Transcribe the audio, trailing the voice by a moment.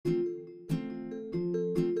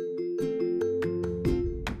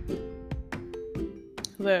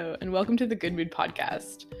Hello, and welcome to the Good Mood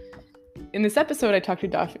Podcast. In this episode, I talked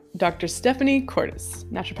to Dr. Stephanie Cordes,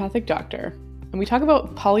 naturopathic doctor, and we talk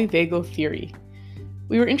about polyvagal theory.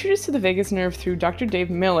 We were introduced to the vagus nerve through Dr.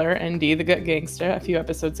 Dave Miller, ND, the Gut Gangsta, a few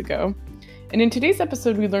episodes ago. And in today's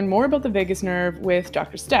episode, we learn more about the vagus nerve with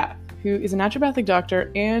Dr. Steph, who is a naturopathic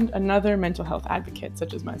doctor and another mental health advocate,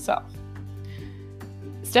 such as myself.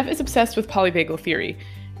 Steph is obsessed with polyvagal theory,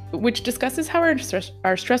 which discusses how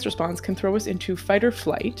our stress response can throw us into fight or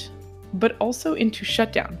flight, but also into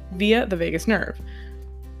shutdown via the vagus nerve.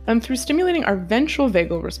 Through stimulating our ventral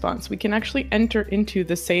vagal response, we can actually enter into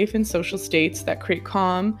the safe and social states that create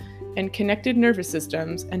calm and connected nervous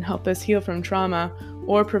systems and help us heal from trauma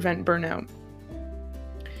or prevent burnout.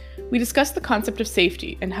 We discuss the concept of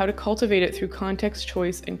safety and how to cultivate it through context,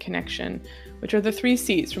 choice, and connection, which are the 3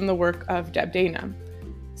 C's from the work of Deb Dana.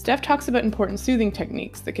 Steph talks about important soothing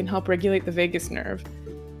techniques that can help regulate the vagus nerve.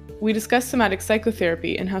 We discuss somatic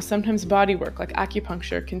psychotherapy and how sometimes body work like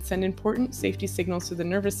acupuncture can send important safety signals to the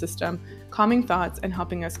nervous system, calming thoughts and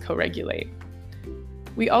helping us co-regulate.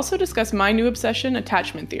 We also discuss my new obsession,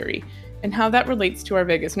 attachment theory, and how that relates to our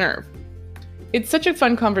vagus nerve. It's such a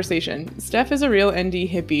fun conversation. Steph is a real ND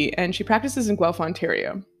hippie and she practices in Guelph,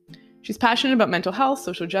 Ontario. She's passionate about mental health,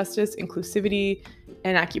 social justice, inclusivity,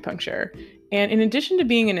 and acupuncture. And in addition to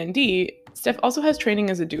being an ND, Steph also has training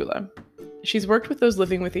as a doula. She's worked with those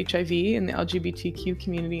living with HIV in the LGBTQ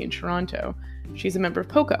community in Toronto. She's a member of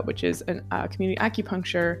POCA, which is a community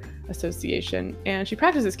acupuncture association, and she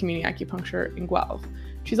practices community acupuncture in Guelph.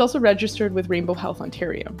 She's also registered with Rainbow Health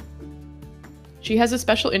Ontario. She has a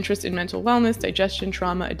special interest in mental wellness, digestion,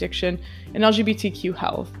 trauma, addiction, and LGBTQ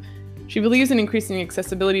health. She believes in increasing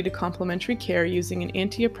accessibility to complementary care using an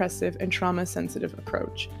anti-oppressive and trauma-sensitive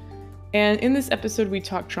approach. And in this episode, we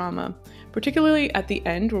talk trauma, particularly at the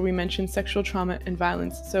end where we mention sexual trauma and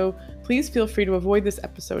violence. So please feel free to avoid this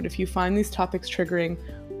episode if you find these topics triggering,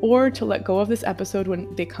 or to let go of this episode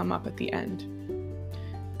when they come up at the end.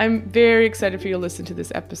 I'm very excited for you to listen to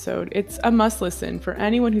this episode. It's a must listen for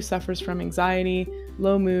anyone who suffers from anxiety,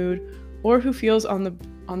 low mood, or who feels on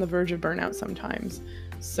the verge of burnout sometimes.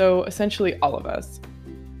 So essentially all of us.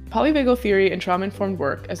 Polyvagal theory and trauma-informed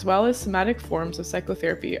work, as well as somatic forms of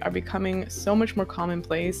psychotherapy, are becoming so much more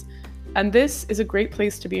commonplace, and this is a great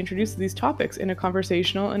place to be introduced to these topics in a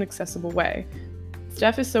conversational and accessible way.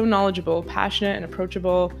 Steph is so knowledgeable, passionate, and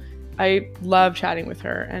approachable. I love chatting with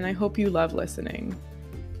her, and I hope you love listening.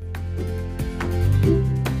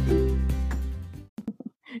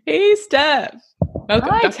 Hey, Steph. Welcome,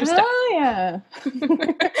 Hi, Dr. Talia.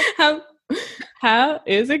 How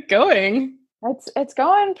is it going? It's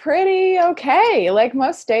going pretty okay. Like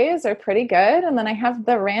most days are pretty good. And then I have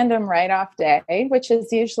the random write-off day, which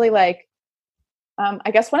is usually like,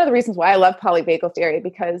 I guess one of the reasons why I love polyvagal theory,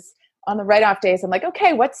 because on the write-off days, I'm like,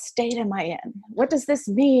 okay, what state am I in? What does this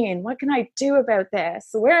mean? What can I do about this?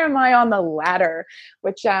 Where am I on the ladder?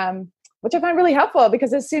 Which I find really helpful,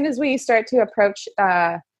 because as soon as we start to approach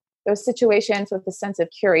those situations with a sense of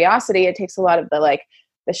curiosity, it takes a lot of the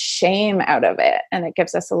shame out of it, and it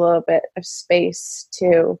gives us a little bit of space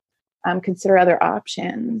to consider other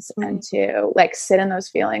options and to sit in those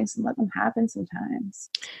feelings and let them happen sometimes.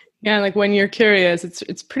 Yeah, like when you're curious,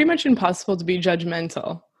 it's pretty much impossible to be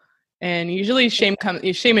judgmental, and usually shame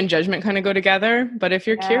and judgment kind of go together. But if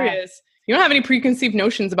you're curious, you don't have any preconceived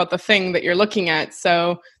notions about the thing that you're looking at,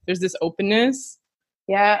 so there's this openness.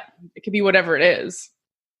 Yeah, it could be whatever it is.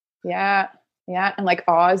 Yeah. Yeah. And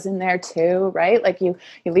awe's in there too, right? You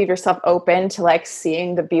leave yourself open to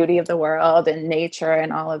seeing the beauty of the world and nature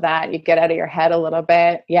and all of that. You get out of your head a little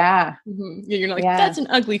bit. Yeah. Mm-hmm. You're not that's an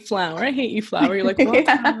ugly flower. I hate you, flower. You're like,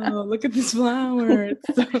 wow, look at this flower.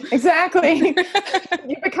 Exactly.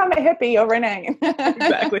 You become a hippie overnight.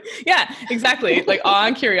 Exactly. Yeah, exactly. Awe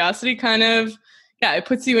and curiosity it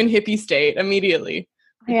puts you in hippie state immediately.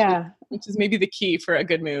 Which is maybe the key for a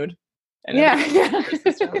good mood. Yeah.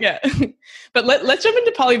 But let's jump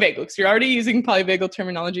into polyvagal, because you're already using polyvagal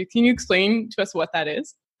terminology. Can you explain to us what that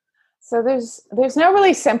is? So there's no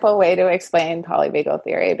really simple way to explain polyvagal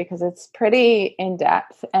theory, because it's pretty in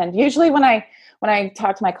depth. And usually when I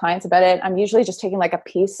talk to my clients about it, I'm usually just taking a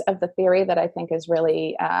piece of the theory that I think is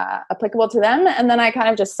really applicable to them, and then I kind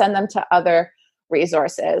of just send them to other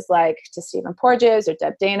resources, like to Stephen Porges or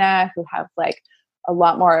Deb Dana, who have a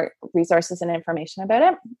lot more resources and information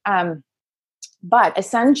about it. But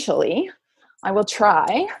essentially, I will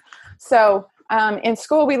try. So in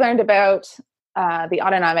school, we learned about the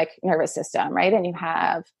autonomic nervous system, right? And you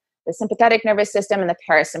have the sympathetic nervous system and the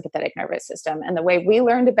parasympathetic nervous system. And the way we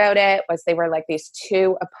learned about it was they were these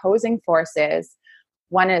 2 opposing forces.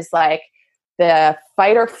 One is the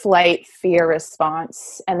fight or flight fear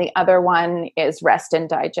response, and the other one is rest and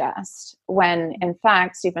digest. When in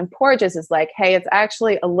fact, Stephen Porges is like, hey, it's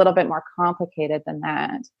actually a little bit more complicated than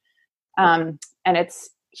that. And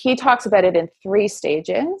he talks about it in 3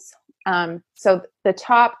 stages. So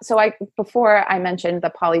before I mentioned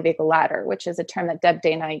the polyvagal ladder, which is a term that Deb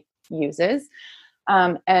Day uses.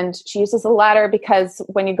 And she uses the ladder because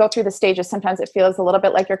when you go through the stages, sometimes it feels a little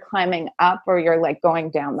bit like you're climbing up or you're like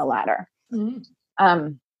going down the ladder.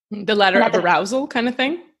 The ladder of arousal kind of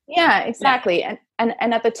thing. Yeah, exactly. Yeah.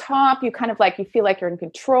 And at the top, you kind of like, you feel like you're in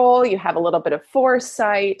control. You have a little bit of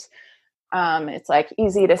foresight. It's like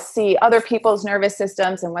easy to see other people's nervous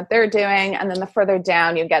systems and what they're doing. And then the further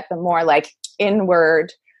down you get, the more like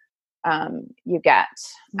inward you get.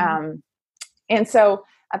 And so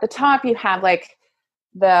at the top you have like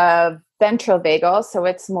the ventral vagal. So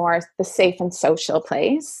it's more the safe and social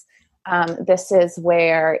place. This is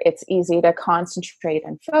where it's easy to concentrate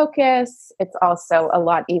and focus. It's also a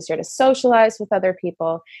lot easier to socialize with other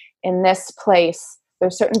people. In this place,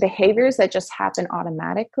 there's certain behaviors that just happen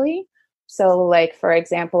automatically. So like, for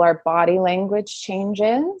example, our body language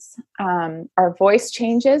changes, our voice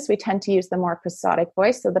changes. We tend to use the more prosodic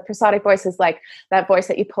voice. So the prosodic voice is like that voice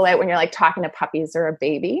that you pull out when you're like talking to puppies or a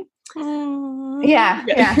baby. Yeah.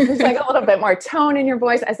 There's like a little bit more tone in your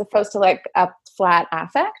voice as opposed to like a flat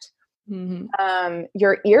affect.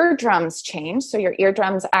 Your eardrums change. So your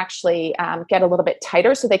eardrums actually get a little bit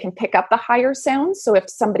tighter so they can pick up the higher sounds. So if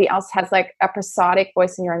somebody else has like a prosodic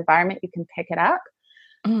voice in your environment, you can pick it up.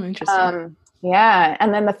 Oh, interesting. Yeah.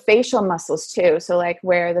 And then the facial muscles too. So like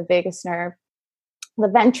where the vagus nerve, the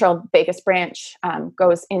ventral vagus branch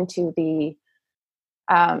goes into the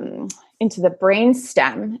brain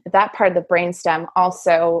stem, that part of the brain stem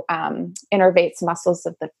also innervates muscles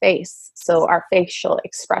of the face. So our facial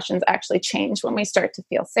expressions actually change when we start to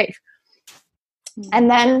feel safe.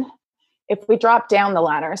 And then if we drop down the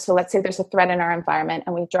ladder, so let's say there's a threat in our environment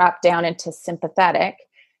and we drop down into sympathetic.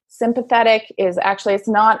 Sympathetic is actually, it's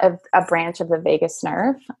not a branch of the vagus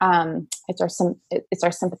nerve. It's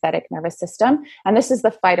our sympathetic nervous system. And this is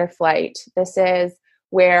the fight or flight. This is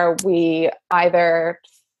where we either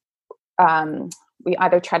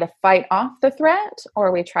try to fight off the threat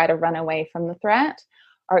or we try to run away from the threat.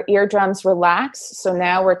 Our eardrums relax. So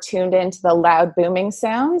now we're tuned into the loud booming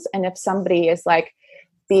sounds. And if somebody is like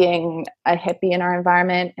being a hippie in our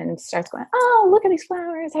environment and starts going, oh, look at these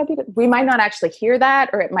flowers, how beautiful, we might not actually hear that,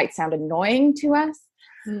 or it might sound annoying to us.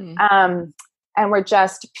 And we're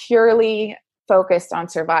just purely focused on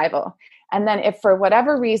survival. And then if for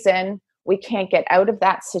whatever reason we can't get out of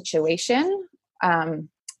that situation,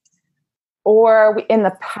 or in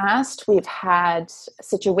the past we've had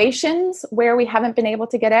situations where we haven't been able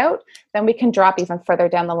to get out, then we can drop even further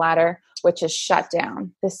down the ladder, which is shut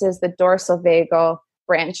down. This is the dorsal vagal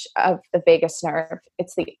branch of the vagus nerve.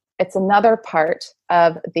 It's another part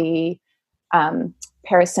of the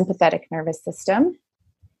parasympathetic nervous system.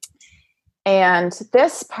 And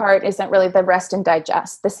this part isn't really the rest and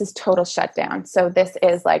digest. This is total shutdown. So this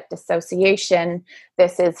is like dissociation.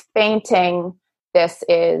 This is fainting. This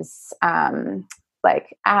is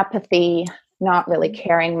like apathy, not really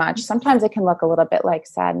caring much. Sometimes it can look a little bit like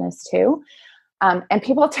sadness too. And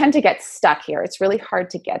people tend to get stuck here. It's really hard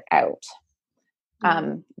to get out.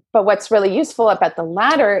 But what's really useful about the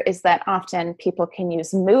ladder is that often people can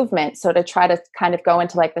use movement. So to try to kind of go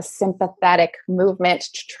into like the sympathetic movement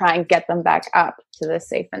to try and get them back up to the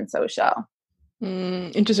safe and social.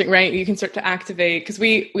 Interesting, right? You can start to activate, because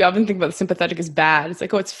we often think about the sympathetic as bad. It's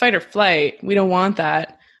like, oh, it's fight or flight. We don't want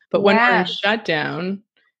that. But when we're in shutdown,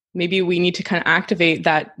 maybe we need to kind of activate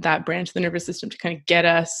that branch of the nervous system to kind of get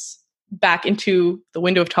us back into the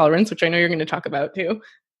window of tolerance, which I know you're going to talk about too.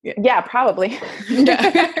 Yeah, probably.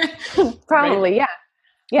 Probably, right.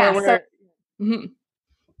 Yeah.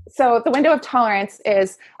 So the window of tolerance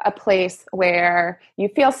is a place where you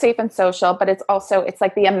feel safe and social, but it's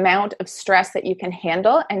like the amount of stress that you can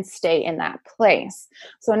handle and stay in that place.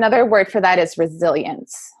 So another word for that is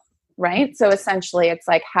resilience, right? So essentially it's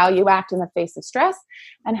like how you act in the face of stress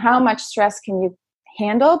and how much stress can you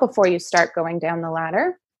handle before you start going down the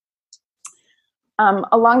ladder.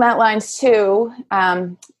 Along that lines too,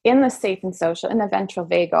 in the safe and social, in the ventral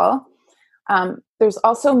vagal, there's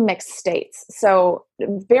also mixed states. So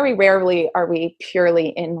very rarely are we purely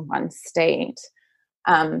in one state.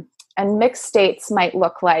 And mixed states might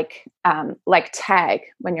look like tag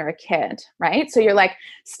when you're a kid, right? So you're like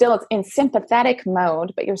still in sympathetic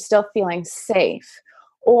mode, but you're still feeling safe.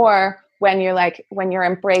 Or when you're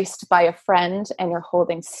embraced by a friend and you're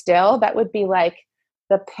holding still, that would be like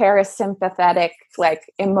the parasympathetic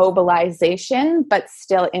like immobilization, but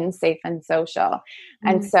still in safe and social.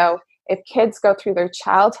 And so if kids go through their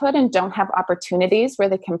childhood and don't have opportunities where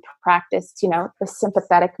they can practice, you know, the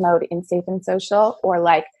sympathetic mode in safe and social, or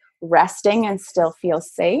like resting and still feel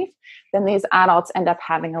safe, then these adults end up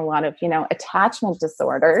having a lot of, you know, attachment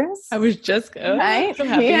disorders. I was just right? So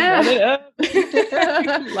happy you brought it up.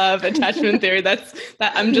 I love attachment theory. That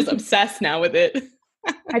I'm just obsessed now with it.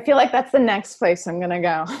 I feel like that's the next place I'm going to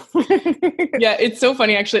go. Yeah, it's so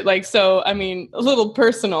funny actually. Like, so, I mean, a little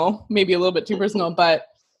personal, maybe a little bit too personal, but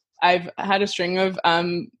I've had a string of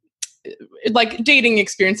like dating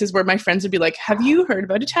experiences where my friends would be like, have you heard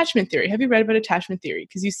about attachment theory? Have you read about attachment theory?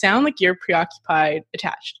 Because you sound like you're preoccupied,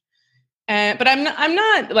 attached. But I'm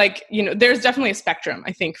not like, you know, there's definitely a spectrum,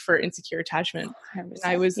 I think, for insecure attachment. And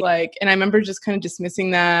I was like, and I remember just kind of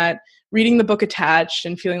dismissing that, reading the book Attached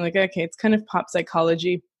and feeling like, okay, it's kind of pop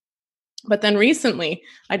psychology. But then recently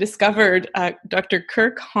I discovered Dr.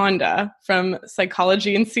 Kirk Honda from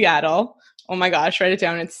Psychology in Seattle. Oh my gosh, write it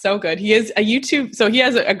down. It's so good. He is a YouTube. So he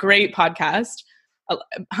has a great podcast,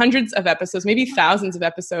 hundreds of episodes, maybe thousands of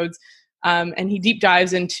episodes. And he deep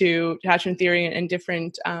dives into attachment theory and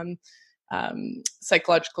different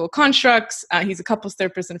psychological constructs. He's a couples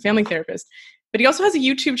therapist and a family therapist, but he also has a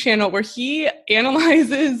YouTube channel where he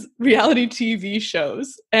analyzes reality TV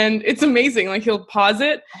shows, and it's amazing. Like he'll pause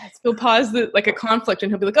it, he'll pause like a conflict, and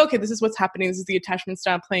he'll be like, okay, this is what's happening. This is the attachment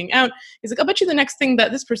style playing out. He's like, I'll bet you the next thing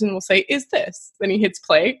that this person will say is this. Then he hits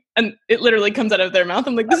play and it literally comes out of their mouth.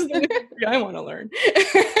 I'm like, this is the theory I want to learn.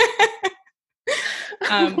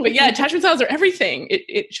 But yeah, attachment styles are everything.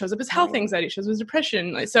 It shows up as health anxiety, it shows up as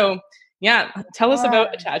depression. So yeah, tell us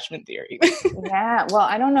about attachment theory. Yeah, well,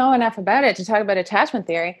 I don't know enough about it to talk about attachment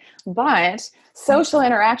theory, but social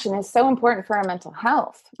interaction is so important for our mental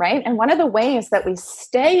health, right? And one of the ways that we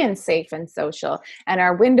stay in safe and social and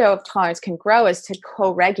our window of tolerance can grow is to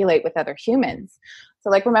co-regulate with other humans.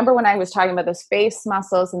 So like, remember when I was talking about those face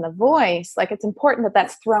muscles and the voice, like it's important that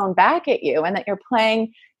that's thrown back at you and that you're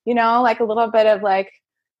playing, you know, like a little bit of like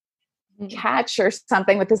catch or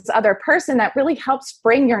something with this other person that really helps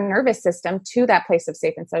bring your nervous system to that place of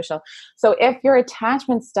safe and social. So if your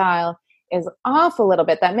attachment style is off a little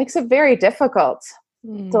bit, that makes it very difficult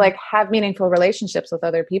to like have meaningful relationships with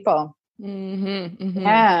other people.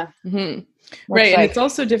 Yeah. Right. Like, and it's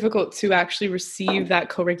also difficult to actually receive that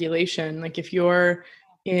co-regulation. Like if you're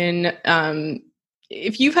in,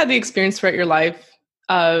 if you've had the experience throughout your life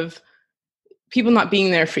of people not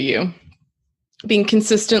being there for you, being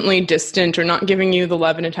consistently distant or not giving you the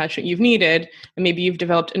love and attachment you've needed, and maybe you've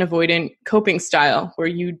developed an avoidant coping style where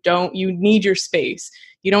you need your space.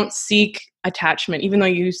 You don't seek attachment, even though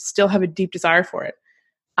you still have a deep desire for it.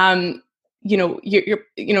 You know, you're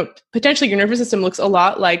potentially your nervous system looks a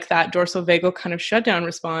lot like that dorsal vagal kind of shutdown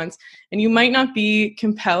response, and you might not be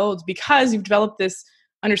compelled because you've developed this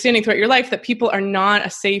understanding throughout your life that people are not a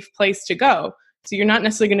safe place to go. So you're not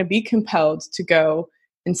necessarily going to be compelled to go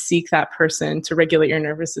and seek that person to regulate your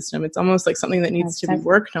nervous system. It's almost like something that needs to be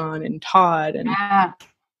worked on and taught. And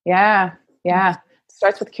yeah. It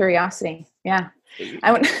starts with curiosity. Yeah.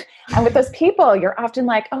 And with those people, you're often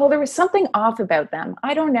like, oh, there was something off about them.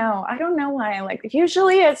 I don't know why. Like,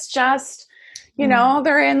 usually it's just, you know,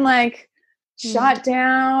 they're in like shut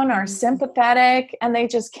down or sympathetic, and they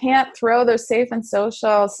just can't throw those safe and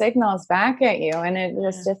social signals back at you. And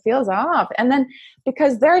it feels off. And then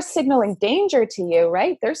because they're signaling danger to you,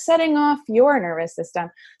 right? They're setting off your nervous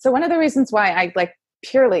system. So one of the reasons why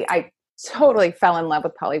I totally fell in love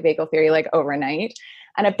with polyvagal theory, like overnight.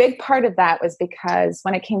 And a big part of that was because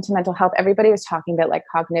when it came to mental health, everybody was talking about like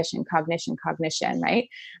cognition, right?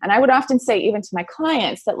 And I would often say, even to my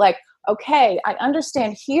clients, that like, okay, I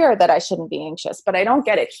understand here that I shouldn't be anxious, but I don't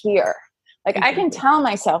get it here. Like I can tell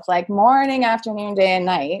myself like morning, afternoon, day and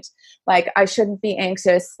night, like I shouldn't be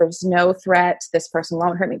anxious. There's no threat. This person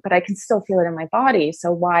won't hurt me, but I can still feel it in my body.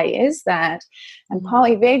 So why is that? And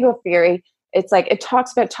polyvagal theory, it's like, it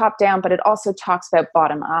talks about top down, but it also talks about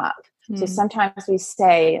bottom up. So sometimes we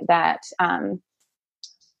say that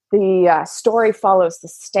the story follows the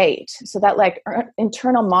state. So that like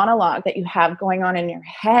internal monologue that you have going on in your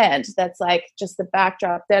head, that's like just the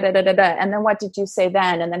backdrop, and then what did you say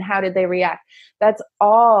then? And then how did they react? That's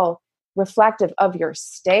all reflective of your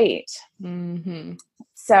state.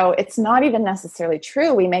 So it's not even necessarily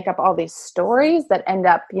true. We make up all these stories that end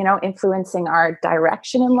up, you know, influencing our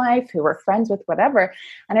direction in life, who we're friends with, whatever.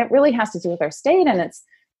 And it really has to do with our state. And it's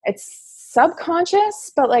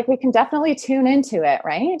subconscious, but like we can definitely tune into it,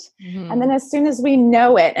 right? And then as soon as we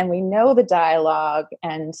know it and we know the dialogue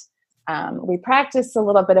and we practice a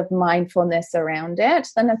little bit of mindfulness around it,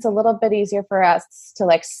 then it's a little bit easier for us to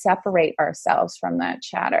like separate ourselves from that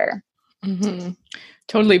chatter. Mm-hmm.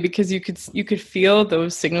 Totally, because you could feel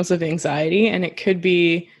those signals of anxiety, and it could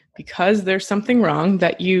be because there's something wrong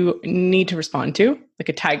that you need to respond to, like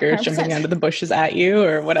a tiger 100%. jumping out of the bushes at you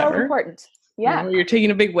or whatever. So important. Yeah. You're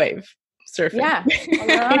taking a big wave surfing. Yeah. Or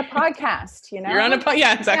you're on a podcast, you know? You're on a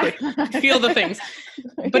yeah, exactly. Yeah. Feel the things.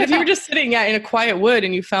 But if you were just sitting in a quiet wood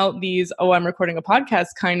and you felt these, I'm recording a podcast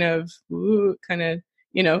kind of,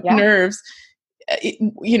 nerves,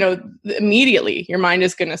 immediately your mind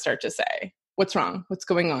is going to start to say, what's wrong? What's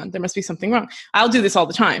going on? There must be something wrong. I'll do this all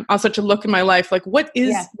the time. I'll start to look in my life, like what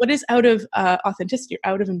is out of authenticity, or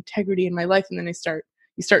out of integrity in my life? And then you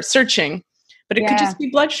start searching. But it could just be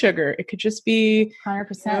blood sugar. It could just be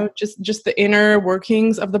 100%. Just the inner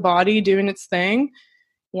workings of the body doing its thing.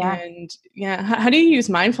 Yeah. And how do you use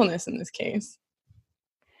mindfulness in this case?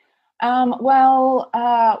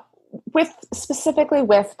 Specifically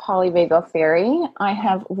with polyvagal theory, I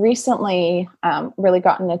have recently really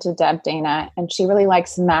gotten into Deb Dana, and she really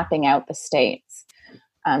likes mapping out the states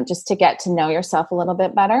just to get to know yourself a little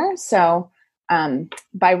bit better. So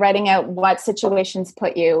by writing out what situations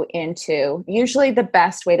put you into, usually the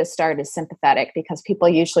best way to start is sympathetic, because people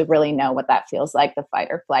usually really know what that feels like, the fight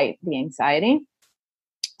or flight, the anxiety.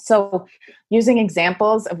 So using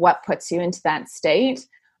examples of what puts you into that state,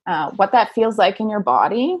 what that feels like in your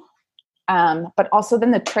body, but also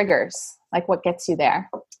then the triggers, like what gets you there.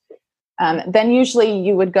 Then usually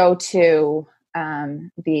you would go to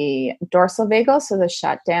the dorsal vagal, so the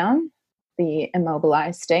shutdown, the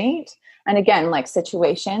immobilized state. And again, like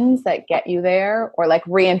situations that get you there or like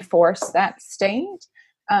reinforce that state,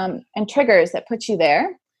 and triggers that put you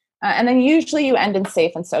there. And then usually you end in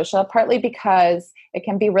safe and social, partly because it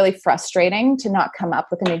can be really frustrating to not come up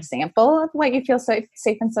with an example of what you feel safe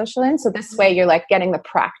and social in. So this way you're like getting the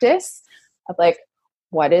practice of like,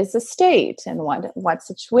 what is the state and what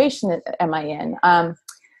situation am I in?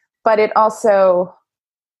 But it also,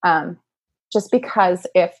 just because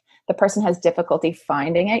if the person has difficulty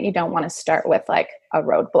finding it, you don't want to start with like a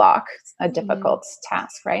roadblock, a difficult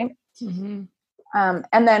task, right? Mm-hmm.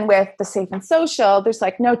 And then with the safe and social, there's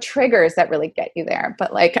like no triggers that really get you there.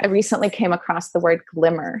 But like I recently came across the word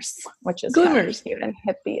glimmers, which is glimmers, cute and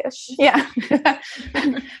hippie-ish. Yeah.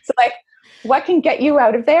 So like what can get you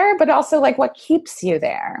out of there, but also like what keeps you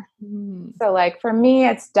there. So like for me,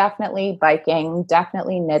 it's definitely biking,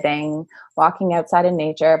 definitely knitting, walking outside in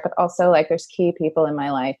nature, but also like there's key people in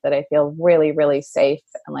my life that I feel really, really safe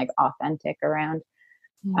and like authentic around.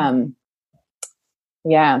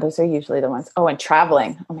 Yeah, those are usually the ones. Oh, and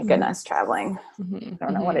traveling. Oh my goodness, traveling. I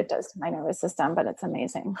don't know what it does to my nervous system, but it's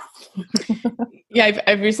amazing. Yeah,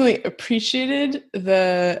 I've recently appreciated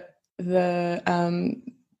the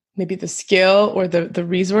maybe the skill or the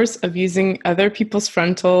resource of using other people's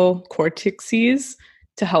frontal cortices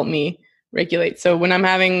to help me regulate. So when I'm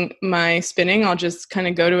having my spinning, I'll just kind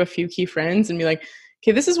of go to a few key friends and be like,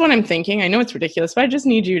 okay, this is what I'm thinking. I know it's ridiculous, but I just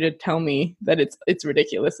need you to tell me that it's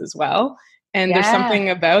ridiculous as well. And there's something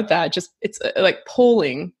about that. Just it's like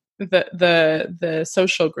polling the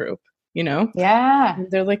social group, you know? Yeah.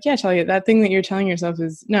 And they're like, yeah, Charlie, that thing that you're telling yourself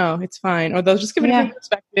is no, it's fine. Or they'll just give a different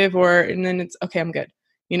perspective, and then it's okay, I'm good.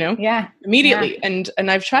 You know? Yeah. Immediately. Yeah.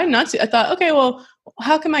 And I've tried not to. I thought, okay, well,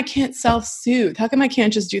 how come I can't self-soothe? How come I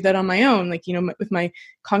can't just do that on my own? Like, you know, with my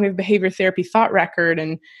cognitive behavior therapy thought record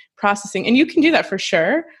and processing. And you can do that for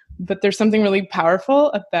sure. But there's something really powerful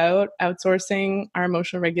about outsourcing our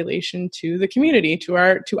emotional regulation to the community, to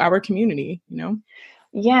our community, you know?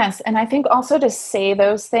 Yes. And I think also to say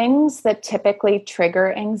those things that typically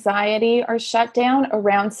trigger anxiety or shutdown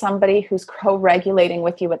around somebody who's co-regulating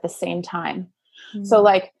with you at the same time. So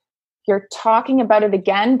like you're talking about it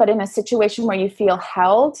again, but in a situation where you feel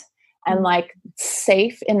held and like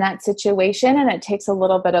safe in that situation. And it takes a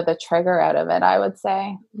little bit of the trigger out of it, I would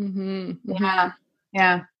say. Yeah.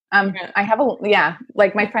 I have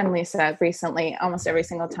like my friend Lisa recently, almost every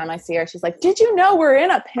single time I see her, she's like, did you know we're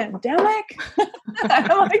in a pandemic?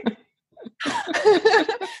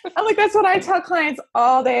 I'm like, that's what I tell clients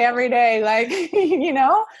all day, every day. Like, you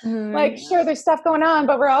know, like, sure, there's stuff going on,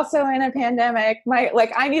 but we're also in a pandemic.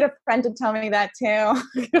 I need a friend to tell me that too.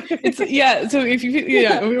 So if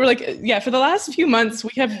we were like, for the last few months,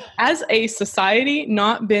 we have, as a society,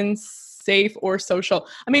 not been safe or social.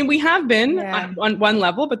 I mean, we have been on one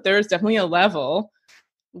level, but there's definitely a level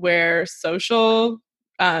where social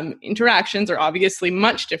interactions are obviously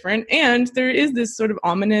much different, and there is this sort of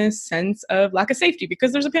ominous sense of lack of safety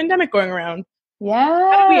because there's a pandemic going around.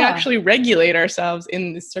 How do we actually regulate ourselves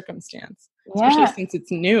in this circumstance, especially since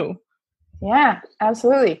it's new? Yeah,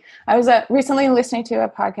 absolutely. I was recently listening to a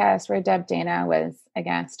podcast where Deb Dana was a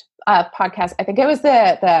guest. Podcast. I think it was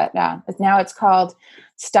now it's called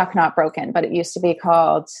Stuck Not Broken, but it used to be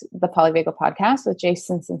called the Polyvagal Podcast with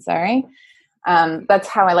Jason Sinceri. That's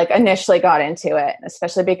how I like initially got into it,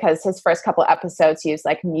 especially because his first couple episodes use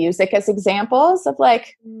like music as examples of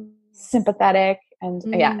like sympathetic and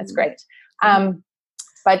yeah, it's great.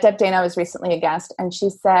 But Deb Dana was recently a guest, and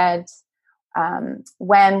she said,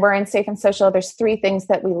 when we're in safe and social, there's 3 things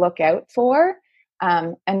that we look out for.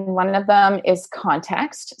 And one of them is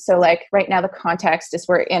context. So like right now, the context is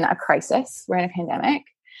we're in a crisis. We're in a pandemic.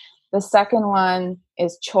 The second one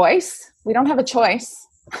is choice. We don't have a choice.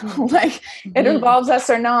 Like it involves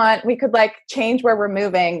us or not. We could like change where we're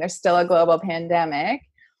moving. There's still a global pandemic.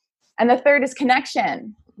 And the third is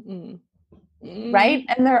connection. Right?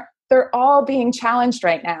 And they're all being challenged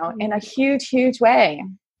right now in a huge, huge way.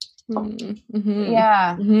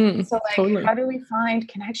 Yeah. So like, totally. How do we find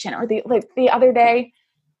connection? Or the other day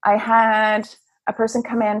I had a person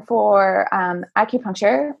come in for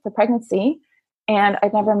acupuncture for pregnancy, and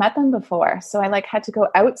I'd never met them before. So I like had to go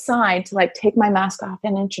outside to like take my mask off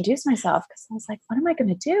and introduce myself. Cause I was like, what am I going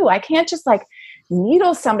to do? I can't just like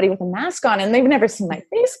needle somebody with a mask on, and they've never seen my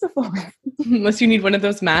face before. Unless you need one of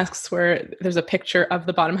those masks where there's a picture of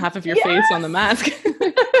the bottom half of your face on the mask.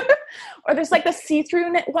 Or there's like the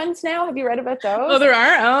see-through ones now. Have you read about those? Oh, there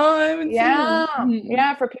are? Oh, I haven't seen them.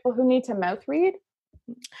 Yeah, for people who need to mouth read.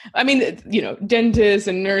 I mean, dentists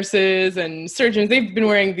and nurses and surgeons, they've been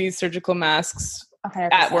wearing these surgical masks 100%.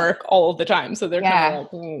 At work all the time. So they're kind of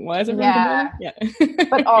like, why is everyone doing that?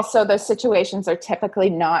 But also those situations are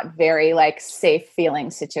typically not very like safe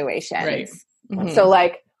feeling situations. Right. Mm-hmm. So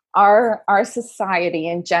like our society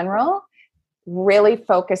in general really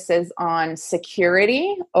focuses on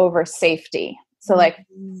security over safety. So like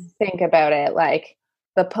think about it, like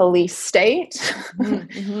the police state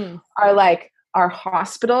are like our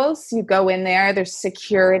hospitals. You go in there's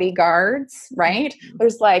security guards, right?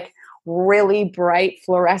 There's like really bright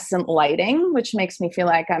fluorescent lighting, which makes me feel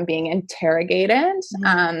like I'm being interrogated.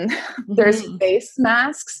 There's face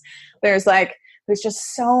masks. There's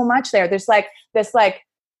just so much there. There's like this, like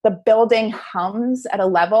the building hums at a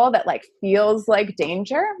level that like feels like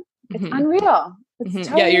danger. It's unreal. It's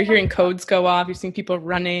totally you're hearing codes go off. You're seeing people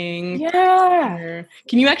running. Yeah.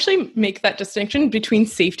 Can you actually make that distinction between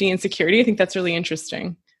safety and security? I think that's really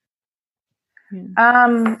interesting. I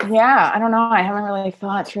don't know. I haven't really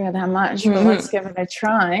thought through it that much, but let's give it a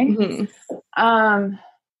try.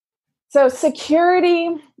 So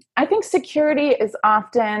security, I think security is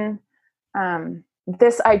often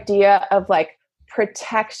this idea of like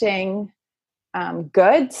protecting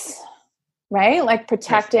goods, right? Like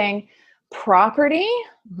protecting property.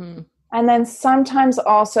 And then sometimes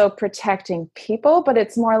also protecting people, but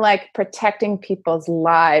it's more like protecting people's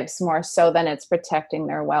lives more so than it's protecting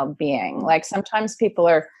their well-being. Like sometimes people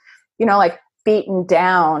are, like beaten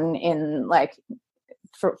down in like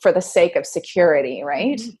for the sake of security,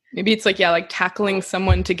 right? Maybe it's like, like tackling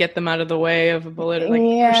someone to get them out of the way of a bullet, or like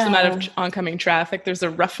push them out of oncoming traffic. There's a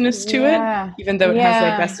roughness to it, even though it has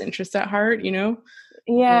their best interest at heart,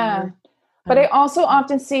 Yeah. But I also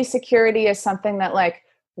often see security as something that like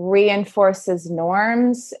reinforces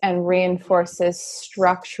norms and reinforces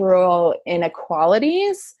structural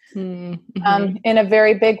inequalities in a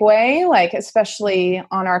very big way, like especially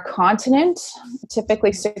on our continent.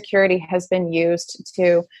 Typically security has been used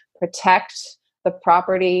to protect the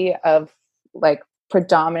property of like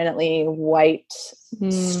predominantly white,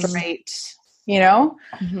 straight,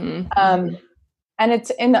 and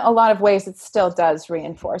it's in a lot of ways, it still does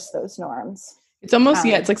reinforce those norms. It's almost,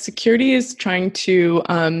 it's like security is trying to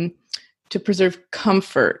preserve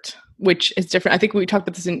comfort, which is different. I think we talked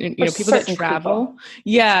about this in people that travel. People.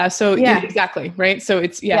 Yeah. So exactly. Right. So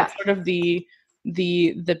it's sort of the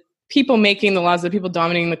people making the laws, the people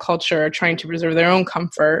dominating the culture are trying to preserve their own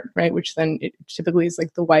comfort. Right. Which then it typically is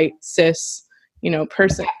like the white cis,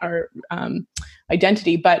 person or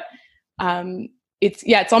identity. But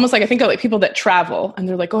it's almost like I think of like people that travel and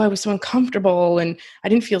they're like, oh, I was so uncomfortable and I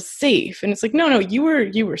didn't feel safe. And it's like, no, you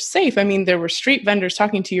were safe. I mean, there were street vendors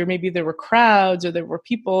talking to you, or maybe there were crowds, or there were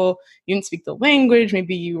people, you didn't speak the language.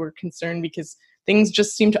 Maybe you were concerned because things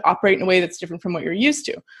just seem to operate in a way that's different from what you're used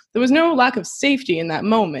to. There was no lack of safety in that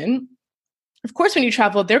moment. Of course, when you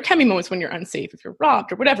travel, there can be moments when you're unsafe, if you're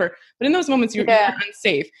robbed or whatever. But in those moments, you're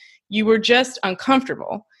unsafe. You were just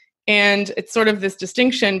uncomfortable. And it's sort of this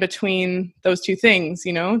distinction between those two things,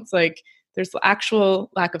 it's like there's the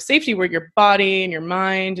actual lack of safety where your body and your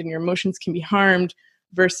mind and your emotions can be harmed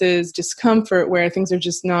versus discomfort where things are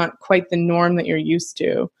just not quite the norm that you're used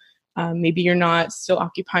to. Maybe you're not still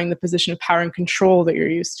occupying the position of power and control that you're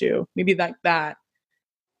used to. Maybe like that.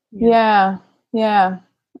 Yeah. Yeah.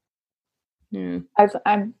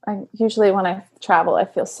 I usually when I travel, I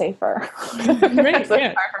feel safer. Right. So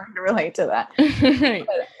it's hard for me to relate to that. Right.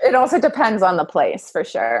 But it also depends on the place for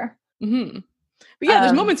sure. Mm-hmm. But yeah,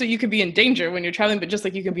 there's moments that you could be in danger when you're traveling, but just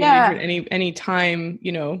like you can be in danger at any time,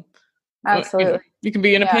 Absolutely. You can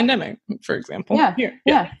be in a pandemic, for example.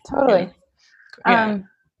 Yeah, totally. And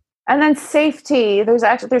then safety,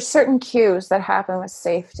 there's certain cues that happen with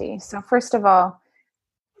safety. So first of all,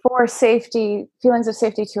 for feelings of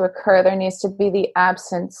safety to occur, there needs to be the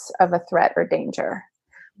absence of a threat or danger,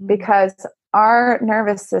 because our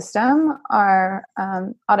nervous system, our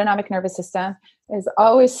autonomic nervous system, is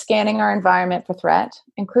always scanning our environment for threat,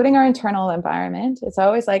 including our internal environment. It's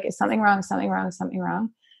always like, is something wrong, something wrong, something wrong?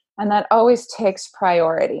 And that always takes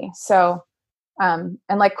priority. So, and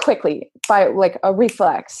like quickly, by like a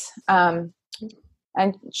reflex,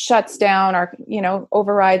 and shuts down or,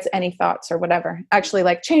 overrides any thoughts or whatever. Actually,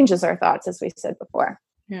 like changes our thoughts, as we said before.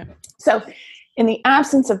 Yeah. So in the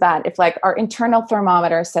absence of that, if like our internal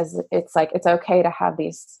thermometer says it's okay to have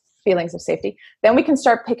these feelings of safety, then we can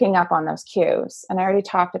start picking up on those cues. And I already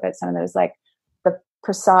talked about some of those, like the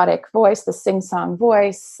prosodic voice, the sing-song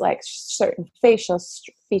voice, like certain facial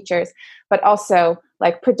features, but also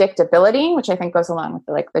like predictability, which I think goes along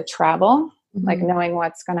with the travel, like knowing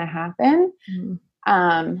what's going to happen.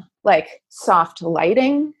 Like soft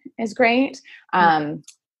lighting is great.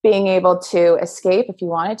 Being able to escape if you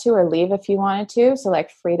wanted to, or leave if you wanted to. So like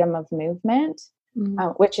freedom of movement,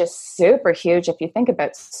 which is super huge. If you think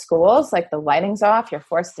about schools, like the lighting's off, you're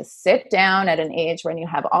forced to sit down at an age when you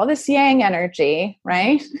have all this yang energy,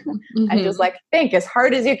 right? And just like think as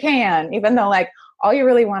hard as you can, even though like all you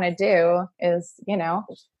really want to do is,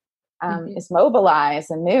 is mobilize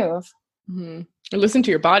and move. Or listen to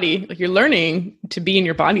your body. Like you're learning to be in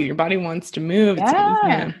your body. Your body wants to move.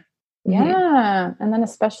 Yeah. And then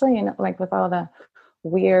especially like with all the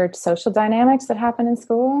weird social dynamics that happen in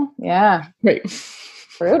school. Yeah. Right.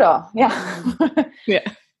 Brutal. Yeah.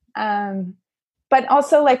 Yeah. But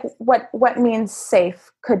also like what means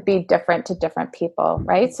safe could be different to different people,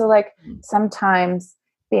 right? So like sometimes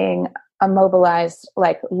being immobilized,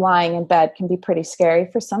 like lying in bed, can be pretty scary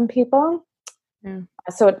for some people. Yeah.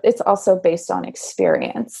 So it's also based on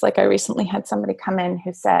experience. Like I recently had somebody come in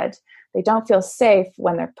who said they don't feel safe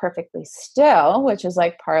when they're perfectly still, which is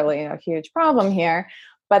like partly a huge problem here.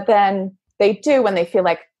 But then they do when they feel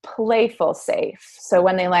like playful safe. So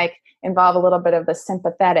when they like involve a little bit of the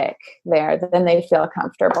sympathetic there, then they feel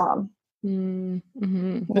comfortable.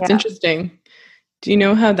 That's interesting. Do you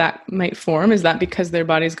know how that might form? Is that because their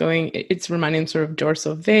body's it's reminding them sort of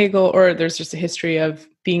dorsal vagal, or there's just a history of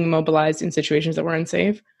being mobilized in situations that were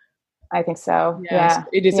unsafe? I think so. Yeah. So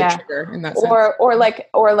it is a trigger in that sense. Or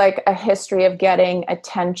like a history of getting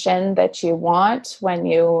attention that you want when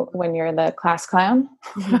you're the class clown.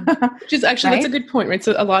 Which is actually, that's a good point, right?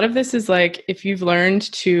 So a lot of this is like, if you've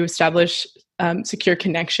learned to establish secure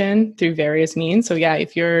connection through various means. So yeah,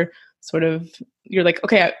 if you're like,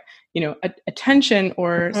 okay, attention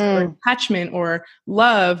or attachment or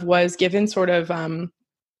love was given sort of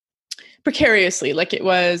precariously, like it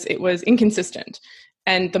was inconsistent.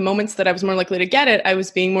 And the moments that I was more likely to get it, I was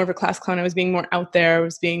being more of a class clown. I was being more out there. I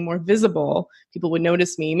was being more visible. People would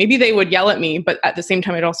notice me. Maybe they would yell at me, but at the same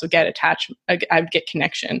time, I'd also get attached. I'd get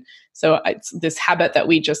connection. So it's this habit that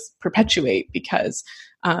we just perpetuate because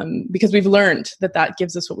we've learned that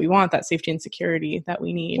gives us what we want, that safety and security that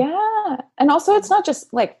we need. Yeah. And also it's not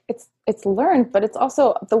just like it's learned, but it's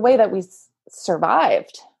also the way that we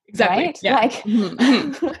survived. Exactly. Right? Yeah. Like,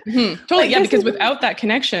 totally. Yeah. Because without that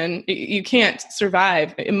connection, you can't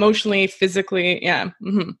survive emotionally, physically. Yeah.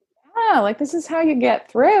 Yeah. Like this is how you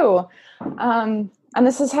get through. And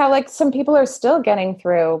this is how like some people are still getting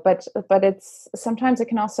through, but it's sometimes it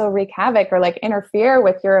can also wreak havoc or like interfere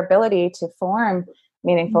with your ability to form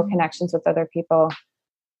meaningful connections with other people.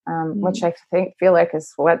 Which I feel like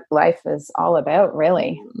is what life is all about,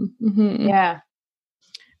 really. Yeah.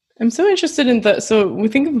 I'm so interested in so we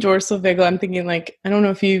think of dorsal vagal, I'm thinking like, I don't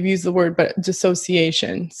know if you've used the word, but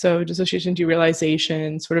dissociation. So dissociation,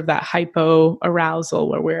 derealization, sort of that hypo arousal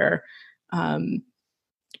where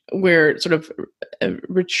we're sort of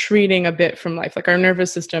retreating a bit from life. Like our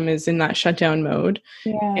nervous system is in that shutdown mode.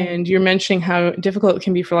 Yeah. And you're mentioning how difficult it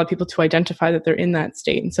can be for a lot of people to identify that they're in that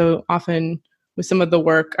state. And so often with some of the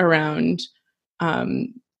work around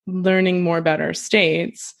learning more about our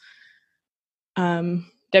states,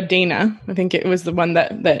 Deb Dana, I think it was the one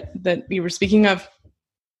that you were speaking of,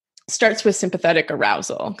 starts with sympathetic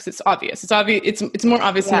arousal because it's obvious. It's more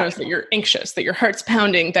obvious to notice that you're anxious, that your heart's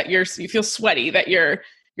pounding, that you feel sweaty, that you're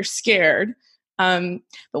scared. But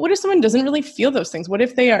what if someone doesn't really feel those things? What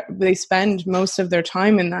if they spend most of their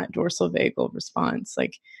time in that dorsal vagal response?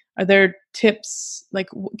 Like, are there tips? Like,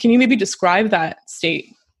 can you maybe describe that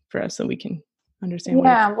state for us so we can understand?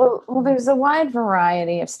 Yeah, well, there's a wide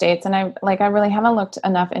variety of states, and I really haven't looked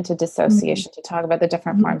enough into dissociation to talk about the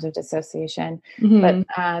different forms of dissociation. But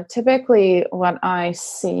typically, what I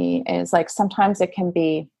see is like sometimes it can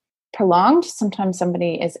be prolonged. Sometimes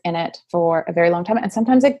somebody is in it for a very long time, and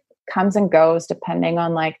sometimes it comes and goes depending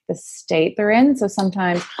on like the state they're in. So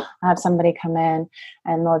sometimes I have somebody come in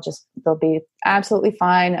and they'll be absolutely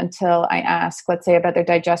fine until I ask, let's say, about their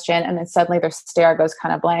digestion, and then suddenly their stare goes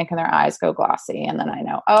kind of blank and their eyes go glossy, and then I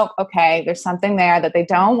know, oh, okay, there's something there that they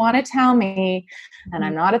don't want to tell me, and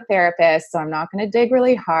I'm not a therapist, so I'm not going to dig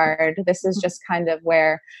really hard. This is just kind of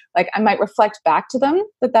where like I might reflect back to them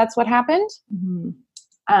that that's what happened.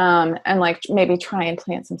 And like maybe try and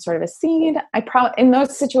plant some sort of a seed. In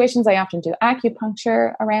those situations, I often do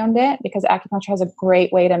acupuncture around it because acupuncture has a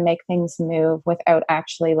great way to make things move without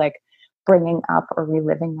actually like bringing up or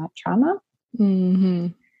reliving that trauma.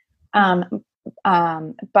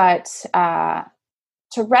 But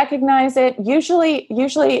to recognize it, usually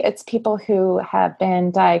it's people who have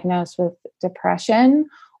been diagnosed with depression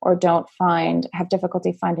or have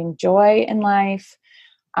difficulty finding joy in life.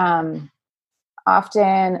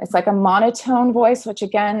 Often it's like a monotone voice, which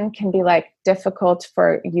again can be like difficult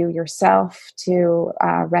for you yourself to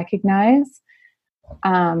recognize.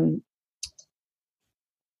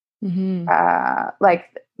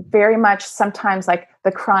 Like very much sometimes like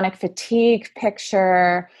the chronic fatigue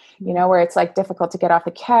picture, where it's like difficult to get off the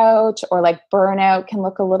couch, or like burnout can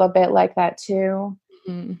look a little bit like that too.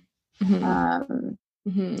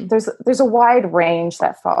 There's a wide range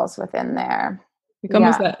that falls within there. Like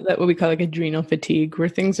almost that what we call like adrenal fatigue, where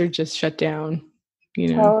things are just shut down,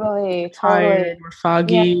 Totally. Tired, we're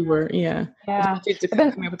foggy, we're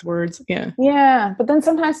coming up with words. Yeah. But then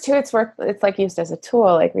sometimes too, it's like used as a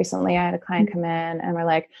tool. Like recently I had a client come in and we're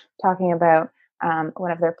like talking about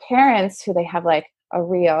one of their parents who they have like a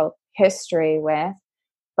real history with,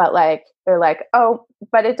 but like they're like, oh,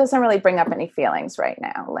 but it doesn't really bring up any feelings right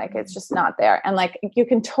now. Like it's just not there. And like you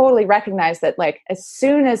can totally recognize that like as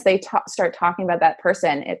soon as they start talking about that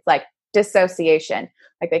person, it's like dissociation.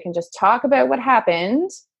 Like they can just talk about what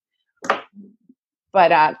happened,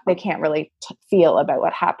 but they can't really feel about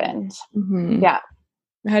what happened. Yeah.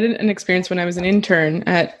 I had an experience when I was an intern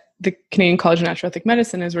at the Canadian College of Naturopathic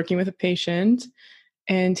Medicine. I was working with a patient,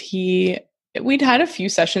 and we'd had a few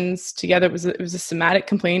sessions together. It was a somatic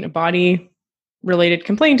complaint, a body-related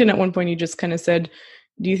complaint, and at one point he just kind of said,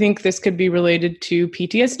 "Do you think this could be related to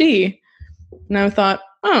PTSD?" And I thought,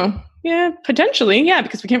 "Oh, yeah, potentially, yeah,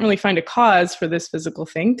 because we can't really find a cause for this physical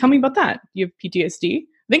thing. Tell me about that. You have PTSD?"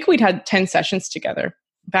 I think we'd had 10 sessions together,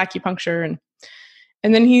 acupuncture,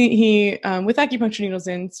 and then he with acupuncture needles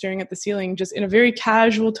in, staring at the ceiling, just in a very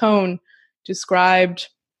casual tone, described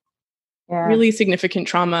really significant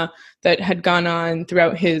trauma that had gone on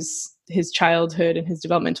throughout his childhood and his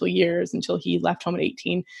developmental years until he left home at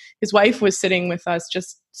 18. His wife was sitting with us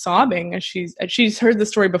just sobbing as she's heard the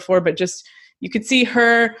story before, but just you could see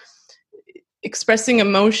her expressing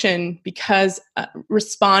emotion because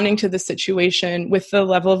responding to the situation with the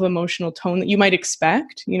level of emotional tone that you might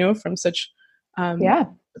expect, from such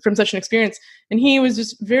from such an experience. And he was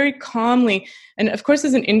just very calmly, and of course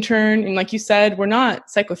as an intern, and like you said, we're not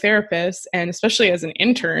psychotherapists, and especially as an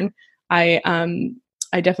intern, I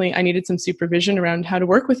needed some supervision around how to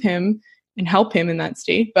work with him and help him in that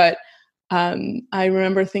state. But I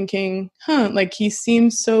remember thinking, like he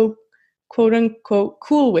seems so quote unquote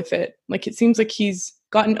cool with it. Like it seems like he's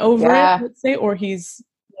gotten over it, let's say, or he's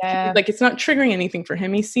like, it's not triggering anything for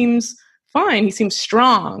him. He seems fine. He seems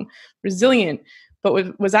strong, resilient. But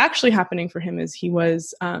what was actually happening for him is he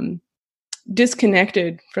was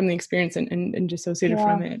disconnected from the experience and dissociated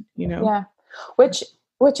from it, Yeah. Which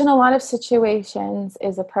in a lot of situations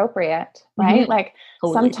is appropriate, right? Like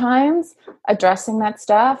sometimes addressing that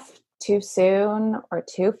stuff too soon or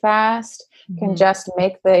too fast can just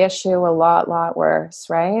make the issue a lot worse,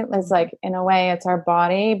 right? It's like, in a way, it's our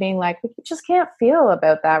body being like, we just can't feel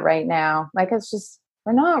about that right now. Like, it's just,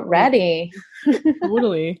 we're not ready.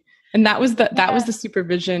 Totally. And that was the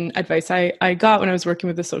supervision advice I got when I was working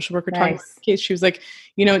with the social worker. Talking about the case, she was like,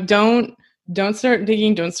 don't start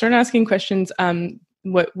digging, don't start asking questions.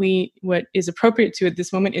 What is appropriate to at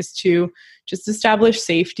this moment is to just establish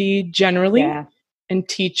safety generally and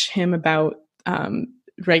teach him about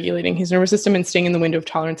regulating his nervous system and staying in the window of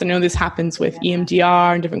tolerance. I know this happens with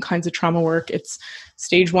EMDR and different kinds of trauma work. It's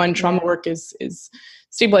stage 1 trauma work is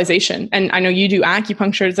stabilization. And I know you do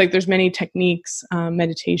acupuncture. It's like there's many techniques,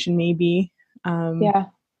 meditation maybe. And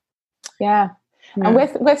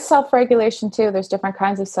with self-regulation too, there's different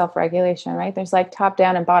kinds of self-regulation, right? There's like top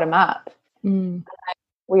down and bottom up.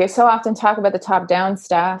 We so often talk about the top down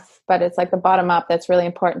stuff, but it's like the bottom up that's really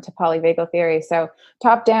important to polyvagal theory. So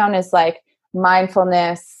top down is like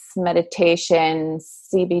mindfulness, meditation,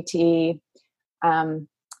 CBT. And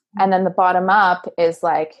then the bottom up is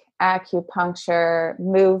like acupuncture,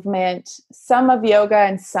 movement, some of yoga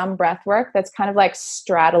and some breath work. That's kind of like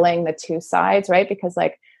straddling the two sides, right? Because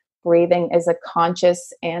like breathing is a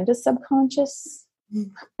conscious and a subconscious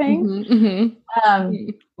thing.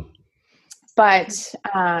 But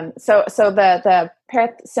so the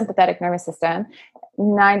parasympathetic nervous system,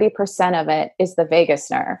 90% of it is the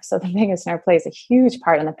vagus nerve. So the vagus nerve plays a huge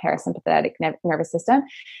part in the parasympathetic nervous system.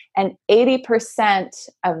 And 80%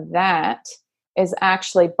 of that is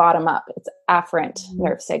actually bottom up. It's afferent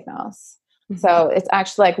nerve signals. So it's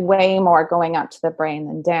actually like way more going up to the brain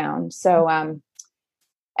than down. So,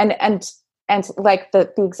 and like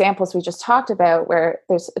the examples we just talked about, where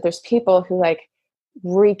there's people who like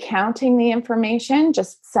recounting the information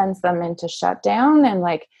just sends them into shutdown, and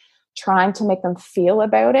like trying to make them feel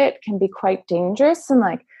about it can be quite dangerous. And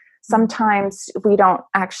like sometimes we don't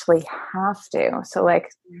actually have to. So like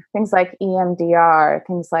things like EMDR,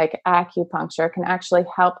 things like acupuncture can actually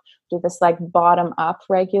help do this like bottom up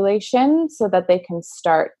regulation so that they can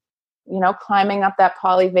start, climbing up that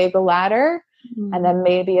polyvagal ladder. And then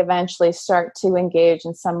maybe eventually start to engage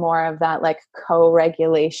in some more of that like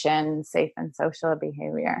co-regulation, safe and social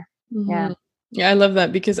behavior. Yeah, I love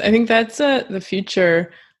that, because I think that's the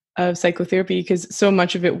future of psychotherapy, because so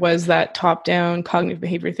much of it was that top-down cognitive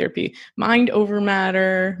behavior therapy, mind over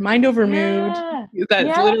matter, mind over mood. That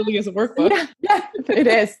literally is a workbook. Yeah, it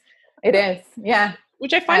is. It is. Yeah.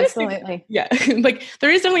 Which I find absolutely. Like there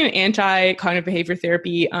is definitely an anti-cognitive behavior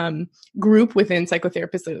therapy group within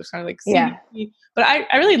psychotherapists that was kind of like CBT. But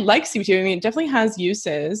I really like CBT. I mean, it definitely has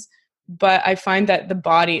uses, but I find that the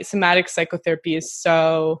body, somatic psychotherapy is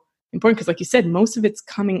so important because, like you said, most of it's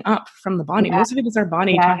coming up from the body. Most of it is our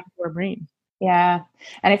body talking to our brain. Yeah.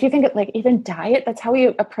 And if you think of like even diet, that's how we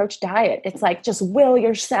approach diet. It's like, just will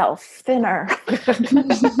yourself thinner.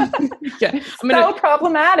 So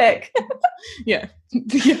problematic.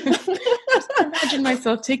 Just imagine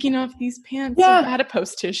myself taking off these pants of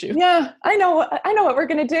adipose tissue. Yeah. I know what we're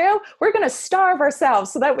going to do. We're going to starve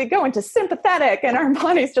ourselves so that we go into sympathetic and our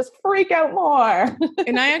bodies just freak out more.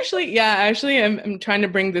 And I actually I'm trying to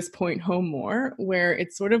bring this point home more, where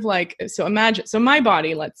it's sort of like, so my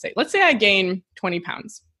body, let's say I gain 20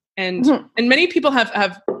 pounds, and many people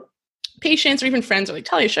have patients or even friends are like,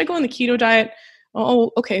 Talia, should I go on the keto diet?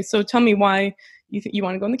 Oh, okay. So tell me why you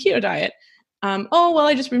want to go on the keto diet. Well,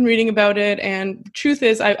 I just been reading about it, and truth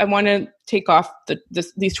is I want to take off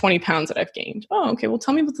these 20 pounds that I've gained. Oh, okay. Well,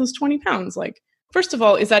 tell me about those 20 pounds. Like, first of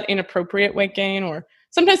all, is that inappropriate weight gain? Or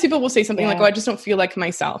sometimes people will say something like, oh, I just don't feel like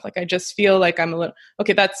myself. Like, I just feel like I'm a little,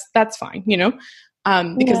 okay, that's fine,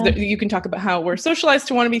 because you can talk about how we're socialized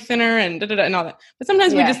to want to be thinner and and all that. But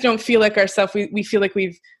sometimes we just don't feel like ourselves. We feel like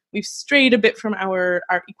we've strayed a bit from our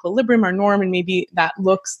equilibrium, our norm, and maybe that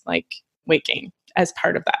looks like weight gain as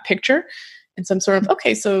part of that picture. And some sort of,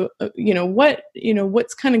 okay, so,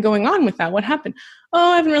 what's kind of going on with that? What happened?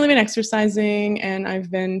 Oh, I haven't really been exercising, and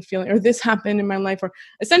I've been feeling, or this happened in my life, or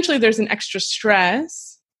essentially there's an extra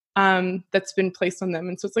stress that's been placed on them.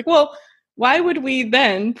 And so it's like, well, why would we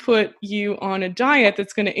then put you on a diet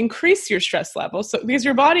that's going to increase your stress level? So because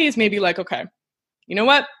your body is maybe like, okay, you know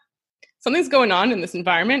what? Something's going on in this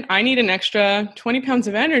environment. I need an extra 20 pounds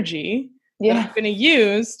of energy that I'm going to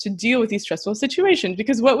use to deal with these stressful situations.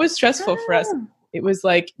 Because what was stressful for us, it was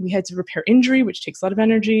like we had to repair injury, which takes a lot of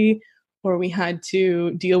energy, or we had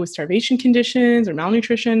to deal with starvation conditions or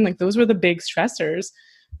malnutrition. Like those were the big stressors.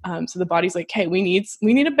 So the body's like, hey, we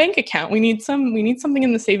need a bank account. We need something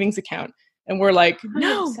in the savings account. And we're like,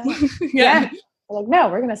 no. We're like, no,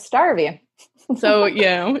 we're going to starve you. So,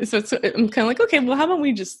 so I'm kind of like, okay, well, how about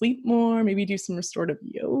we just sleep more, maybe do some restorative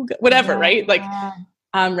yoga, whatever, right? Like,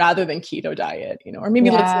 rather than keto diet, or maybe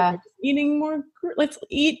let's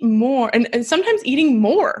eat more. And sometimes eating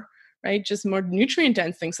more, right? Just more nutrient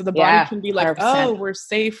dense things. So the body can be like, 100%. Oh, we're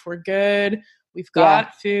safe. We're good. We've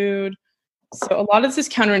got food. So a lot of this is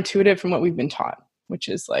counterintuitive from what we've been taught, which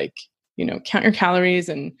is like, count your calories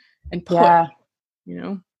and put,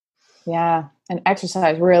 Yeah. and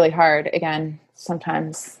exercise really hard. Again,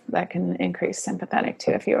 sometimes that can increase sympathetic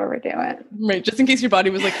too if you overdo it. Right. Just in case your body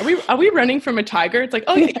was like, are we running from a tiger? It's like,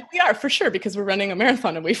 oh yeah, we are for sure, because we're running a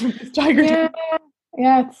marathon away from this tiger. Yeah.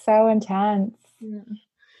 Yeah. It's so intense.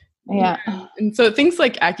 Yeah. And so things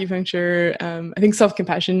like acupuncture, I think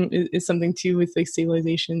self-compassion is something too with like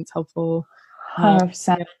stabilization. It's helpful.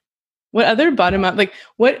 100%. Yeah. What other bottom up, like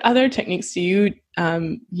what other techniques do you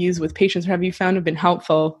use with patients, or have you found have been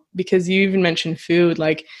helpful? Because you even mentioned food,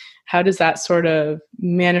 like how does that sort of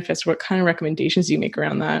manifest? What kind of recommendations do you make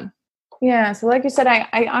around that? Yeah. So like you said,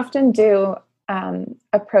 I often do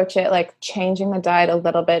approach it like changing the diet a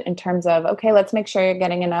little bit in terms of, okay, let's make sure you're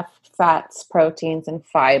getting enough fats, proteins, and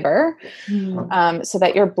fiber so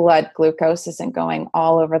that your blood glucose isn't going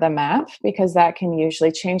all over the map, because that can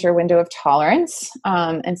usually change your window of tolerance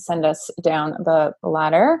and send us down the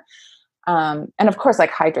ladder. And of course,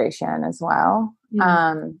 like hydration as well.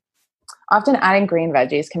 Often adding green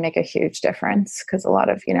veggies can make a huge difference, because a lot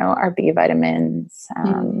of, our B vitamins,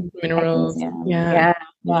 minerals,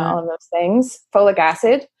 all of those things, folic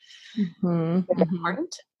acid,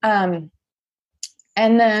 important.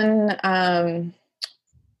 And then,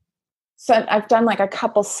 so I've done like a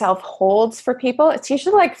couple self holds for people. It's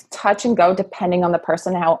usually like touch and go depending on the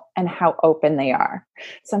person how open they are.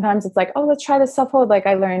 Sometimes it's like, oh, let's try this self hold. Like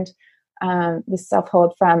I learned this self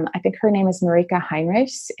hold from, I think her name is Marika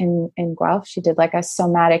Heinrich in Guelph. She did like a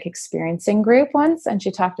somatic experiencing group once. And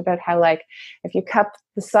she talked about how like, if you cup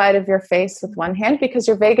the side of your face with one hand, because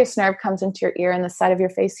your vagus nerve comes into your ear and the side of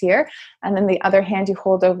your face here. And then the other hand you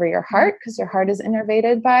hold over your heart, because your heart is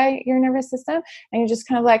innervated by your nervous system. And you just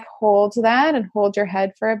kind of like hold that and hold your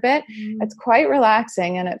head for a bit. It's quite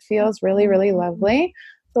relaxing and it feels really, really lovely.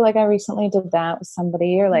 So like I recently did that with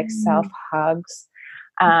somebody, or like self hugs.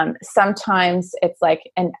 Sometimes it's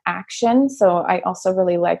like an action. So I also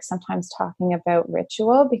really like sometimes talking about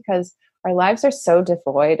ritual, because our lives are so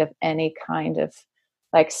devoid of any kind of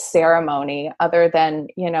like ceremony other than,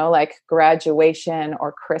 like graduation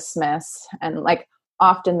or Christmas. And like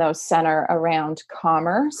often those center around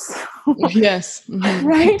commerce. Yes.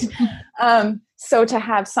 Right. So to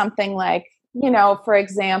have something like, for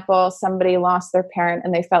example, somebody lost their parent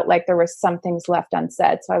and they felt like there were some things left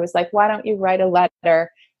unsaid. So I was like, why don't you write a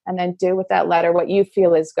letter and then do with that letter what you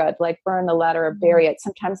feel is good, like burn the letter or bury it.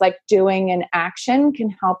 Sometimes like doing an action can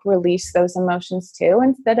help release those emotions too,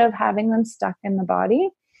 instead of having them stuck in the body.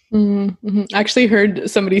 I actually heard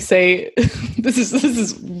somebody say, this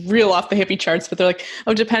is real off the hippie charts, but they're like,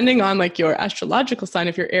 oh, depending on like your astrological sign,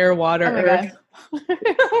 if you're air, water, earth.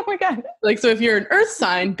 Oh my God. Like, so if you're an earth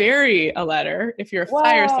sign, bury a letter. If you're a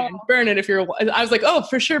fire sign, burn it. I was like, oh,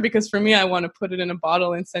 for sure. Because for me, I want to put it in a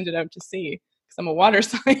bottle and send it out to sea, because I'm a water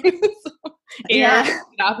sign. So air,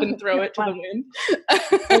 stop and throw it to the wind.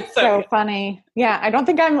 It's so funny. Yeah. I don't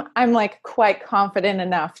think I'm like quite confident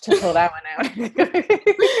enough to pull that one out.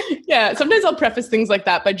 Yeah. Sometimes I'll preface things like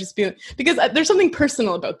that by just being, because there's something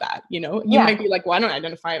personal about that. You might be like, well, I don't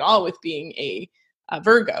identify at all with being a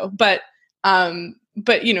Virgo, but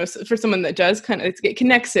for someone that does it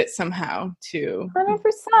connects it somehow to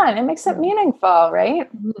 100%. It makes it meaningful, right?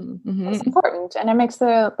 It's important. And it makes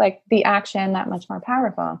the action that much more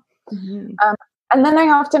powerful. And then I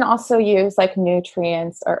often also use like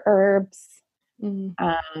nutrients or herbs,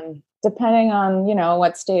 depending on,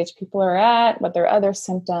 what stage people are at, what their other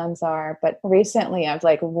symptoms are. But recently I've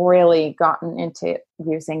like really gotten into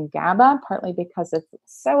using GABA, partly because it's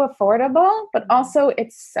so affordable, but also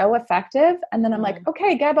it's so effective. And then I'm like,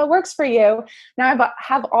 okay, GABA works for you. Now I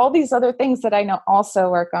have all these other things that I know also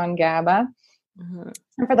work on GABA.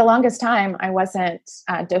 And for the longest time, I wasn't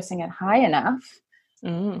dosing it high enough.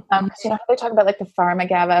 How they talk about like the pharma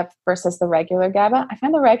GABA versus the regular GABA. I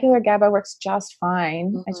find the regular GABA works just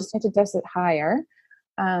fine. I just need to dose it higher.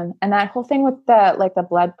 And that whole thing with the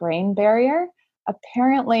blood-brain barrier,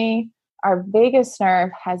 apparently our vagus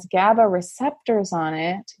nerve has GABA receptors on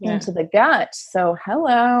it into the gut. So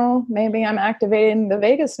hello, maybe I'm activating the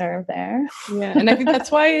vagus nerve there. Yeah. And I think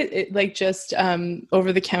that's why it like just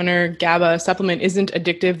over-the-counter GABA supplement isn't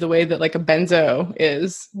addictive the way that like a benzo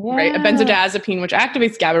is, right? A benzodiazepine, which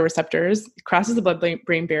activates GABA receptors, crosses the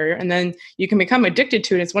blood-brain barrier, and then you can become addicted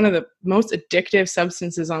to it. It's one of the most addictive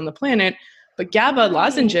substances on the planet. But GABA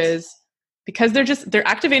lozenges, because they're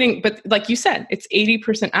activating, but like you said, it's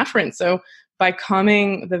 80% afferent. So by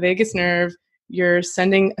calming the vagus nerve, you're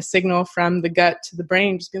sending a signal from the gut to the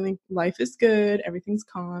brain, just being like, life is good, everything's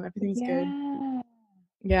calm, everything's good.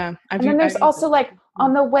 Yeah. And then there's also like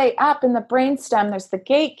on the way up in the brainstem, there's the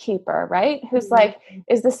gatekeeper, right? Who's like,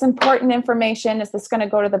 is this important information? Is this going to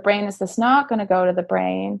go to the brain? Is this not going to go to the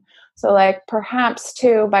brain? So like perhaps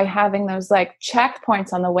too, by having those like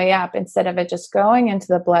checkpoints on the way up, instead of it just going into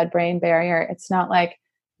the blood-brain barrier, it's not like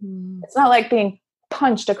being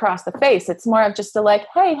punched across the face. It's more of just a like,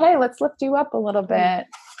 hey, let's lift you up a little bit.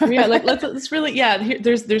 Yeah, like let's really, here,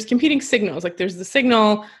 there's competing signals. Like there's the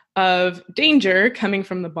signal of danger coming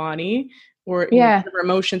from the body, or whatever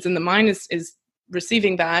emotions, and the mind is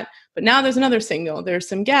receiving that. But now there's another signal. There's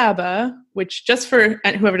some GABA, which, just for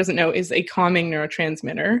whoever doesn't know, is a calming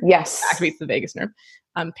neurotransmitter. Yes. It activates the vagus nerve,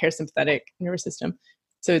 parasympathetic nervous system.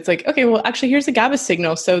 So it's like, okay, well, actually, here's a GABA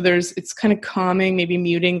signal. So it's kind of calming, maybe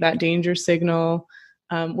muting that danger signal.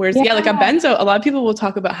 Whereas, like a benzo, a lot of people will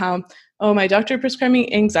talk about how, oh, my doctor prescribed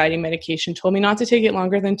me anxiety medication, told me not to take it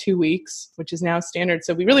longer than 2 weeks, which is now standard.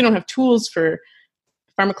 So we really don't have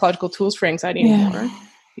pharmacological tools for anxiety anymore,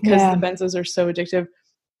 because the benzos are so addictive.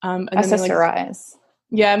 And SSRIs.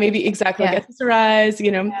 Maybe exactly, like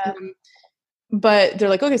SSRIs, but they're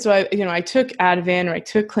like, okay, so I took Ativan, or I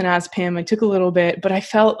took clonazepam, I took a little bit, but I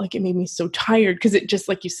felt like it made me so tired, because it just,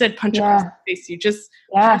 like you said, punch across the face. You just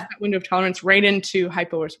press that window of tolerance right into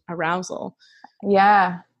hypoarousal.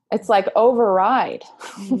 Yeah. It's like override.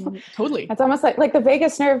 Totally. It's almost like the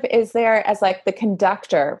vagus nerve is there as like the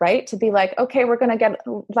conductor, right? To be like, okay, we're going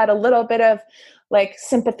to let a little bit of like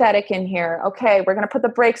sympathetic in here. Okay, we're going to put the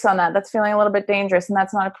brakes on that. That's feeling a little bit dangerous and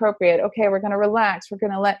that's not appropriate. Okay, we're going to relax. We're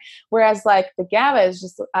going to whereas like the GABA is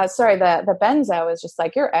just, the benzo is just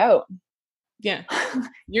like, you're out. Yeah.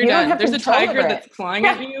 You're done. There's a tiger that's clawing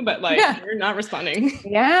at you, but you're not responding.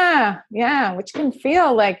 Yeah. Which can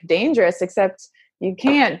feel like dangerous, except you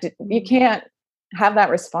can't have that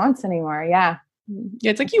response anymore. Yeah.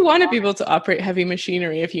 It's like you want to be able to operate heavy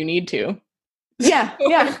machinery if you need to. Yeah.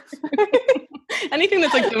 Anything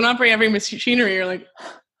that's like, don't operate heavy machinery, you're like,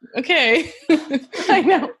 okay. I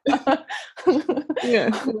know.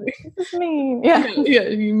 This is mean. Yeah.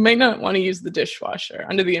 You might not want to use the dishwasher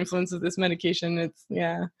under the influence of this medication. It's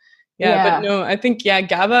but no, I think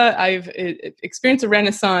GABA, I've experienced a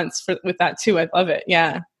renaissance with that too. I love it.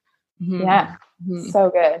 Yeah. Mm-hmm. Yeah. Mm-hmm. So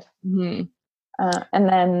good. Mm-hmm. And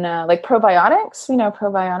then like probiotics,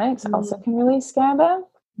 probiotics also can release GABA.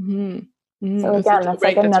 Mm-hmm. Mm-hmm. So again, that's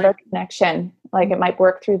like another connection. Like it might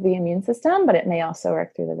work through the immune system, but it may also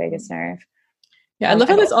work through the vagus nerve. Yeah, I love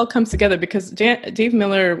how this all comes together, because Dave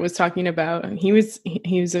Miller was talking about, he was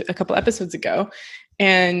a couple episodes ago,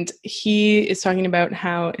 and he is talking about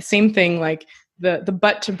how same thing, like the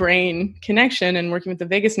butt to brain connection and working with the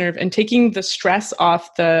vagus nerve and taking the stress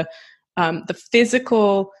off the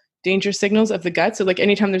physical danger signals of the gut. So like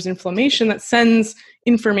anytime there's inflammation, that sends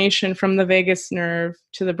information from the vagus nerve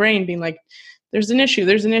to the brain being like, there's an issue,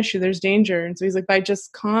 there's danger. And so he's like, by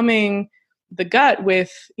just calming the gut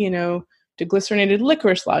with, deglycerinated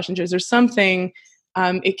licorice lozenges or something,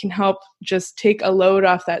 it can help just take a load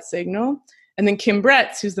off that signal. And then Kim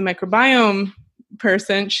Bretz, who's the microbiome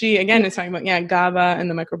person, she again is talking about GABA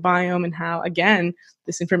and the microbiome and how, again,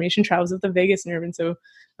 this information travels with the vagus nerve. And so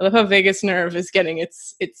I love how vagus nerve is getting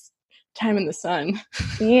its time in the sun.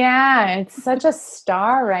 Yeah, it's such a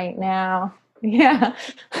star right now. Yeah.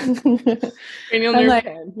 Cranial nerve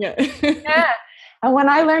head. Yeah. And when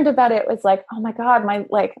I learned about it, it was like, oh my God, my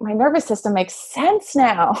nervous system makes sense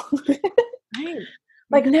now. Right.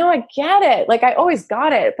 Like now I get it. Like I always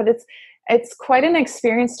got it, but it's quite an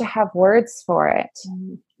experience to have words for it.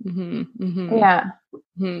 Mm-hmm, mm-hmm. Yeah.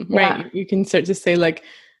 Mm-hmm. Right. Yeah. You can start to say like,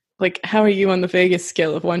 how are you on the Vegas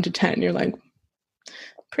scale of 1 to 10? You're like,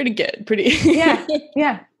 pretty good. Pretty.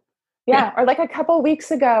 Yeah. Or like a couple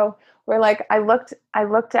weeks ago where like I looked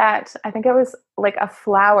at, I think it was like a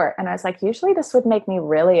flower, and I was like, usually this would make me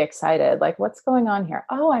really excited. Like, what's going on here?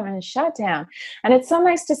 Oh, I'm in a shutdown. And it's so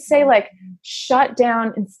nice to say like shut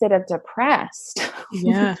down instead of depressed.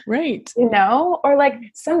 Yeah. Right. Or like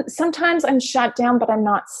sometimes I'm shut down, but I'm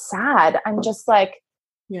not sad. I'm just like,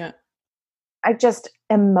 I just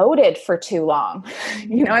emoted for too long.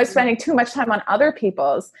 I was spending too much time on other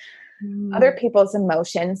people's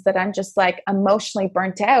emotions that I'm just like emotionally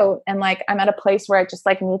burnt out. And like, I'm at a place where I just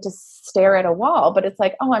like need to stare at a wall, but it's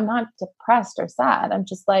like, oh, I'm not depressed or sad. I'm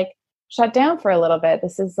just like shut down for a little bit.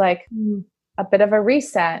 This is like a bit of a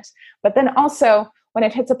reset. But then also when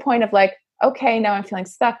it hits a point of like, okay, now I'm feeling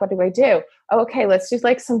stuck. What do I do? Okay, let's do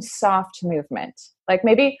like some soft movement. Like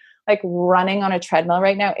maybe like running on a treadmill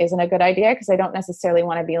right now isn't a good idea, because I don't necessarily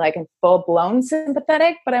want to be like in full blown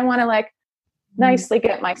sympathetic, but I want to like nicely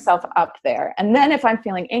get myself up there. And then if I'm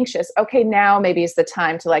feeling anxious, okay, now maybe is the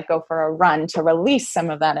time to like go for a run to release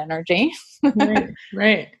some of that energy.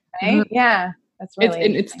 Right. Mm-hmm. Yeah. That's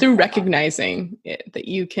really it's through recognizing it that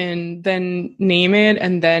you can then name it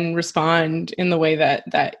and then respond in the way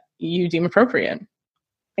that you deem appropriate.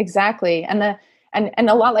 Exactly. And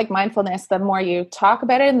a lot like mindfulness, the more you talk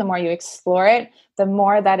about it and the more you explore it, the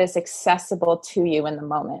more that is accessible to you in the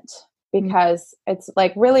moment. Because it's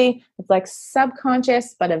like really, it's like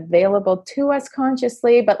subconscious, but available to us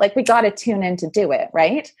consciously. But like we got to tune in to do it,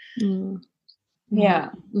 right? Mm-hmm. Yeah.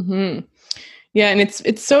 Mm-hmm. Yeah, and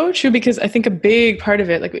it's so true, because I think a big part of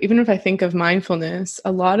it, like even if I think of mindfulness,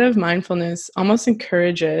 a lot of mindfulness almost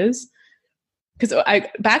encourages, because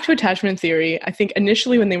back to attachment theory, I think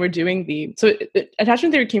initially when they were doing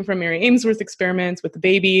attachment theory came from Mary Ainsworth experiments with the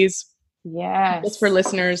babies. Yes. Just for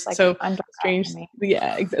listeners, like so strange,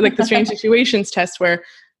 like the strange situations test, where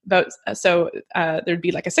there'd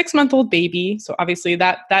be like a 6-month-old baby. So obviously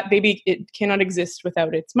that baby, it cannot exist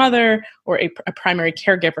without its mother or a primary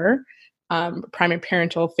caregiver, primary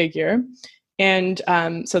parental figure. And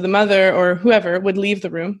so the mother or whoever would leave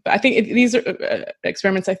the room. But I think these are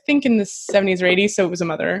experiments, I think in the 70s or 80s. So it was a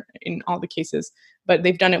mother in all the cases, but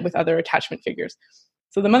they've done it with other attachment figures.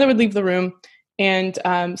 So the mother would leave the room, and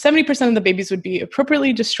 70% of the babies would be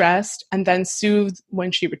appropriately distressed and then soothed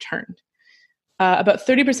when she returned. About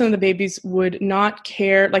 30% of the babies would not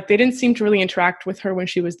care. Like they didn't seem to really interact with her when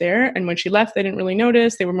she was there. And when she left, they didn't really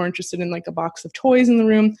notice. They were more interested in like a box of toys in the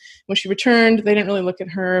room. When she returned, they didn't really look at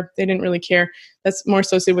her. They didn't really care. That's more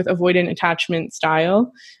associated with avoidant attachment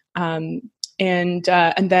style. And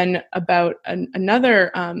then about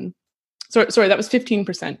another, sorry, that was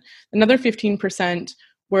 15%. Another 15%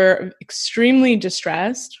 were extremely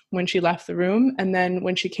distressed when she left the room. And then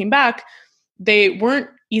when she came back, they weren't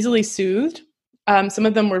easily soothed. Some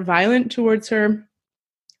of them were violent towards her.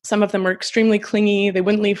 Some of them were extremely clingy. They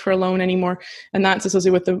wouldn't leave her alone anymore. And that's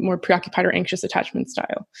associated with the more preoccupied or anxious attachment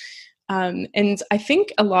style. And I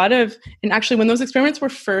think and actually when those experiments were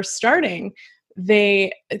first starting,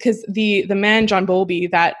 because the man, John Bowlby,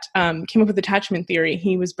 that came up with attachment theory,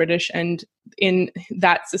 he was British, and in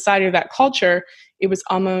that society or that culture, it was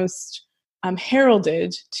almost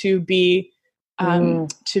heralded to be avoidant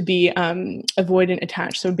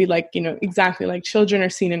attached. So it'd be like, exactly like children are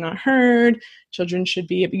seen and not heard.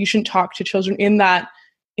 You shouldn't talk to children in that,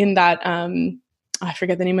 I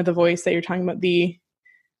forget the name of the voice that you're talking about,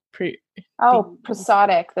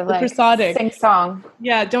 prosodic, the prosodic sing song.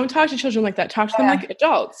 Yeah, don't talk to children like that. Talk to them like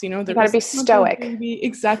adults. You got to be stoic.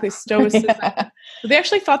 Exactly, stoicism. But they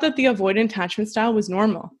actually thought that the avoidant attachment style was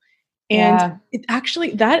normal. And it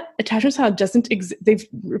actually, that attachment style doesn't exist. They've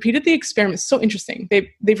repeated the experiment. It's so interesting.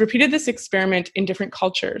 They've repeated this experiment in different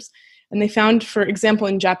cultures. And they found, for example,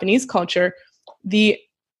 in Japanese culture, the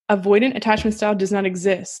avoidant attachment style does not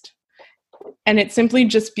exist. And it's simply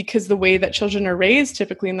just because the way that children are raised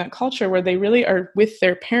typically in that culture, where they really are with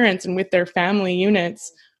their parents and with their family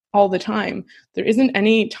units all the time. There isn't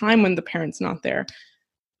any time when the parent's not there.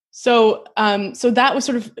 So that was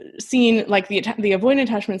sort of seen like the avoidant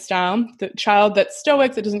attachment style. The child that's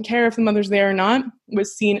stoic, that doesn't care if the mother's there or not,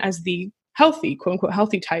 was seen as the healthy, quote unquote,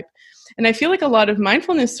 healthy type. And I feel like a lot of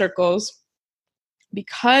mindfulness circles,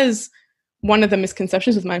 because one of the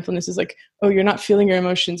misconceptions with mindfulness is like, oh, you're not feeling your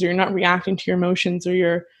emotions, or you're not reacting to your emotions,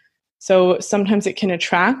 so sometimes it can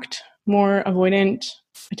attract more avoidant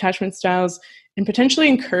attachment styles and potentially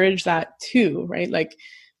encourage that too, right? Like,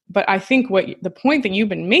 but I think the point that you've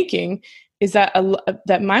been making is that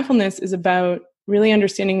that mindfulness is about really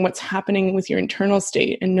understanding what's happening with your internal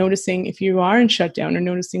state and noticing if you are in shutdown, or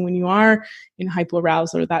noticing when you are in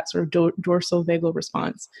hypoarousal, or that sort of dorsal vagal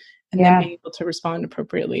response, and then being able to respond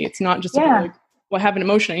appropriately. It's not just about like, well, I have an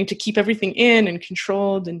emotion, I need to keep everything in and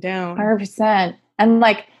controlled and down. 100%. And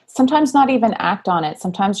like sometimes not even act on it.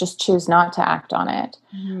 Sometimes just choose not to act on it.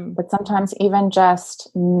 Mm-hmm. But sometimes even just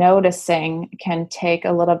noticing can take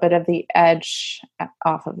a little bit of the edge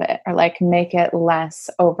off of it, or like make it less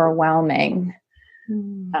overwhelming.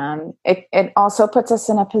 Mm-hmm. It also puts us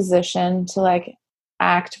in a position to like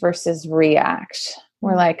act versus react. Mm-hmm.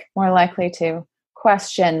 We're like more likely to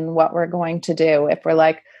question what we're going to do if we're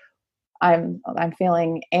like, I'm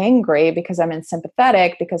feeling angry because I'm in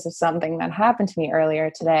sympathetic because of something that happened to me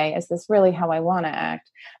earlier today. Is this really how I want to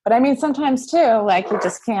act? But I mean, sometimes too, like you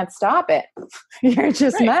just can't stop it. You're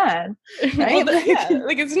just mad, right? Well,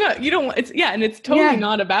 like it's not, you don't, it's, and it's totally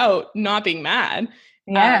not about not being mad.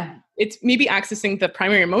 Yeah. It's maybe accessing the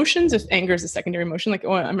primary emotions if anger is a secondary emotion, like,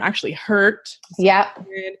 oh, I'm actually hurt. Yeah.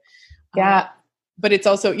 But it's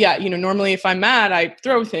also, normally if I'm mad, I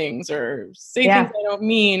throw things or say things I don't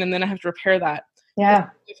mean, and then I have to repair that. Yeah.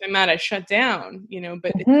 If I'm mad, I shut down,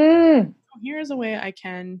 but here's a way I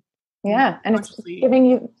can. Yeah. And it's giving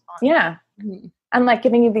you, and like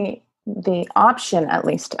giving you the the option, at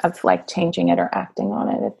least, of like changing it or acting on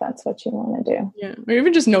it if that's what you want to do. Yeah. Or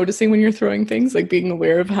even just noticing when you're throwing things, like being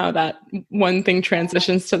aware of how that one thing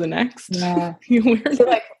transitions to the next. Yeah. So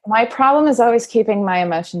like my problem is always keeping my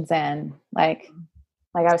emotions in. Like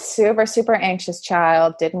I was super, super anxious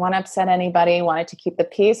child, didn't want to upset anybody, wanted to keep the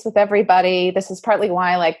peace with everybody. This is partly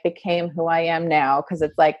why I like became who I am now. Cause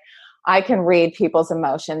it's like, I can read people's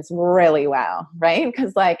emotions really well. Right.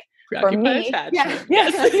 Cause like for me, attachment.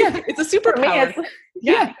 Yes. It's a superpower.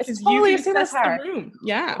 It's totally a superpower.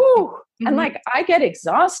 Yeah. And like, I get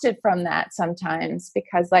exhausted from that sometimes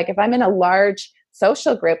because like, if I'm in a large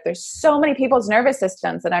social group, there's so many people's nervous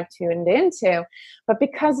systems that I've tuned into, but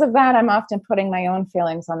because of that, I'm often putting my own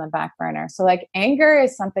feelings on the back burner. So like anger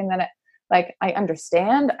is something that I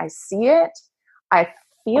understand, I see it, I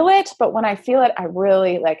feel it, but when I feel it, I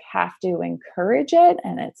really like have to encourage it,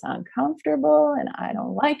 and it's uncomfortable and I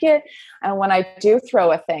don't like it. And when I do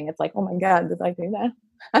throw a thing, it's like, oh my God, did I do that?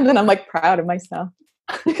 And then I'm like proud of myself.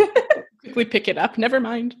 Quickly pick it up. Never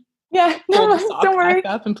mind. Yeah, no, don't worry.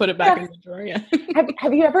 Back up and put it back in the drawer. Yeah.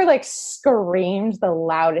 Have you ever like screamed the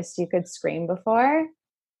loudest you could scream before?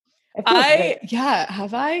 Have I?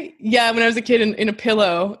 Yeah, when I was a kid in a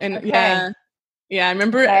pillow, and I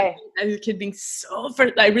remember as a kid being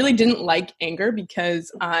I really didn't like anger because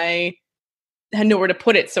I had nowhere to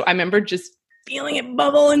put it. So I remember just feeling it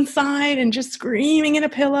bubble inside and just screaming in a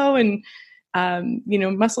pillow and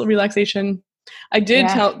muscle relaxation. I did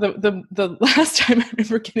tell the last time I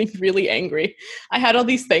remember getting really angry. I had all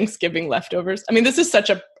these Thanksgiving leftovers. I mean, this is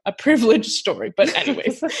such a privileged story, but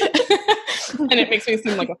anyways, and it makes me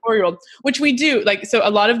seem like a 4-year-old, which we do. Like, so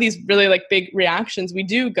a lot of these really like big reactions, we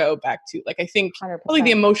do go back to, like, I think 100%. Probably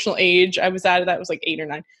the emotional age I was at, that was like 8 or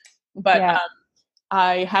 9. But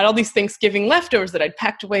I had all these Thanksgiving leftovers that I'd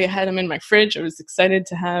packed away. I had them in my fridge. I was excited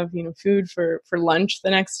to have, food for lunch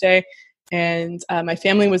the next day. And my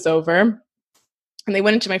family was over. And they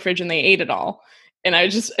went into my fridge and they ate it all. And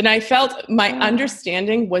I felt my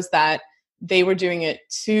understanding was that they were doing it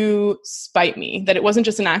to spite me, that it wasn't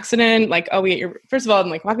just an accident. Like, oh, first of all,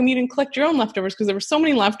 I'm like, why come you didn't collect your own leftovers? Because there were so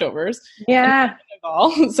many leftovers. Yeah.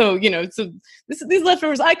 So, these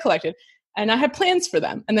leftovers I collected and I had plans for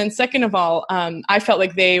them. And then second of all, I felt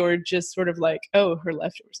like they were just sort of like, oh, her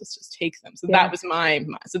leftovers, let's just take them. So that was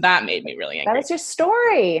so that made me really angry. That was your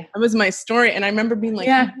story. That was my story. And I remember being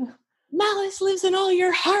like, malice lives in all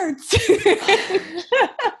your hearts.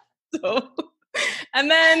 And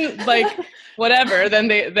then like whatever,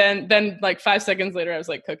 then like 5 seconds later I was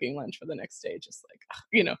like cooking lunch for the next day, just like,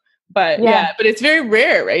 but but it's very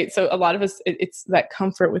rare, right? So a lot of us, it's that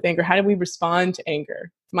comfort with anger. How do we respond to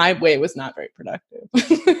anger? My way was not very productive.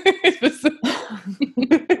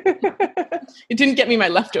 It didn't get me my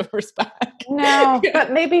leftovers back. No,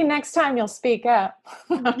 but maybe next time you'll speak up.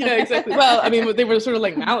 Yeah, exactly. Well, I mean, they were sort of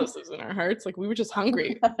like malices in our hearts. Like we were just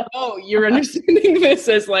hungry. Oh, you're understanding this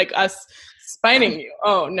as like us spiting you.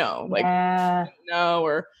 Oh no, like no,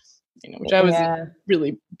 or which I was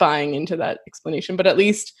really buying into that explanation. But at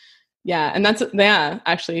least, and that's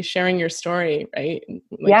actually sharing your story, right?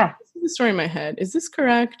 Like, this is the story in my head. Is this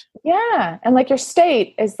correct? Yeah. And like your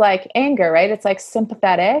state is like anger, right? It's like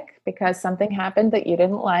sympathetic because something happened that you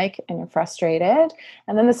didn't like and you're frustrated.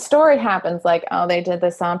 And then the story happens like, oh, they did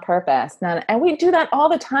this on purpose. And we do that all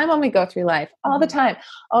the time when we go through life, all the time.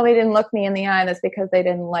 Oh, they didn't look me in the eye. That's because they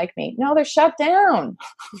didn't like me. No, they're shut down.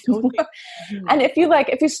 Totally. And if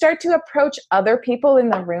you start to approach other people in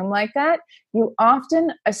the room like that, you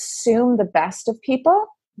often assume the best of people.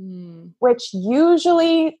 Which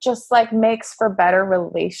usually just like makes for better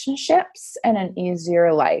relationships and an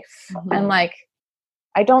easier life. And like,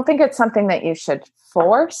 I don't think it's something that you should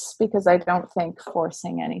force, because I don't think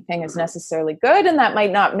forcing anything is necessarily good. And that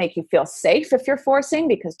might not make you feel safe if you're forcing,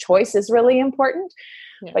 because choice is really important.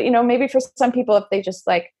 Yeah. But, maybe for some people, if they just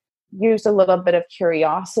like use a little bit of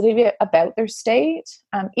curiosity about their state,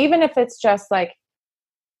 even if it's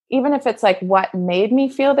like what made me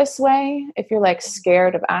feel this way, if you're like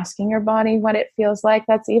scared of asking your body what it feels like,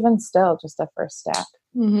 that's even still just a first step.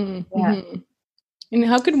 And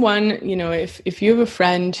how could one, if you have a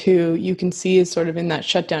friend who you can see is sort of in that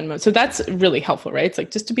shutdown mode, so that's really helpful, right? It's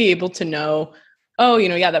like just to be able to know, oh,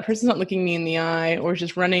 that person's not looking me in the eye or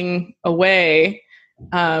just running away.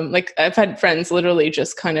 Like I've had friends literally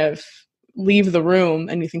just kind of leave the room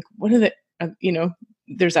and you think, what are they,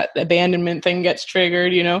 there's that abandonment thing gets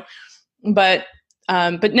triggered, but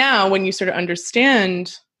now when you sort of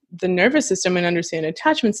understand the nervous system and understand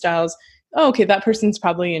attachment styles, oh, okay, that person's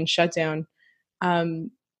probably in shutdown.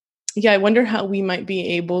 I wonder how we might be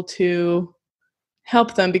able to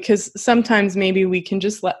help them, because sometimes maybe we can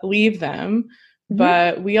just leave them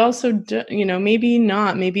but we also, maybe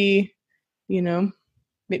not, maybe,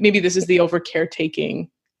 maybe this is the over caretaking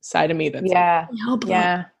side of me that's yeah, like, help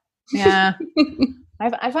yeah, yeah.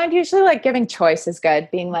 I find usually like giving choice is good.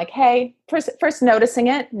 Being like, hey, first noticing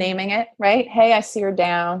it, naming it, right? Hey, I see you're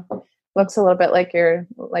down. Looks a little bit like you're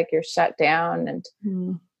shut down, and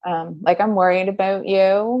like I'm worried about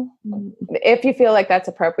you. If you feel like that's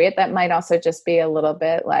appropriate, that might also just be a little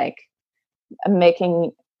bit like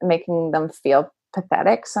making them feel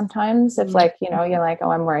pathetic sometimes. If like, you're like, oh,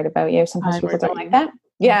 I'm worried about you. Sometimes people don't like that.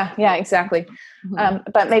 Yeah, exactly.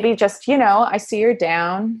 But maybe just, I see you're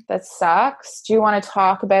down. That sucks. Do you want to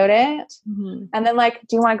talk about it? And then like,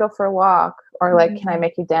 do you want to go for a walk? Or like, can I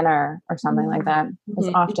make you dinner or something like that? Is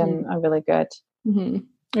often a really good.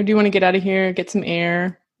 Or do you want to get out of here, get some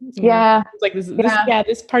air? Yeah. Like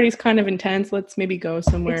this party's kind of intense. Let's maybe go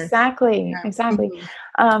somewhere. Exactly.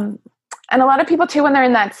 And a lot of people too, when they're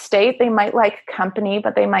in that state, they might like company,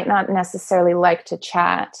 but they might not necessarily like to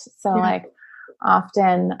chat. So like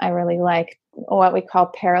often I really like what we call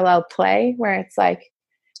parallel play, where it's like,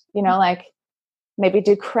 like maybe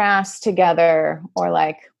do crafts together or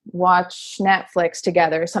like watch Netflix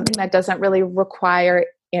together, something that doesn't really require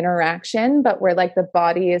interaction, but where like the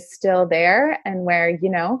body is still there, and where,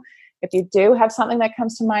 if you do have something that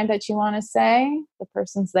comes to mind that you want to say, the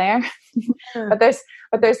person's there. but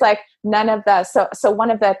there's like none of the, so one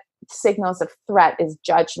of the signals of threat is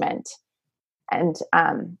judgment. And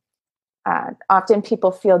often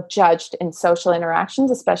people feel judged in social interactions,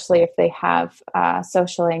 especially if they have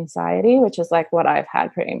social anxiety, which is like what I've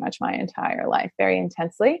had pretty much my entire life, very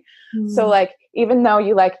intensely. So like, even though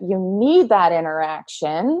you need that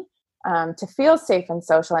interaction to feel safe and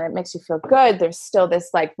social, and it makes you feel good, there's still this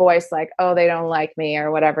like voice like, oh, they don't like me,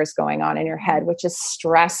 or whatever's going on in your head, which is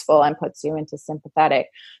stressful and puts you into sympathetic.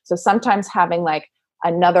 So sometimes having like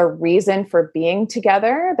another reason for being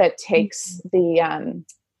together that takes the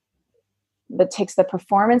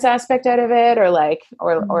performance aspect out of it, or like,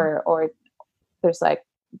 or there's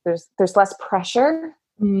less pressure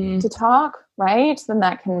to talk, right? Then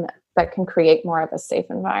that can create more of a safe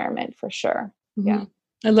environment for sure. Yeah.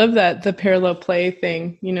 I love that, the parallel play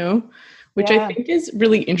thing, which I think is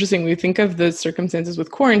really interesting. We think of the circumstances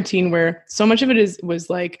with quarantine where so much of it was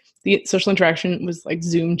like the social interaction was like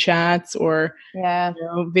Zoom chats or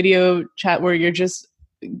video chat where you're just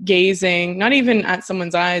gazing, not even at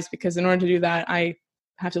someone's eyes, because in order to do that, I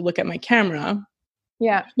have to look at my camera.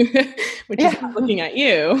 Yeah. Which is not looking at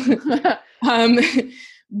you.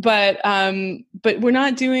 But we're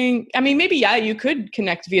not doing, I mean, maybe, you could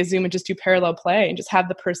connect via Zoom and just do parallel play and just have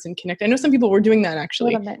the person connect. I know some people were doing that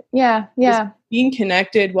actually. Yeah. Just being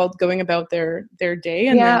connected while going about their day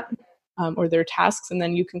and then, or their tasks. And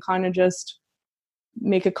then you can kind of just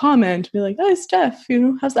make a comment, be like, oh, Steph,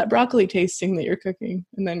 how's that broccoli tasting that you're cooking?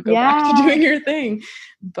 And then go back to doing your thing.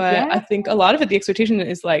 But I think a lot of it, the expectation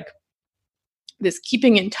is like this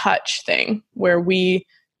keeping in touch thing where we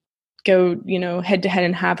go, head to head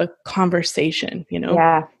and have a conversation,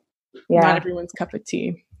 not everyone's cup of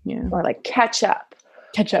tea. Or like catch up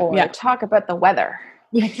or talk about the weather.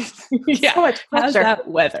 So much pressure. How's that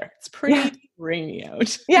weather? It's pretty rainy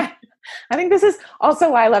out. I think this is also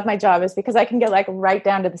why I love my job, is because I can get like right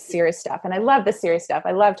down to the serious stuff. And I love the serious stuff.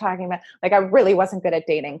 I love talking about, like, I really wasn't good at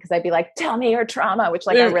dating because I'd be like, tell me your trauma, which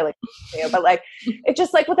like I really do. But like, it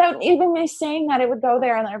just like, without even me saying that, it would go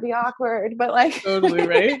there and it'd be awkward. But like, totally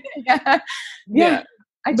right.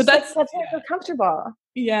 But that's why I feel comfortable.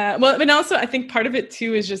 Yeah. Well, and also I think part of it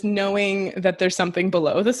too is just knowing that there's something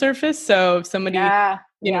below the surface. So if somebody,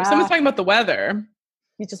 someone's talking about the weather,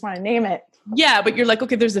 you just want to name it. Yeah, but you're like,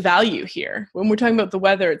 okay, there's a value here. When we're talking about the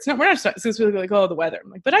weather, we're not supposed to be like, oh, the weather. I'm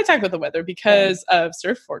like, but I talk about the weather because of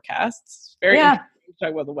surf forecasts. It's very interesting to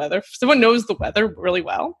talk about the weather. If someone knows the weather really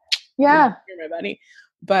well. Yeah. You're my buddy.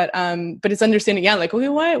 But it's understanding, like, okay,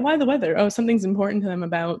 why the weather? Oh, something's important to them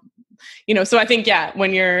about, so I think,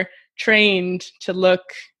 when you're trained to look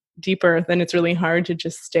deeper, then it's really hard to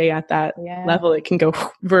just stay at that level. It can go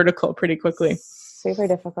vertical pretty quickly. Super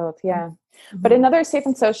difficult. Yeah. But another safe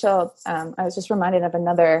and social, I was just reminded of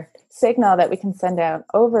another signal that we can send out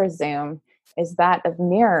over Zoom is that of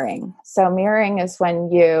mirroring. So mirroring is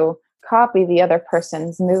when you copy the other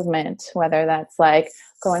person's movement, whether that's like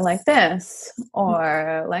going like this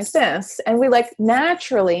or like this. And we like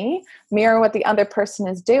naturally mirror what the other person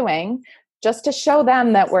is doing just to show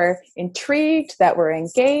them that we're intrigued, that we're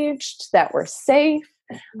engaged, that we're safe.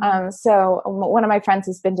 So one of my friends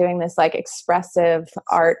has been doing this like expressive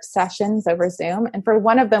art sessions over Zoom. And for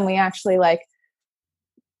one of them, we actually like,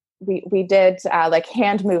 we did like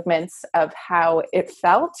hand movements of how it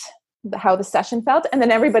felt how the session felt, and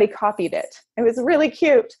then everybody copied it. It was really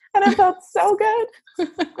cute, and it felt so good.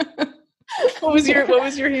 What was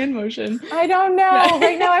your hand motion? I don't know. Yeah.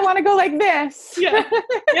 Right now I want to go like this. Yeah.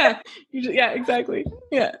 Yeah, exactly.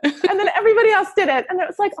 Yeah. And then everybody else did it, and it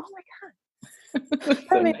was like, oh my God,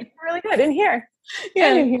 that made me really good in here.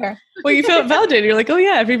 Yeah. In here. Well, you felt validated. You're like, oh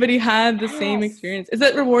yeah, everybody had the same experience. It's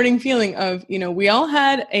that rewarding feeling of, we all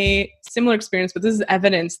had a similar experience, but this is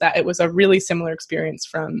evidence that it was a really similar experience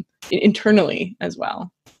from internally as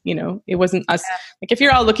well. It wasn't us. Like if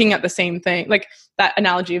you're all looking at the same thing, like that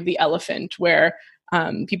analogy of the elephant where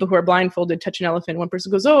people who are blindfolded touch an elephant. One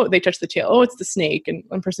person goes, oh, they touch the tail. Oh, it's the snake. And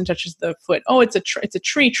one person touches the foot. Oh, it's a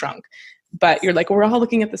tree trunk. But you're like, we're all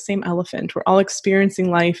looking at the same elephant. We're all experiencing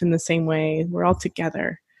life in the same way. We're all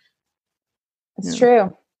together. It's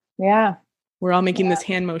true. Yeah. We're all making this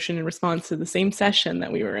hand motion in response to the same session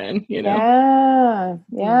that we were in, Yeah.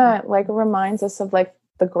 Yeah. Like it reminds us of like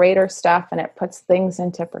the greater stuff, and it puts things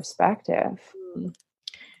into perspective.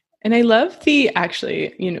 And I love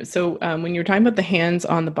so when you're talking about the hands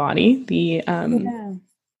on the body, the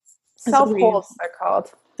self-holds they're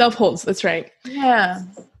called. Self-holds, that's right. Yeah.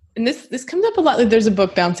 And this comes up a lot. Like there's a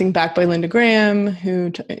book, Bouncing Back by Linda Graham,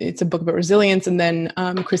 it's a book about resilience, and then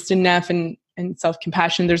Kristen Neff and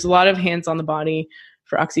self-compassion. There's a lot of hands on the body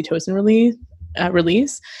for oxytocin release.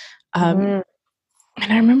 And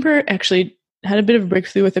I remember actually had a bit of a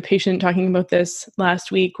breakthrough with a patient talking about this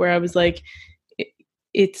last week, where I was like,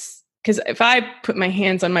 it's because if I put my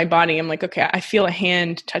hands on my body, I'm like, okay, I feel a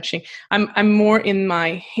hand touching. I'm more in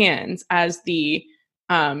my hands as the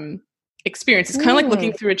experience. It's kind of like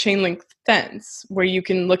looking through a chain link fence where you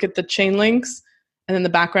can look at the chain links and then the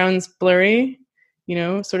background's blurry,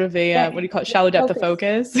 sort of a, what do you call it? Shallow depth of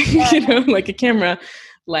focus, like a camera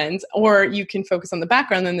lens, or you can focus on the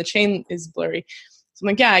background and the chain is blurry. So I'm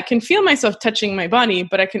like, yeah, I can feel myself touching my body,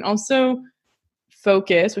 but I can also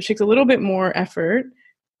focus, which takes a little bit more effort,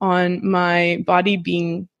 on my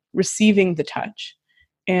body receiving the touch.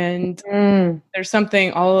 And there's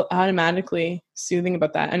something all automatically soothing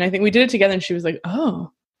about that. And I think we did it together and she was like,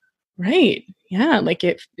 oh, right. Yeah. Like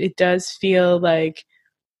it does feel like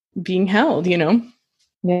being held,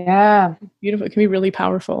 Yeah. Beautiful. It can be really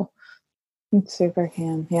powerful. It super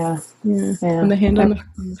can. Yeah. And the hand on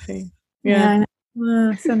the face. Yeah.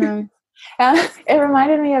 So nice. It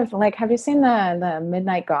reminded me of have you seen the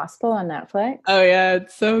Midnight Gospel on Netflix? Oh yeah,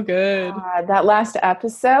 it's so good. That last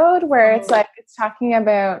episode where it's talking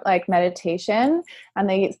about meditation, and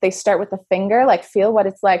they start with the finger, feel what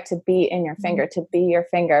it's like to be in your finger, to be your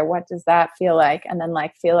finger. What does that feel like? And then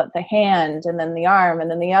feel it the hand, and then the arm,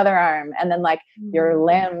 and then the other arm, and then your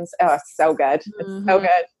limbs. Oh, it's so good. It's so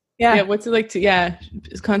good. Yeah. What's it like to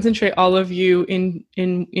concentrate all of you in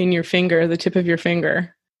your finger, the tip of your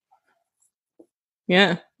finger.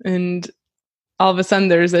 Yeah. And all of a sudden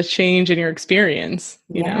there's a change in your experience,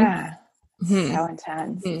 you know? So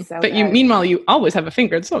intense. So but meanwhile, you always have a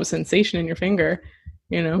finger. There's always sensation in your finger,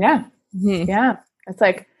 Yeah. Yeah. It's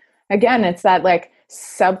again, it's that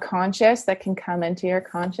subconscious that can come into your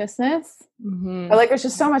consciousness. But there's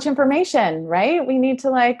just so much information, right? We need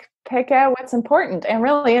to pick out what's important. And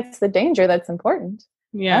really it's the danger that's important.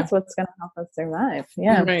 Yeah. That's what's going to help us survive.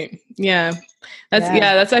 Yeah. Right. Yeah.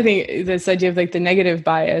 That's, I think, this idea of the negative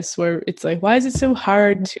bias where it's why is it so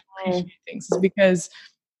hard to appreciate things? It's because,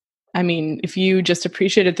 if you just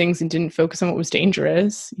appreciated things and didn't focus on what was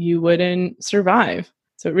dangerous, you wouldn't survive.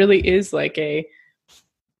 So it really is a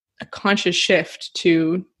conscious shift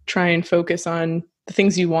to try and focus on the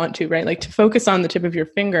things you want to, right? To focus on the tip of your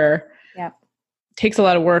finger takes a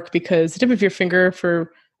lot of work, because the tip of your finger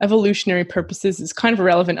for evolutionary purposes is kind of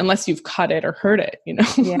irrelevant unless you've cut it or hurt it,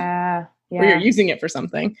 Yeah. Or you're using it for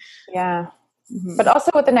something. Yeah. But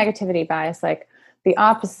also with the negativity bias, the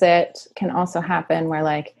opposite can also happen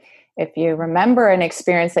where if you remember an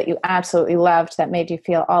experience that you absolutely loved that made you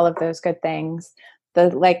feel all of those good things,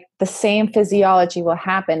 the same physiology will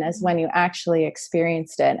happen as when you actually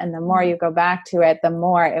experienced it. And the more you go back to it, the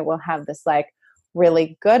more it will have this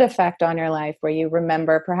really good effect on your life, where you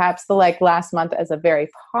remember perhaps the last month as a very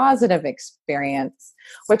positive experience,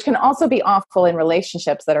 which can also be awful in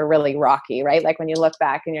relationships that are really rocky, right? When you look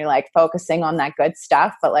back and you're focusing on that good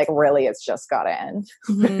stuff, but really it's just got to end.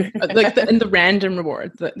 And the random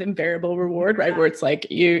reward, the invariable reward, right? Where it's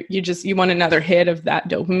you want another hit of that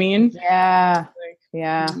dopamine. Yeah.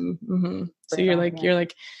 So you're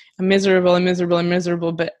I'm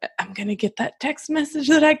miserable, but I'm going to get that text message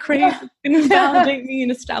that I crave. It's going to validate me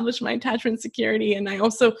and establish my attachment security. And I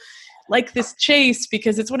also like this chase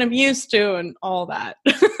because it's what I'm used to and all that.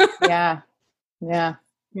 Yeah.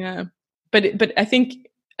 But I think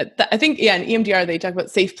I think, yeah, in EMDR, they talk about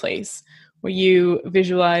safe place where you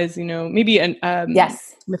visualize, maybe an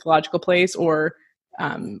Yes. mythological place or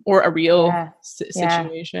a real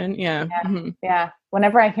situation. Yeah. Yeah. Mm-hmm. Yeah.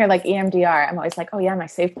 Whenever I hear like EMDR, I'm always like, oh yeah, my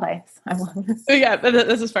safe place. I love this. Oh, yeah,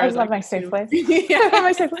 that's as far as love my safe place. Yeah.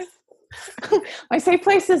 My safe place. My safe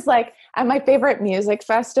place is like at my favorite music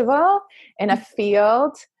festival in a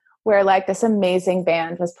field where like this amazing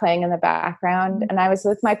band was playing in the background. And I was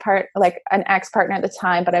with my like an ex-partner at the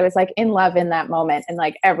time, but I was like in love in that moment. And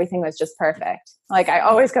like everything was just perfect. Like I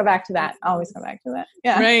always go back to that.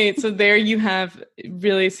 Yeah. Right. So there you have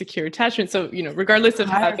really secure attachment. So, regardless of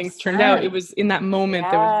how 100%. things turned out, it was in that moment,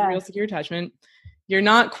 there was real secure attachment. You're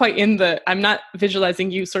not quite I'm not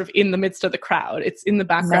visualizing you sort of in the midst of the crowd. It's in the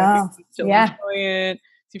background. No. You still enjoy it.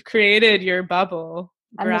 So you've created your bubble.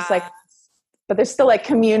 And there's like, but there's still like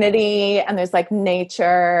community and there's like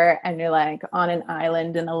nature and you're like on an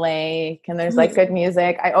island in a lake and there's like good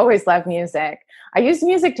music. I always love music. I use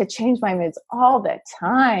music to change my moods all the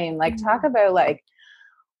time. Like talk about like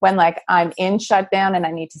when like I'm in shutdown and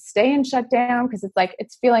I need to stay in shutdown because it's like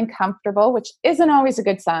it's feeling comfortable, which isn't always a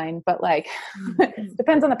good sign, but like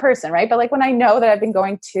depends on the person, right? But like when I know that I've been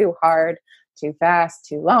going too hard, too fast,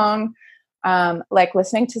 too long, like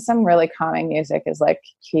listening to some really calming music is like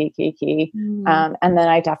key. And then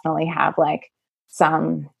I definitely have like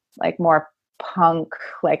some like more punk,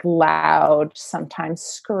 like loud, sometimes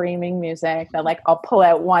screaming music that like I'll pull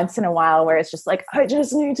out once in a while where it's just like, I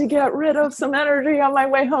just need to get rid of some energy on my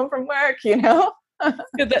way home from work,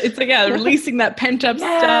 It's like, releasing that pent up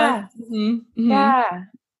stuff. Mm-hmm. Yeah.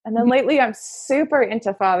 And then lately I'm super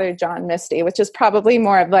into Father John Misty, which is probably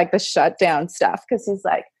more of like the shutdown stuff. Cause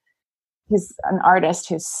he's an artist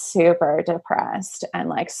who's super depressed and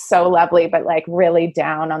like so lovely, but like really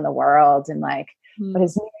down on the world and like, but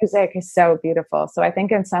his music is so beautiful. So I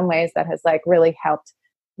think in some ways that has like really helped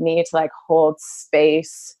me to like hold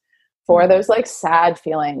space for those like sad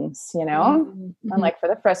feelings, and like for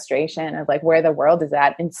the frustration of like where the world is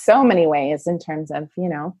at in so many ways in terms of,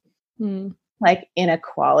 like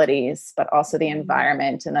inequalities, but also the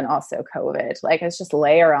environment and then also COVID. Like it's just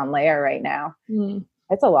layer on layer right now.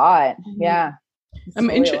 It's a lot. Yeah.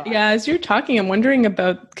 As you're talking, I'm wondering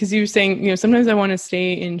about, because you were saying, sometimes I want to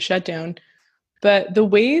stay in shutdown. But the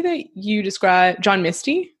way that you describe John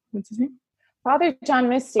Misty, what's his name? Father John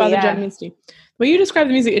Misty. John Misty. The way you describe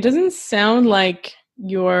the music, it doesn't sound like and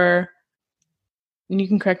you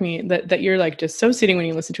can correct me, that you're like dissociating when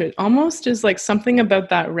you listen to it. Almost is like something about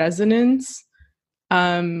that resonance,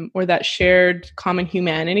 or that shared common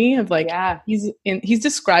humanity of like, he's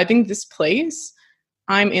describing this place.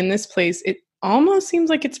 I'm in this place. It almost seems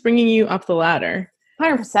like it's bringing you up the ladder.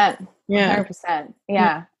 100%. Yeah. 100%.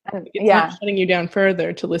 Yeah. It's not shutting you down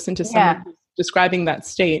further to listen to someone who's describing that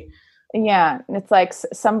state. Yeah. And it's like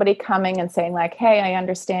somebody coming and saying like, hey, I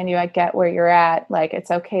understand you. I get where you're at. Like,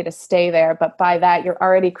 it's okay to stay there. But by that, you're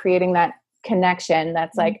already creating that connection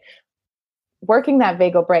that's like working that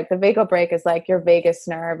vagal brake. The vagal brake is like your vagus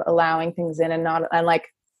nerve allowing things in and like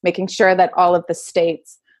making sure that all of the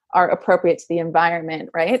states are appropriate to the environment,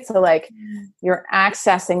 right? So like you're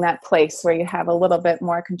accessing that place where you have a little bit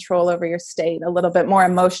more control over your state, a little bit more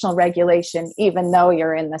emotional regulation, even though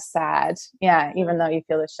you're in the sad. Yeah. Even though you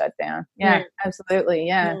feel the shutdown. Yeah, right. Absolutely.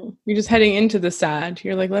 Yeah. You're just heading into the sad.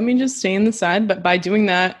 You're like, let me just stay in the sad. But by doing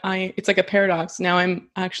that, it's like a paradox. Now I'm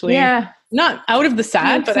actually not out of the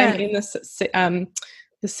sad, 100%. But I'm in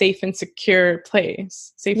the safe and secure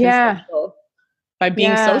place. Safe and social. By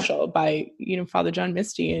being social, by, Father John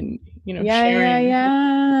Misty and, sharing.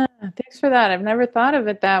 Yeah. Thanks for that. I've never thought of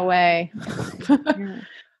it that way.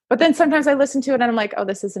 But then sometimes I listen to it and I'm like, oh,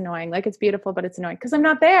 this is annoying. Like it's beautiful, but it's annoying because I'm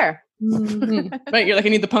not there. Mm-hmm. Right. You're like, I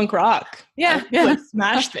need the punk rock. Yeah. Like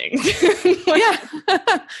smash things.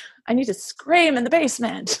 I need to scream in the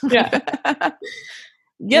basement.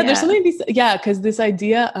 There's something, because this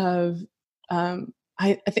idea of,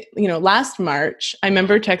 I think, last March, I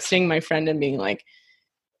remember texting my friend and being like,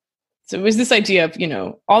 so it was this idea of,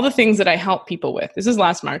 all the things that I help people with. This is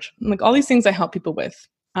last March. I'm like, all these things I help people with,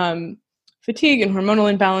 fatigue and hormonal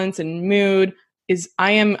imbalance and mood is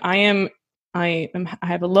I have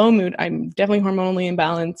a low mood. I'm definitely hormonally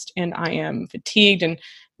imbalanced and I am fatigued and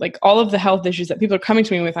like all of the health issues that people are coming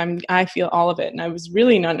to me with. I feel all of it. And I was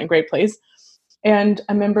really not in a great place. And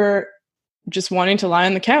I remember just wanting to lie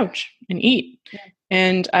on the couch and eat. Yeah.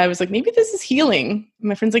 And I was like, maybe this is healing. And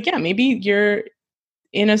my friend's like, yeah, maybe you're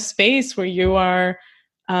in a space where you are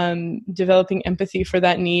developing empathy for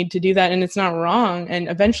that need to do that. And it's not wrong. And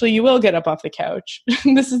eventually you will get up off the couch.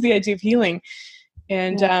 This is the idea of healing.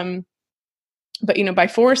 And, but, by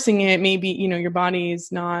forcing it, maybe, your body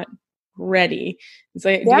is not ready. It's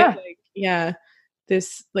like, Yeah. like, yeah,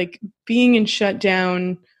 this like being in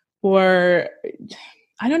shutdown, or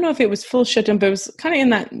I don't know if it was full shutdown, but it was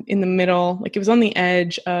kind of in the middle, like it was on the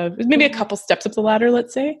edge of, it was maybe a couple steps up the ladder,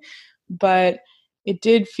 let's say, but it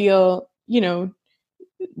did feel,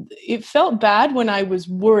 it felt bad when I was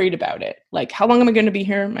worried about it. Like, how long am I going to be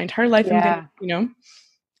here? My entire life, I'm going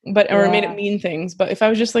to, or it made it mean things. But if I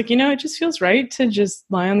was just like, it just feels right to just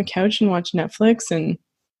lie on the couch and watch Netflix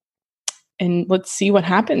and let's see what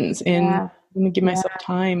happens. And let me give myself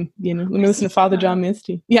time, let me listen to Father John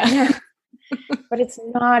Misty. Yeah. But it's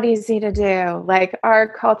not easy to do. Like, our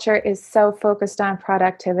culture is so focused on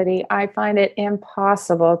productivity. I find it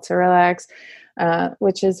impossible to relax,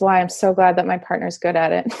 which is why I'm so glad that my partner's good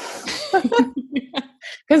at it.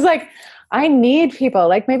 Because like, I need people.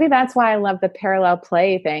 Like, maybe that's why I love the parallel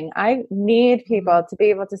play thing. I need people to be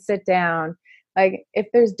able to sit down. Like, if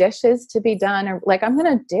there's dishes to be done, or like, I'm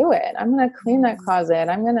going to do it. I'm going to clean that closet.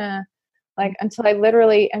 I'm going to, like, until I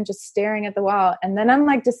literally am just staring at the wall. And then I'm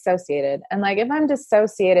like dissociated. And like, if I'm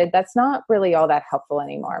dissociated, that's not really all that helpful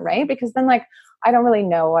anymore. Right. Because then like, I don't really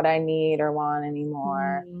know what I need or want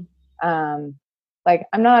anymore. Like,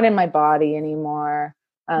 I'm not in my body anymore.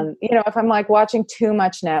 If I'm like watching too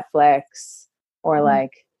much Netflix, or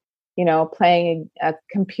like, playing a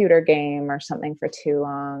computer game or something for too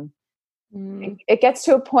long, it gets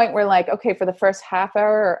to a point where like, okay, for the first half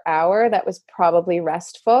hour or hour, that was probably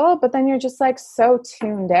restful, but then you're just like so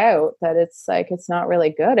tuned out that it's like, it's not really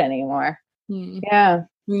good anymore. Yeah.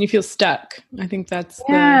 And you feel stuck. I think that's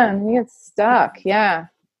you get stuck. Yeah.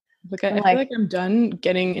 Like, I feel like I'm done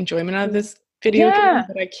getting enjoyment out of this video game,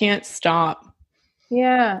 but I can't stop.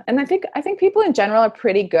 Yeah. And I think people in general are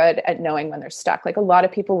pretty good at knowing when they're stuck. Like, a lot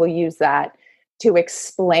of people will use that to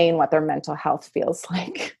explain what their mental health feels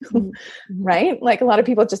like, right? Like, a lot of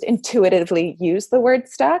people just intuitively use the word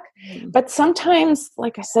stuck, but sometimes,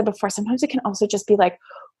 like I said before, sometimes it can also just be like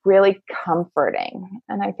really comforting.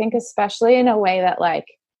 And I think especially in a way that like,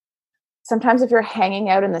 sometimes if you're hanging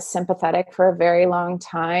out in the sympathetic for a very long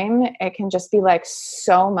time, it can just be like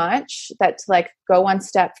so much that to like go one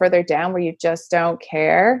step further down where you just don't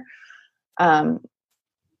care,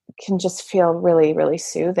 can just feel really, really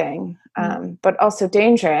soothing, but also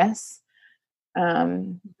dangerous.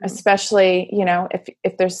 Especially,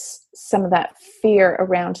 if there's some of that fear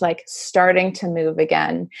around like starting to move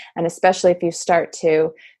again. And especially if you start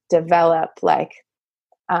to develop like,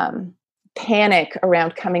 panic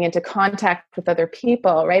around coming into contact with other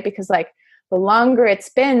people, right? Because like, the longer it's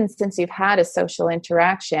been since you've had a social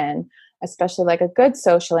interaction, especially like a good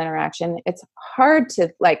social interaction, it's hard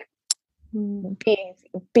to like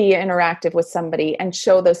be interactive with somebody and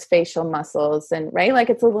show those facial muscles, and right, like,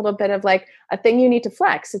 it's a little bit of like a thing you need to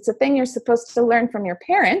flex. It's a thing you're supposed to learn from your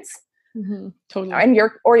parents. Totally. And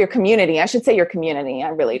your community. I should say your community. I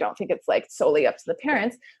really don't think it's like solely up to the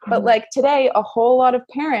parents, but like today, a whole lot of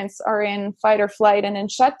parents are in fight or flight and in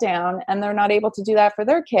shutdown, and they're not able to do that for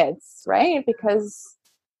their kids, right? Because,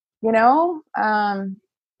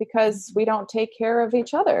 because we don't take care of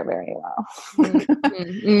each other very well.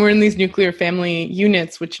 And we're in these nuclear family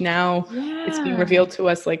units, which now it's being revealed to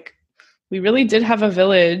us, like, we really did have a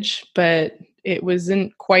village, but it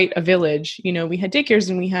wasn't quite a village. We had daycares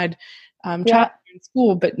and we had childcare in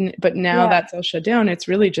school, but now that's all shut down. It's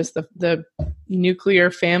really just the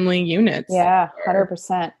nuclear family units. Yeah,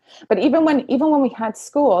 100%. But even when we had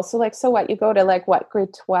school, so what, you go to like what, grade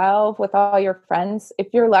 12 with all your friends, if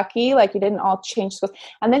you're lucky, like you didn't all change schools,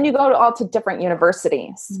 and then you go all to different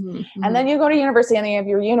universities, and then you go to university and then you have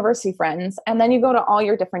your university friends, and then you go to all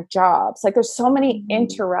your different jobs. Like, there's so many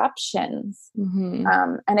interruptions,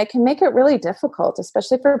 and it can make it really difficult,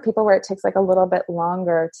 especially for people where it takes like a little bit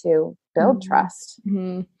longer to build trust.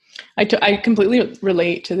 I completely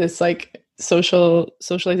relate to this, like,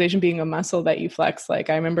 socialization being a muscle that you flex. Like,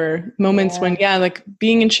 I remember moments when like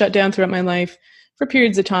being in shutdown throughout my life for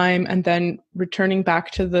periods of time, and then returning back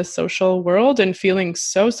to the social world and feeling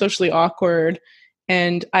so socially awkward.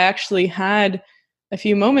 And I actually had a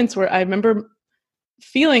few moments where I remember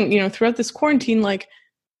feeling, throughout this quarantine, like,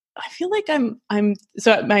 I feel like I'm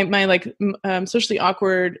so my like socially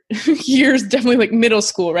awkward years, definitely like middle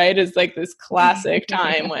school, right, is like this classic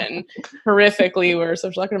time when horrifically we're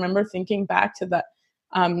social awkward. I remember thinking back to that,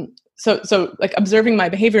 so like observing my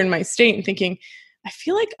behavior and my state and thinking, I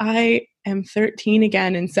feel like I am 13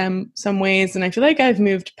 again in some ways, and I feel like I've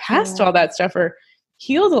moved past all that stuff or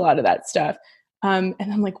healed a lot of that stuff, and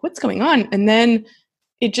I'm like, what's going on? And then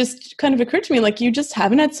it just kind of occurred to me, like, you just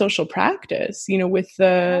haven't had social practice, with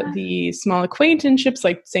the small acquaintanceships,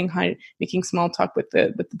 like saying hi, making small talk with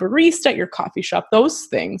the barista at your coffee shop, those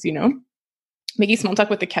things, making small talk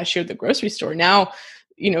with the cashier at the grocery store. Now,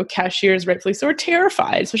 cashiers, rightfully so, are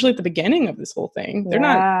terrified, especially at the beginning of this whole thing. They're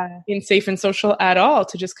not being safe and social at all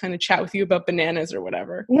to just kind of chat with you about bananas or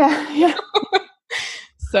whatever. Yeah.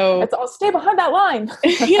 So it's all stay behind that line.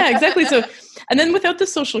 Yeah, exactly. So, and then without the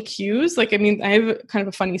social cues, I have kind of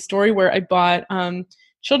a funny story where I bought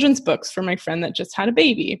children's books for my friend that just had a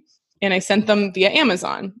baby, and I sent them via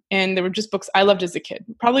Amazon, and they were just books I loved as a kid,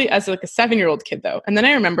 probably as like a 7-year-old kid though. And then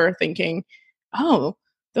I remember thinking, oh,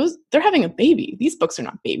 they're having a baby. These books are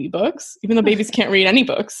not baby books, even though babies can't read any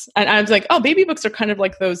books. And I was like, oh, baby books are kind of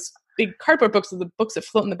like those big cardboard books, or the books that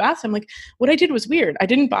float in the bath. I'm like, what I did was weird. I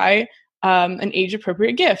didn't buy an age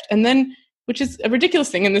appropriate gift. And then, which is a ridiculous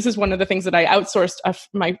thing. And this is one of the things that I outsourced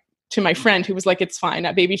to my friend, who was like, it's fine.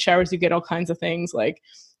 At baby showers, you get all kinds of things like,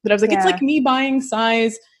 but I was like, it's like me buying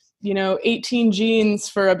size, 18 jeans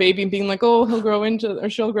for a baby and being like, oh, she'll grow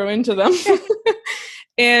into them.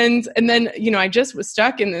 And then, I just was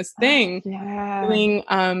stuck in this thing, feeling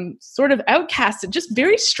sort of outcasted, just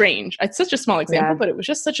very strange. It's such a small example, but it was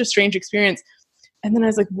just such a strange experience. And then I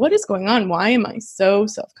was like, what is going on? Why am I so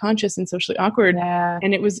self-conscious and socially awkward? Yeah.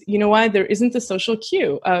 And it was, why there isn't the social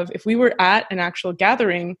cue of, if we were at an actual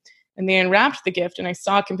gathering and they unwrapped the gift and I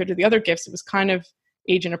saw, compared to the other gifts, it was kind of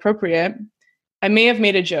age inappropriate, I may have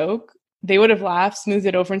made a joke. They would have laughed, smoothed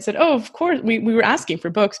it over and said, oh, of course, we were asking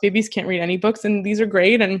for books. Babies can't read any books, and these are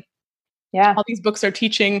great. And all these books are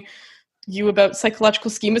teaching you about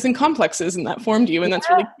psychological schemas and complexes, and that formed you. And that's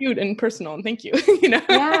really cute and personal. And thank you.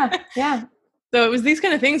 Yeah. So it was these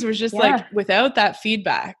kind of things where it's just like, without that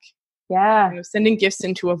feedback, sending gifts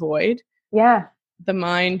into a void, the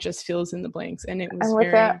mind just fills in the blanks. And it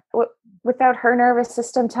was without her nervous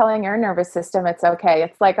system telling your nervous system it's okay.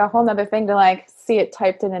 It's like a whole nother thing to like see it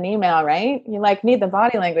typed in an email, right? You like need the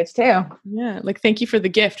body language too. Yeah. Like, thank you for the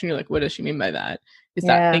gift. And you're like, what does she mean by that? Is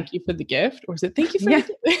that thank you for the gift? Or is it thank you for the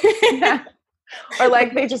gift? Or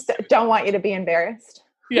like, they just don't want you to be embarrassed.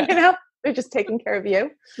 Yeah. They're just taking care of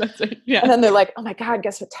you. That's it. Yeah. And then they're like, oh my God,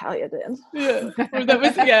 guess what Talia did? Yeah. That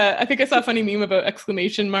was, I think I saw a funny meme about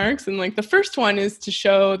exclamation marks. And like, the first one is to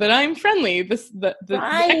show that I'm friendly. The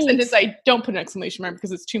accent is, I don't put an exclamation mark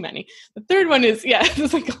because it's too many. The third one is,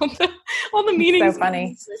 it's like all the meanings. It's so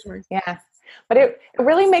funny. Yeah. But it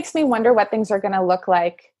really makes me wonder what things are going to look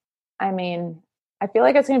like. I mean, I feel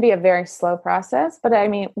like it's going to be a very slow process, but I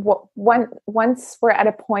mean, once we're at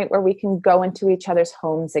a point where we can go into each other's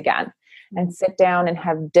homes again and sit down and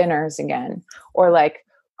have dinners again, or like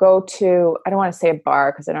go to, I don't want to say a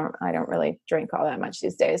bar because I don't really drink all that much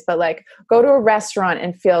these days, but like go to a restaurant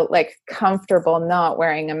and feel like comfortable not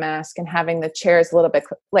wearing a mask and having the chairs a little bit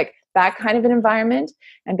like that kind of an environment,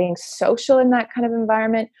 and being social in that kind of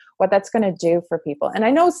environment, what that's going to do for people. And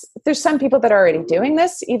I know there's some people that are already doing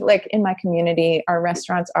this. Even like in my community, our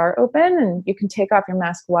restaurants are open and you can take off your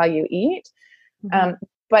mask while you eat.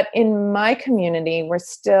 But in my community, we're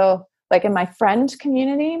still, like in my friend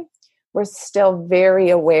community, we're still very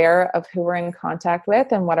aware of who we're in contact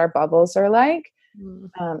with and what our bubbles are like.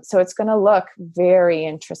 So it's going to look very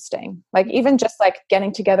interesting. Like even just like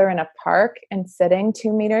getting together in a park and sitting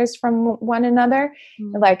 2 meters from one another,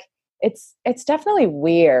 like it's definitely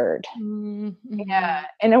weird. Yeah.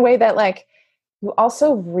 In a way that like you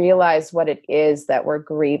also realize what it is that we're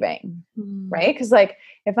grieving, right? Because like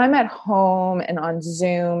if I'm at home and on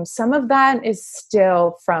Zoom, some of that is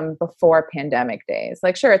still from before pandemic days.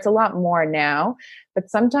 Like, sure, it's a lot more now, but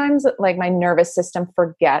sometimes like my nervous system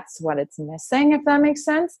forgets what it's missing, if that makes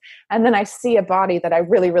sense. And then I see a body that I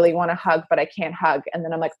really, really want to hug, but I can't hug. And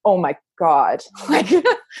then I'm like, oh my God, like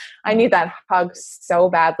I need that hug so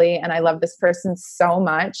badly. And I love this person so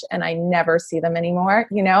much and I never see them anymore,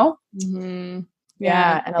 you know?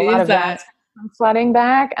 Yeah. And a lot of that's flooding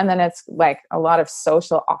back. And then it's like a lot of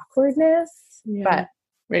social awkwardness. But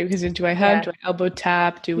right, because do I hug? Do I elbow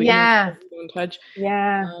tap? Do we don't touch?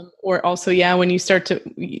 Or also, when you start to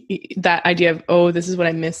that idea of, oh, this is what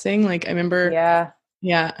I'm missing. Like I remember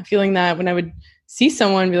feeling that when I would see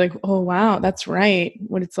someone be like, oh wow, that's right,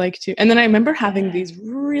 what it's like to. And then I remember having these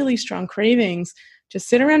really strong cravings to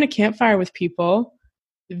sit around a campfire with people,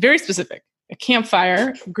 very specific, a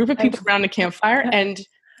campfire, a group of people around a campfire, and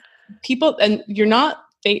people, and you're not,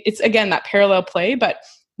 it's again that parallel play, but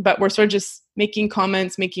we're sort of just making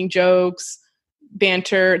comments, making jokes,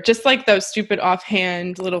 banter, just like those stupid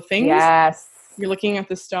offhand little things. You're looking at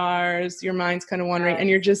the stars, your mind's kind of wandering, and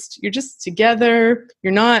you're just together.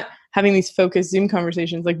 You're not having these focused Zoom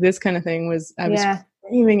conversations like this kind of thing was. I was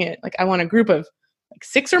craving it. Like I want a group of like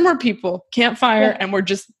 6 or more people, campfire, and we're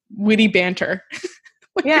just witty banter.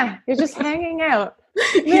 You're just hanging out.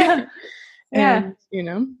 And, you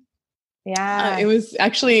know. Yeah. It was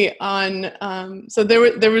actually on, so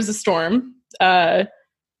there was a storm On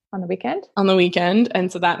the weekend? on the weekend.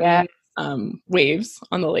 And so that Yeah. means waves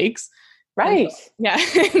on the lakes. And Right. so, yeah.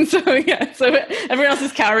 And so everyone else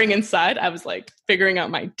is cowering inside. I was like figuring out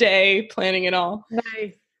my day, planning it all.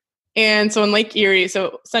 Nice. And so in Lake Erie,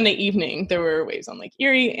 so Sunday evening, there were waves on Lake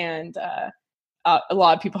Erie, and a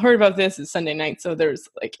lot of people heard about this. It's Sunday night, so there's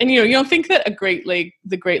like, and you don't think that the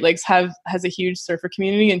Great Lakes has a huge surfer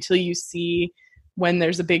community until you see when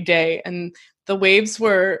there's a big day, and the waves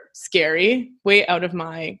were scary, way out of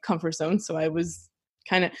my comfort zone. So I was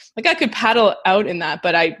kind of like, I could paddle out in that,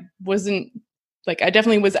 but I wasn't like, I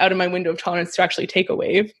definitely was out of my window of tolerance to actually take a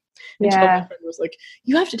wave. Until my friend was like,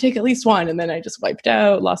 you have to take at least one. And then I just wiped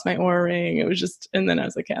out, lost my Oura ring. It was just, and then I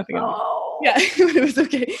was like, yeah, I think yeah, it was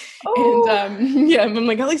okay. Oh. And yeah, I'm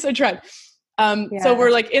like, at least I tried. So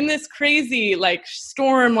we're like in this crazy like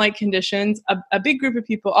storm-like conditions, a big group of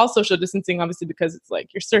people, all social distancing, obviously, because it's like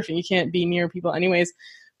you're surfing, you can't be near people anyways,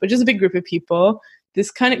 but just a big group of people. This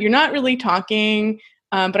kind of, you're not really talking,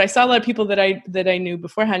 but I saw a lot of people that I knew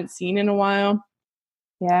before, hadn't seen in a while.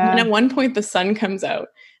 Yeah. And at one point the sun comes out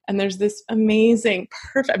and there's this amazing,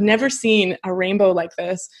 perfect, I've never seen a rainbow like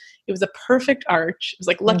this. It was a perfect arch. It was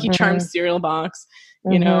like Lucky Charms cereal box,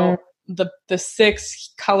 you know, the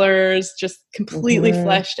 6 colors just completely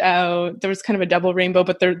fleshed out. There was kind of a double rainbow,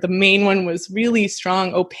 but the main one was really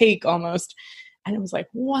strong, opaque almost. And it was like,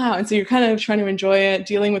 wow. And so you're kind of trying to enjoy it,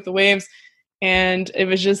 dealing with the waves. And it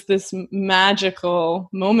was just this magical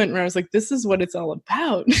moment where I was like, this is what it's all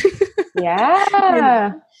about. Yeah. You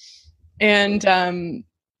know? And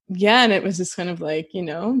yeah, and it was just kind of like,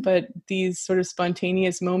 but these sort of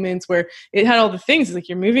spontaneous moments where it had all the things. It's like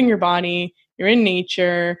you're moving your body, you're in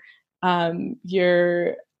nature,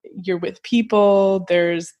 you're with people,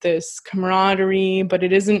 there's this camaraderie, but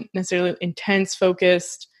it isn't necessarily intense,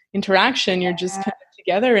 focused interaction. You're just kind of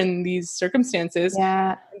together in these circumstances.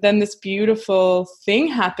 Yeah. And then this beautiful thing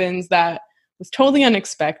happens that was totally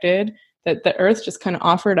unexpected, that the earth just kind of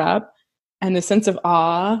offered up, and the sense of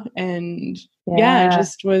awe, and it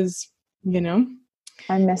just was,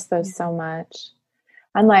 I miss those so much.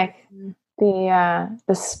 And like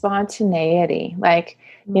the spontaneity, like,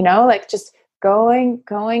 like just going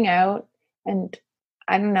out and,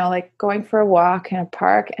 I don't know, like going for a walk in a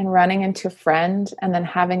park and running into a friend and then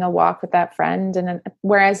having a walk with that friend. And then,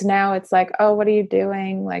 whereas now it's like, oh, what are you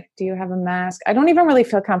doing? Like, do you have a mask? I don't even really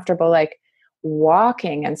feel comfortable like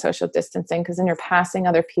walking and social distancing, because then you're passing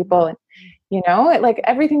other people, and it, like,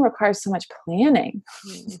 everything requires so much planning.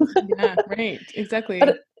 Yeah, right. Exactly.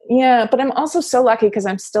 But I'm also so lucky because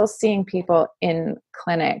I'm still seeing people in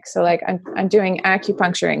clinic. So like I'm doing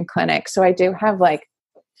acupuncture in clinic. So I do have like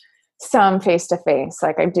some face-to-face,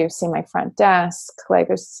 like I do see my front desk, like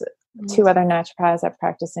there's 2 other naturopaths that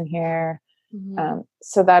practice in here.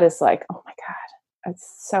 So that is like, oh my God,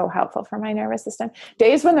 it's so helpful for my nervous system.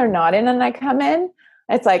 Days when they're not in and I come in,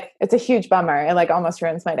 it's like, it's a huge bummer. It like almost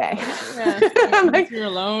ruins my day. Yeah. I'm like, you're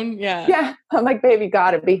alone. Yeah. Yeah. I'm like, baby,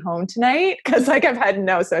 gotta be home tonight. Cause like I've had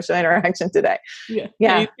no social interaction today. Yeah.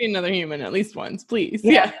 Yeah. You see another human at least once, please.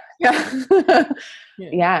 Yeah.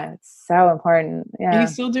 Yeah. It's so important. Yeah. Are you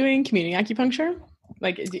still doing community acupuncture?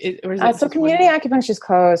 Like, or is it so community acupuncture is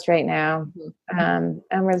closed right now. And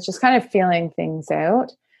we're just kind of feeling things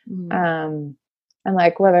out. And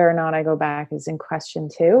like whether or not I go back is in question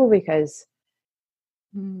too, because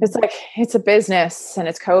it's like, it's a business and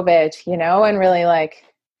it's COVID, and really like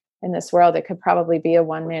in this world, it could probably be a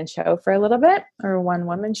one-man show for a little bit, or a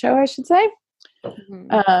one-woman show, I should say.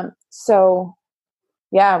 So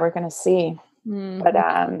yeah, we're going to see, but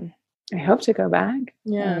I hope to go back.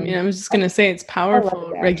 Yeah. I mean, I was just going to say it's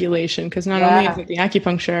powerful regulation, because not only is it the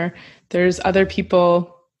acupuncture, there's other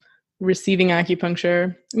people receiving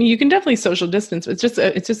acupuncture. I mean, you can definitely social distance. It's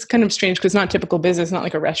just kind of strange because it's not typical business, not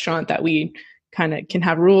like a restaurant that we kind of can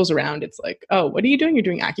have rules around. It's like, oh, what are you doing? You're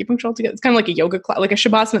doing acupuncture altogether. It's kind of like a yoga class, like a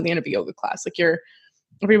shavasana at the end of a yoga class. Like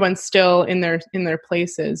everyone's still in their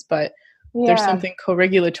places, but there's something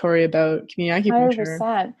co-regulatory about community acupuncture.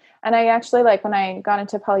 100%. And I actually, like, when I got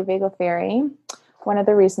into polyvagal theory, one of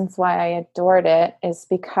the reasons why I adored it is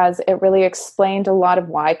because it really explained a lot of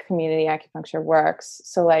why community acupuncture works.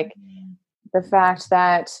 So like the fact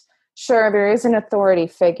that, sure, there is an authority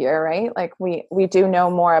figure, right? Like we do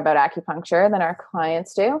know more about acupuncture than our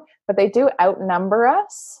clients do, but they do outnumber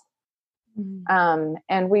us. And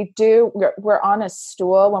we're on a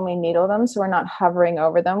stool when we needle them. So we're not hovering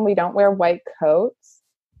over them. We don't wear white coats.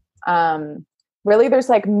 Really, there's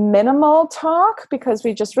like minimal talk because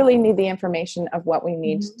we just really need the information of what we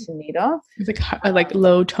need to needle. It's like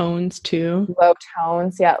low tones too. Low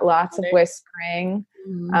tones. Yeah. Lots of whispering.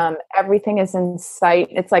 Everything is in sight.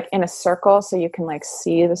 It's like in a circle, so you can like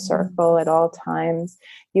see the circle at all times.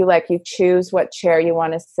 You choose what chair you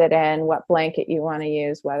want to sit in, what blanket you want to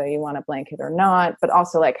use, whether you want a blanket or not, but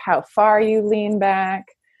also like how far you lean back.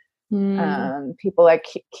 People like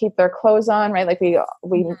keep their clothes on, right? Like we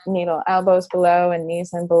needle elbows below and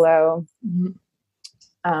knees in below.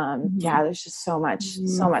 There's just so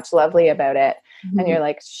much lovely about it. And you're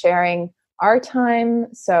like sharing our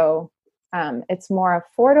time. So it's more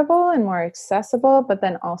affordable and more accessible, but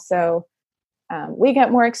then also we get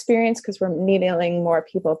more experience because we're needling more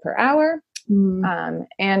people per hour.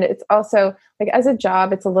 And it's also like as a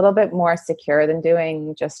job, it's a little bit more secure than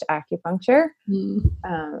doing just acupuncture,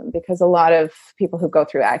 because a lot of people who go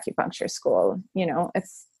through acupuncture school,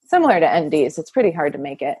 it's similar to NDs. It's pretty hard to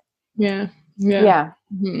make it. Yeah.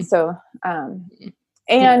 So,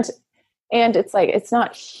 and it's like, it's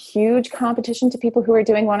not huge competition to people who are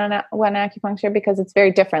doing one-on-one acupuncture because it's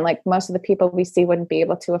very different. Like most of the people we see wouldn't be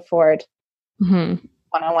able to afford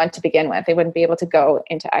one-on-one to begin with. They wouldn't be able to go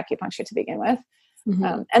into acupuncture to begin with.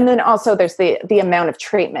 And then also there's the amount of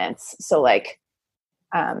treatments. So like,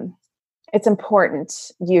 it's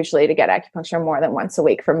important usually to get acupuncture more than once a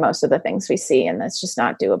week for most of the things we see. And that's just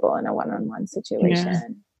not doable in a one-on-one situation. Yeah.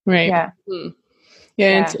 Right.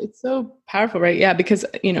 Yeah. It's so powerful, right? Yeah. Because,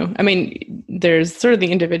 there's sort of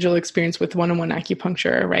the individual experience with one-on-one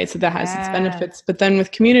acupuncture, right? So that has its benefits, but then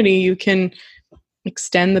with community, you can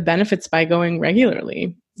extend the benefits by going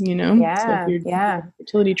regularly, So if you're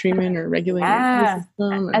fertility treatment or regulating your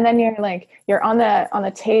system, and then you're on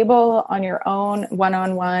the table on your own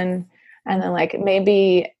one-on-one. And then like,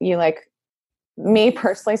 maybe you me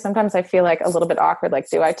personally, sometimes I feel like a little bit awkward. Like,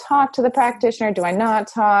 do I talk to the practitioner? Do I not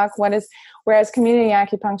talk? Whereas community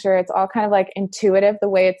acupuncture, it's all kind of like intuitive the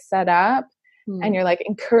way it's set up. And you're like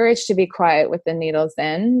encouraged to be quiet with the needles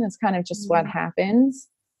in. That's kind of just what happens.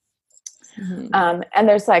 And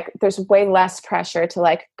there's way less pressure to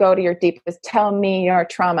like go to your deepest, tell me your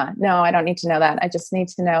trauma. No, I don't need to know that. I just need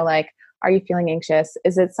to know, like, are you feeling anxious?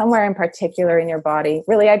 Is it somewhere in particular in your body?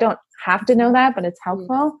 Really, I don't have to know that, but it's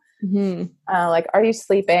helpful. Like, are you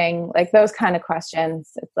sleeping? Like those kind of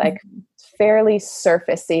questions. It's like fairly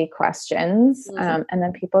surfacey questions. And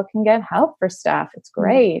then people can get help for stuff. It's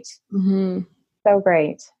great. So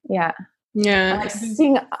great. Yeah. Yeah. Like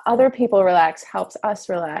seeing other people relax helps us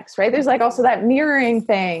relax, right? There's like also that mirroring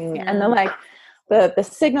thing. And then like the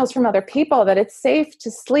signals from other people that it's safe to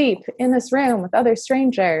sleep in this room with other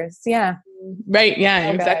strangers. Yeah. Right. Yeah,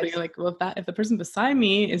 exactly. Like, well, if the person beside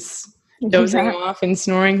me is dozing off and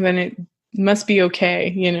snoring, then it must be okay.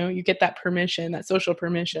 You get that permission, that social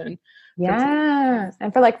permission. Yeah.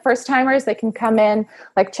 And for like first timers, they can come in,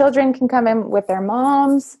 like children can come in with their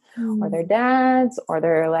moms or their dads or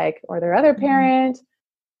their other parent.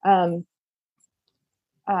 And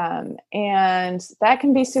that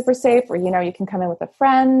can be super safe, or, you can come in with a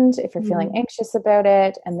friend if you're feeling anxious about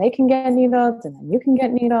it, and they can get needled and then you can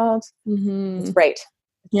get needled. It's great.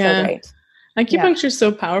 So great. Acupuncture is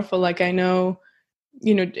so powerful. Like, I know,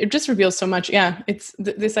 it just reveals so much. Yeah. It's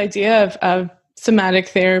this idea of somatic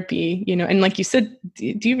therapy, and like you said,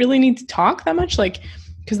 do you really need to talk that much? Like,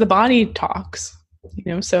 because the body talks,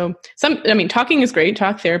 so talking is great.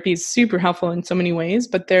 Talk therapy is super helpful in so many ways,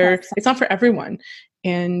 but it's not for everyone.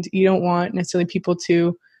 And you don't want necessarily people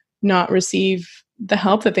to not receive the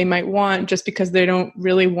help that they might want just because they don't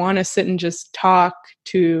really want to sit and just talk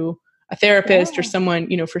to a therapist or someone,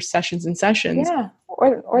 for sessions and sessions. Yeah.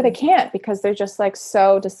 Or they can't because they're just like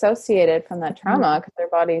so dissociated from that trauma because their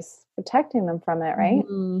body's protecting them from it. Right.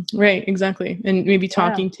 Right. Exactly. And maybe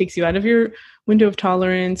talking takes you out of your window of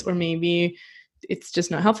tolerance, or maybe it's just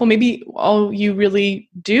not helpful. Maybe all you really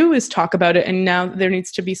do is talk about it, and now there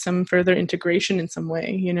needs to be some further integration in some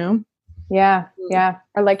way, Yeah. Yeah.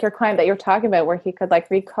 Or like your client that you're talking about, where he could like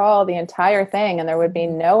recall the entire thing and there would be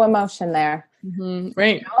no emotion there.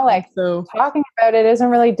 Right. So talking about it isn't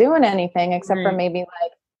really doing anything except for maybe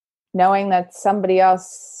like knowing that somebody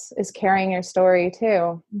else is carrying your story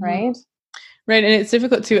too. Right. Right. And it's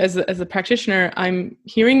difficult too, as a practitioner, I'm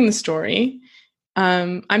hearing the story.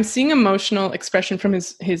 I'm seeing emotional expression from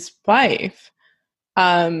his wife.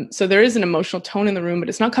 So there is an emotional tone in the room, but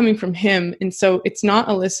it's not coming from him. And so it's not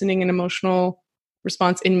eliciting an emotional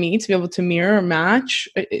response in me to be able to mirror or match.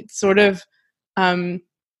 It's sort of,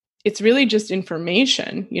 it's really just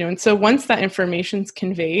information, and so once that information's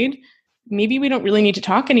conveyed, maybe we don't really need to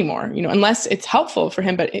talk anymore, unless it's helpful for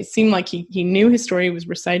him. But it seemed like he knew his story, was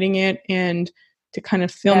reciting it and to kind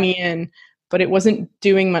of fill me in, but it wasn't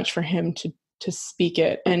doing much for him to speak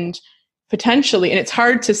it. And potentially, and it's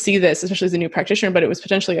hard to see this, especially as a new practitioner, but it was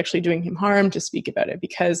potentially actually doing him harm to speak about it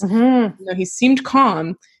because he seemed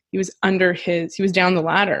calm. He was he was down the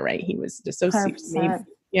ladder, right? He was dissociated. Maybe.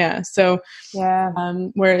 Yeah. So,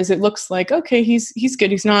 whereas it looks like, okay, he's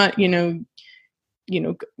good. He's not, having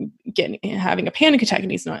a panic attack,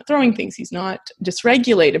 and he's not throwing things. He's not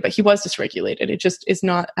dysregulated, but he was dysregulated. It just is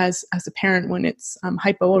not as apparent when it's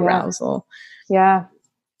hypoarousal. Yeah.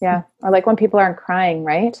 Or like when people aren't crying,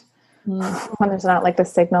 right? When there's not like the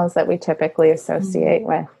signals that we typically associate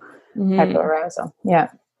with hypoarousal. Yeah.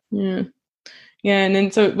 And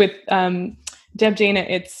then so with Deb Dana,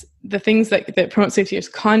 it's the things that promote safety is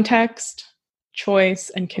context, choice,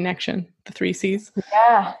 and connection, the 3 C's.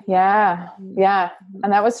 Yeah.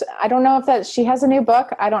 And that was, I don't know if she has a new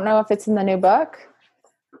book. I don't know if it's in the new book.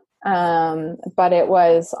 But it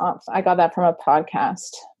was, I got that from a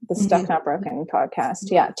podcast, the Stuck Not Broken podcast.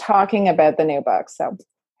 Yeah. Talking about the new book. So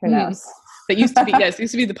who knows? That used to be, it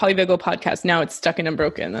used to be the Polyvagal podcast. Now it's Stuck and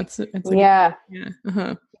Unbroken. It's like, yeah.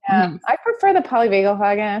 I prefer the Polyvagal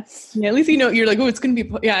podcast. Yeah, at least you're like, oh, it's going to be.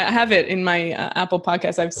 Yeah, I have it in my Apple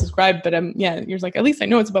podcast. I've subscribed, but you're like, at least I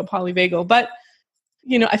know it's about polyvagal. But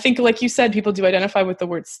I think, like you said, people do identify with the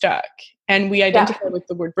word stuck, and we identify with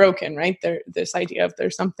the word broken, right? This idea of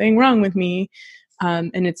there's something wrong with me,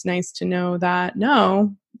 and it's nice to know that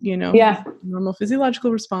normal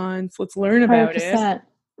physiological response. Let's learn about 100%. It.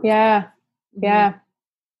 Yeah.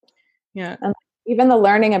 And even the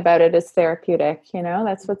learning about it is therapeutic,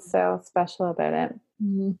 that's what's so special about it.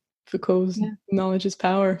 Foucault's knowledge is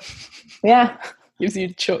power. Yeah. gives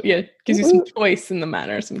you some choice in the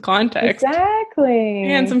matter, some context. Exactly.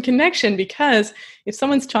 And some connection, because if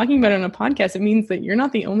someone's talking about it on a podcast, it means that you're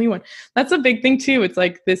not the only one. That's a big thing too. It's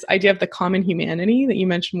like this idea of the common humanity that you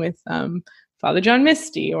mentioned with Father John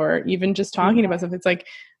Misty, or even just talking about stuff. It's like,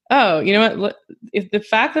 oh, you know what? If the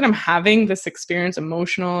fact that I'm having this experience,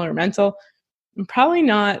 emotional or mental, I'm probably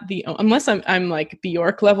not unless I'm like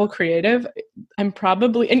Bjork level creative, I'm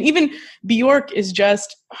probably, and even Bjork is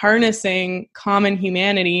just harnessing common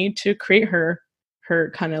humanity to create her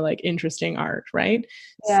kind of like interesting art, right?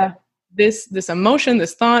 Yeah. So this emotion,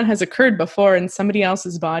 this thought has occurred before in somebody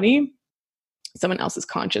else's body, someone else's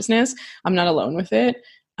consciousness. I'm not alone with it.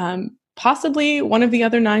 Possibly one of the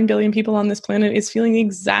other 9 billion people on this planet is feeling the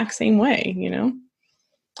exact same way,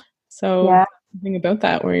 So something about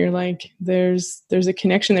that where you're like, there's a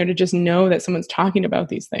connection there to just know that someone's talking about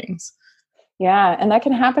these things. Yeah. And that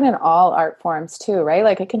can happen in all art forms too, right?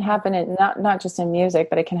 Like it can happen in not just in music,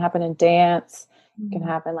 but it can happen in dance. It can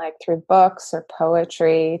happen like through books or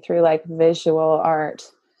poetry, through like visual art.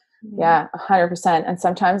 Yeah, 100%. And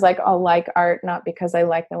sometimes like I'll like art, not because I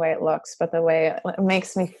like the way it looks, but the way it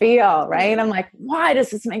makes me feel, right? I'm like, why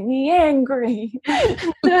does this make me angry?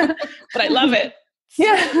 But I love it.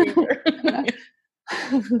 Yeah.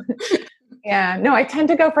 Yeah. No, I tend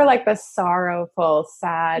to go for like the sorrowful,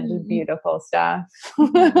 sad, beautiful stuff.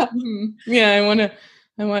 Yeah. I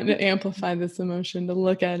want to amplify this emotion, to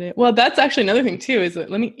look at it. Well, that's actually another thing too, is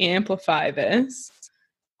that let me amplify this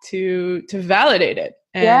to validate it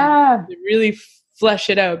and to really flesh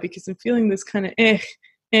it out, because I'm feeling this kind of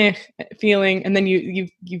feeling. And then you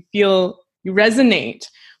resonate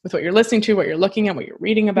with what you're listening to, what you're looking at, what you're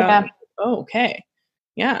reading about. Yeah. Oh, okay.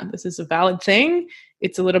 Yeah, this is a valid thing.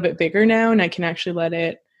 It's a little bit bigger now, and I can actually let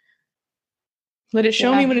it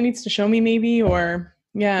show me what it needs to show me, maybe, or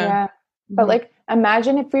But like,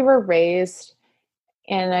 imagine if we were raised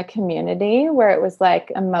in a community where it was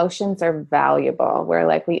like emotions are valuable, where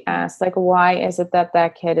like we asked, like, why is it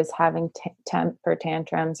that kid is having temper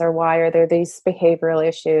tantrums, or why are there these behavioral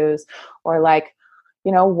issues, or like,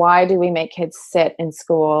 why do we make kids sit in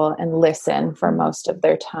school and listen for most of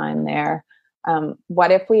their time there?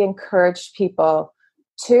 What if we encouraged people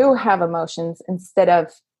to have emotions instead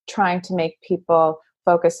of trying to make people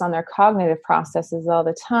focus on their cognitive processes all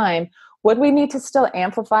the time? Would we need to still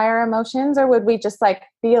amplify our emotions, or would we just like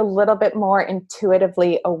be a little bit more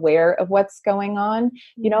intuitively aware of what's going on?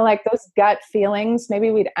 Like those gut feelings,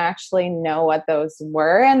 maybe we'd actually know what those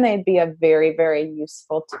were, and they'd be a very, very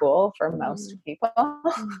useful tool for most people.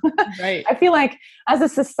 Right. I feel like as a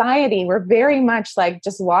society, we're very much like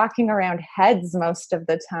just walking around heads most of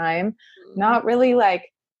the time, not really like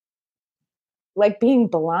being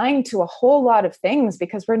blind to a whole lot of things,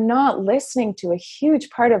 because we're not listening to a huge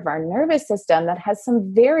part of our nervous system that has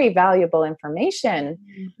some very valuable information.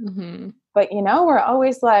 But, we're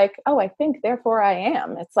always like, oh, I think, therefore I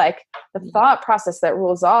am. It's like the thought process that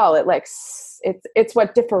rules all. It's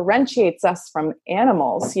what differentiates us from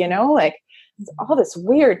animals, like it's all this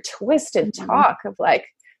weird twisted talk of like,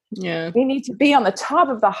 Yeah. We need to be on the top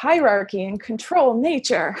of the hierarchy and control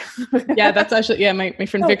nature. Yeah, that's actually, my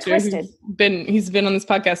friend So Victor, twisted. he's been on this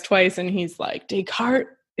podcast twice, and he's like, Descartes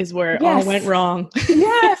is where it all Yes. went wrong.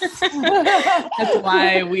 Yes. That's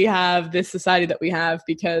why we have this society that we have,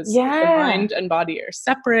 because the mind and body are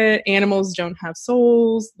separate. Animals don't have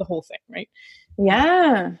souls, the whole thing, right?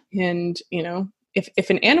 Yeah. And, you know, if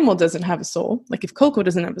an animal doesn't have a soul, like if Coco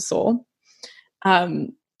doesn't have a soul,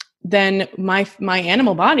 then my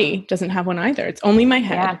animal body doesn't have one either. It's only my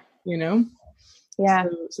head, you know? Yeah.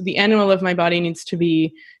 So the animal of my body needs to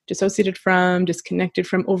be dissociated from, disconnected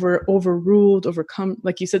from, overruled, overcome.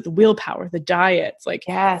 Like you said, the willpower, the diets, like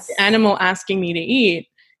the animal asking me to eat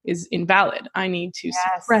is invalid. I need to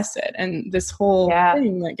suppress it. And this whole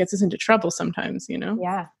thing that gets us into trouble sometimes, you know?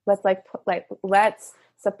 Yeah. Let's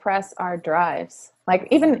suppress our drives. Like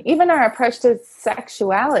even our approach to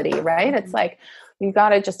sexuality, right? It's like, you got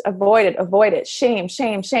to just avoid it. Shame.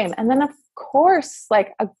 And then of course,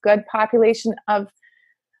 like a good population of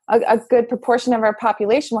a good proportion of our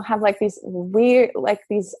population will have like these weird, like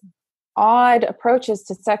these odd approaches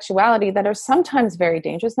to sexuality that are sometimes very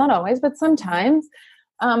dangerous, not always, but sometimes.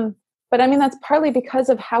 But I mean, that's partly because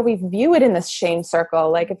of how we view it in this shame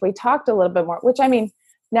circle. Like if we talked a little bit more, which I mean,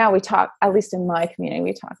 now we talk, at least in my community,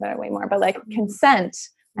 we talk about it way more, but like consent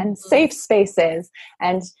and safe spaces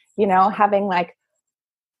and, you know, having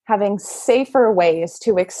safer ways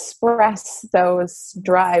to express those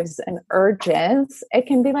drives and urges, it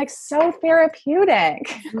can be like so therapeutic.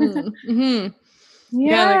 Mm-hmm.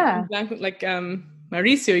 Yeah, like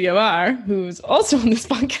Mauricio Yoar, who's also on this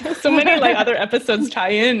podcast. So many like other episodes tie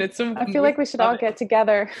in. It's so I feel like we should all get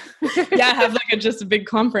together. Have like just a big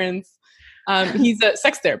conference. He's a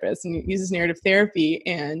sex therapist and he uses narrative therapy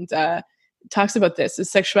and talks about this.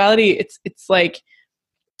 Is sexuality, it's like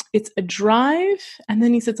it's a drive, and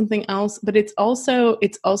then he said something else, but it's also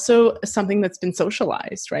something that's been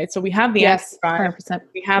socialized, right? So we have the drive, 100%.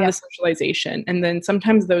 We have the socialization, and then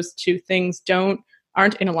sometimes those two things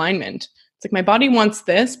aren't in alignment. It's like my body wants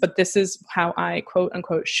this, but this is how I quote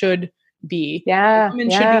unquote should be. A woman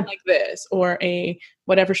should be like this, or a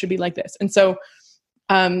whatever should be like this. And so,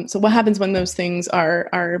 so what happens when those things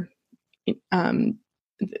are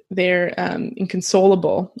they're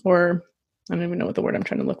inconsolable, or I don't even know what the word I'm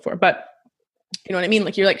trying to look for, but you know what I mean?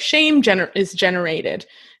 Like you're like shame is generated.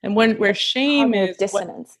 And where shame is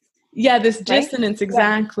dissonance. This dissonance,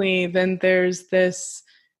 exactly. Then there's this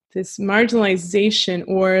marginalization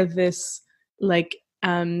or this like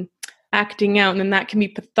acting out. And then that can be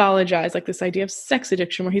pathologized, like this idea of sex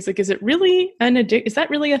addiction, where he's like, is it really is that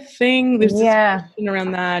really a thing? There's this question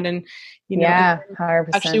around that. And, you know, 100%.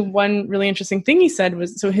 Actually one really interesting thing he said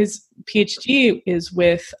was, so his PhD is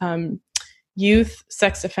with youth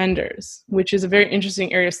sex offenders, which is a very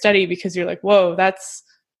interesting area of study, because you're like, whoa, that's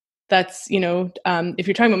you know, if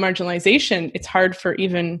you're talking about marginalization, it's hard for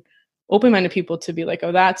even open-minded people to be like,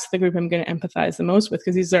 oh, that's the group I'm going to empathize the most with,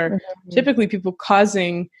 because these are typically people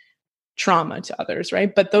causing trauma to others,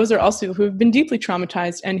 right? But those are also people who have been deeply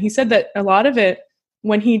traumatized. And he said that a lot of it,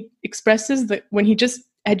 when he just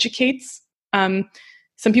educates some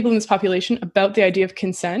people in this population about the idea of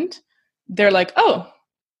consent, they're like, oh,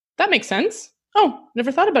 that makes sense. Oh,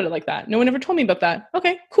 never thought about it like that. No one ever told me about that.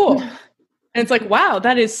 Okay, cool. And it's like, wow,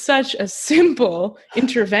 that is such a simple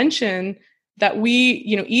intervention that we,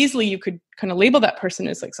 you know, easily you could kind of label that person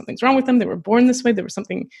as like something's wrong with them. They were born this way. There was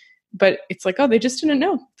something, but it's like, oh, they just didn't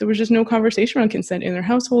know. There was just no conversation around consent in their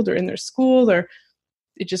household or in their school, or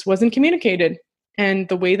it just wasn't communicated. And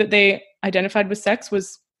the way that they identified with sex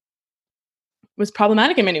was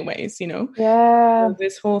problematic in many ways, you know? So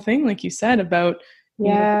this whole thing, like you said, about you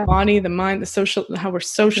know, the body, the mind, the social, how we're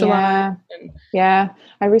socialized.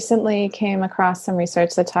 I recently came across some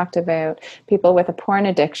research that talked about people with a porn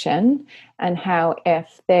addiction and how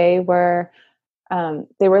if they were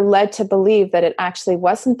led to believe that it actually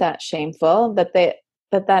wasn't that shameful, that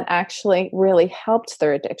actually really helped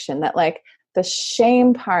their addiction, that like the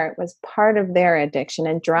shame part was part of their addiction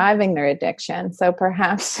and driving their addiction. So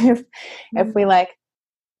perhaps if we like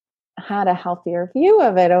had a healthier view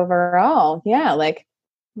of it overall, like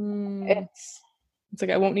it's like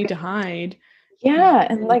I won't need to hide.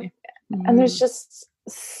 And like and there's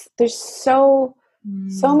so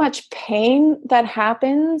much pain that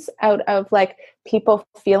happens out of like people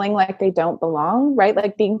feeling like they don't belong, right?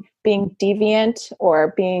 Like being deviant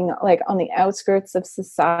or being like on the outskirts of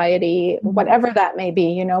society, whatever that may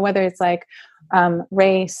be, you know, whether it's like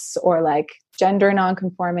race or like gender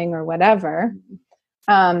nonconforming or whatever.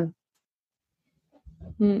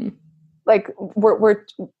 Like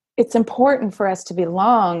it's important for us to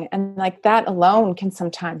belong. And like that alone can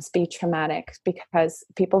sometimes be traumatic because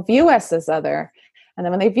people view us as other. And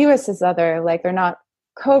then when they view us as other, like they're not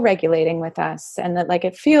co-regulating with us, and that like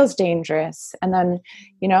it feels dangerous. And then,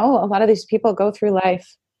 you know, a lot of these people go through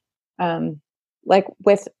life like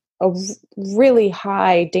with a really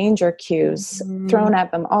high danger cues thrown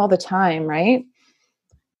at them all the time, right?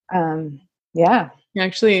 Yeah.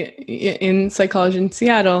 Actually, in psychology in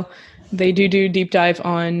Seattle, they do deep dive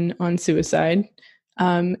on suicide.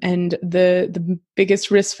 And the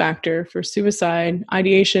biggest risk factor for suicide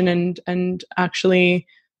ideation and actually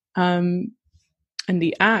and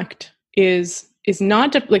the act is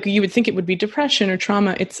not like you would think it would be depression or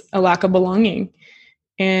trauma. It's a lack of belonging,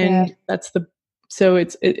 and that's the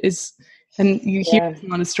it is. And you hear a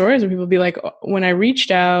lot of stories where people be like, when I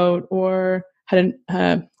reached out or had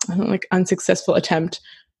an like unsuccessful attempt.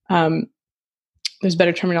 There's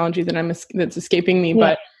better terminology that that's escaping me,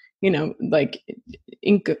 but you know, like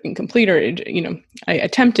incomplete, or you know, I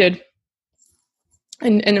attempted,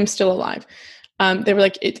 and I'm still alive. They were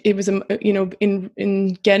like, it was, you know,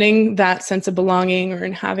 in getting that sense of belonging or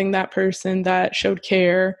in having that person that showed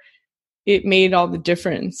care, it made all the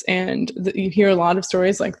difference. And you hear a lot of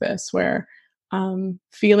stories like this where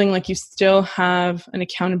feeling like you still have an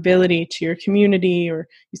accountability to your community, or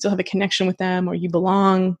you still have a connection with them, or you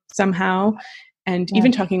belong somehow. And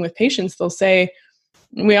even talking with patients, they'll say,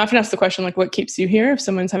 we often ask the question, like, what keeps you here if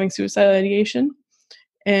someone's having suicidal ideation?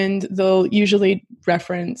 And they'll usually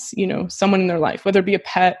reference, you know, someone in their life, whether it be a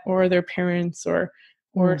pet or their parents or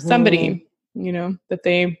somebody, you know, that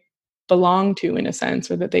they belong to in a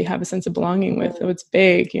sense, or that they have a sense of belonging with. So it's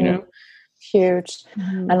big, you know. Huge.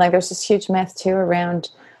 And like there's this huge myth too around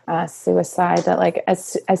suicide, that like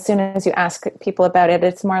as soon as you ask people about it,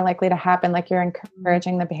 it's more likely to happen, like you're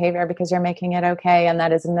encouraging the behavior because you're making it okay, and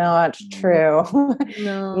that is not true.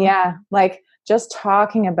 No. Yeah, like just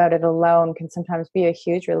talking about it alone can sometimes be a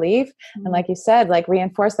huge relief. And like you said, like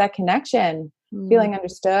reinforce that connection, feeling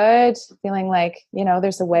understood, feeling like, you know,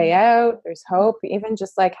 there's a way out, there's hope, even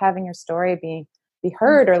just like having your story be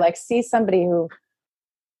heard, or like see somebody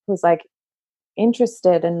who's like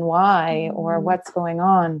interested in why or what's going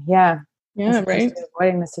on. Right.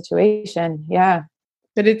 Avoiding the situation.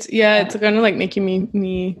 But it's kind of like making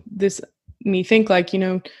me think, like, you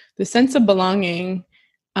know, the sense of belonging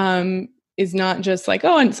is not just like,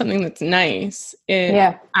 oh, and something that's nice.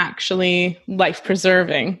 It's actually life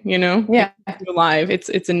preserving, you know. Alive. It's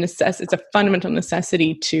a fundamental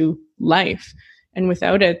necessity to life, and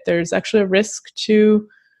without it, there's actually a risk to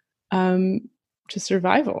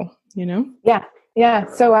survival, you know?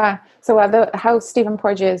 So how Stephen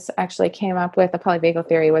Porges actually came up with the polyvagal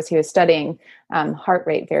theory was he was studying heart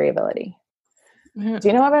rate variability. Do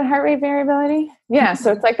you know about heart rate variability?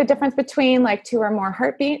 So it's like the difference between like 2 or more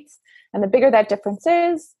heartbeats, and the bigger that difference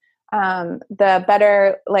is, the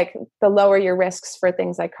better, like the lower your risks for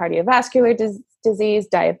things like cardiovascular disease,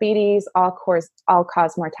 diabetes, all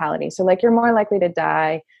cause mortality. So like you're more likely to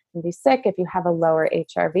die and be sick if you have a lower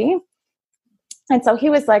HRV. And so he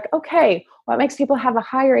was like, okay, what makes people have a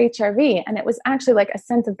higher HRV? And it was actually like a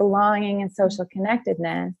sense of belonging and social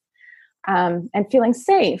connectedness, and feeling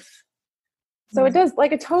safe. So it does,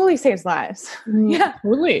 like, it totally saves lives.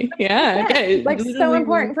 Totally. Okay. Like so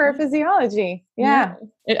important for our physiology.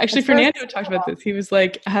 Actually, Fernando talked about this. He was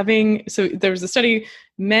like so there was a study,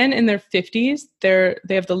 men in their 50s,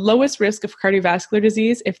 they have the lowest risk of cardiovascular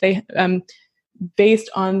disease if they, based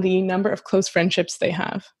on the number of close friendships they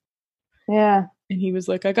have. Yeah. And he was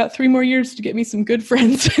like, I got 3 more years to get me some good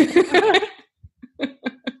friends.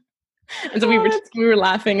 And so we were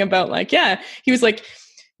laughing about, like, he was like,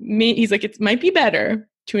 he's like, it might be better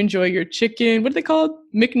to enjoy your chicken, what are they called?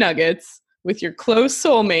 McNuggets with your close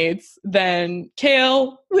soulmates than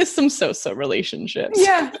kale with some so-so relationships.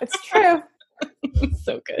 Yeah, it's true.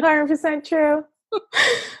 So good. 100% true.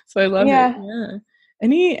 So I love it. Yeah.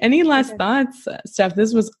 Any last thoughts, Steph?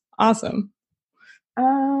 This was awesome.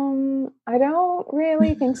 I don't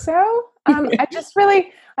really think so. I just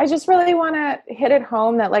really want to hit it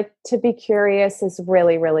home that, like, to be curious is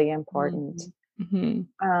really, really important.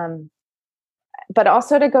 But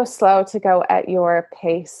also to go slow, to go at your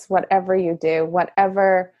pace, whatever you do,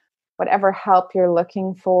 whatever help you're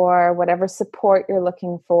looking for, whatever support you're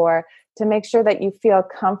looking for, to make sure that you feel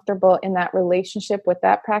comfortable in that relationship with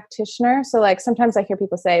that practitioner. So like sometimes I hear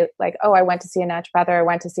people say like, oh, I went to see a naturopath or I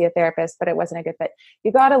went to see a therapist, but it wasn't a good fit.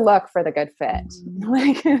 You got to look for the good fit.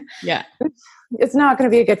 Like, it's not going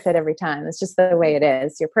to be a good fit every time. It's just the way it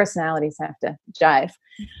is. Your personalities have to jive.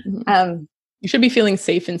 You should be feeling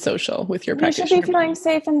safe and social with your practitioner. You should be feeling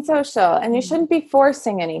safe and social, and you shouldn't be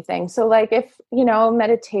forcing anything. So like if,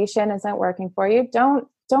 meditation isn't working for you, don't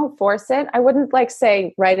force it. I wouldn't like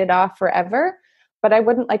say write it off forever, but I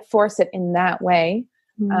wouldn't like force it in that way.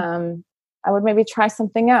 I would maybe try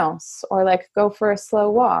something else, or like go for a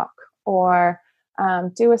slow walk, or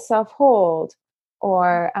do a self hold,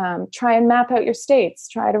 or try and map out your states.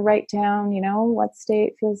 Try to write down, what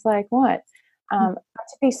state feels like what. To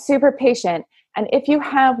be super patient. And if you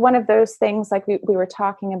have one of those things like we were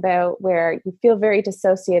talking about where you feel very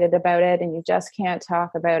dissociated about it and you just can't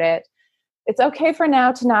talk about it, it's okay for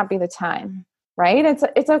now to not be the time, right?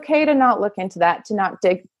 It's okay to not look into that, to not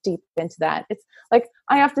dig deep into that. It's like,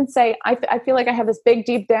 I often say, I feel like I have this big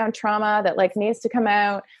deep down trauma that like needs to come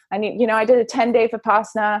out. I need, I did a 10-day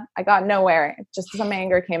Vipassana. I got nowhere. Just some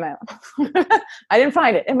anger came out. I didn't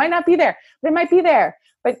find it. It might not be there, but it might be there.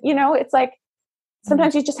 But it's like,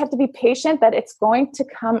 sometimes you just have to be patient that it's going to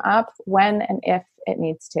come up when and if it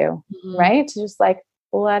needs to, right? To just like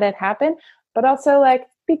let it happen, but also like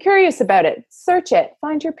be curious about it, search it,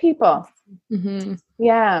 find your people.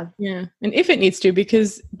 Yeah. And if it needs to,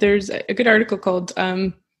 because there's a good article called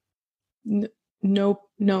no,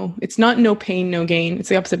 it's not no pain, no gain. It's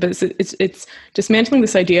the opposite, but it's dismantling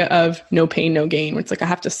this idea of no pain, no gain, where it's like I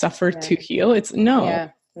have to suffer to heal. It's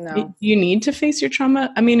no. You need to face your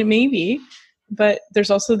trauma. I mean, maybe. But there's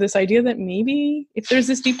also this idea that maybe if there's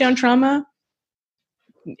this deep down trauma,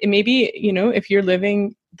 it maybe, if you're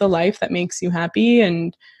living the life that makes you happy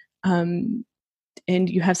and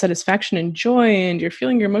you have satisfaction and joy and you're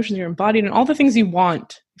feeling your emotions, you're embodied and all the things you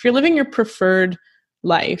want, if you're living your preferred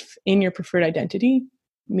life in your preferred identity,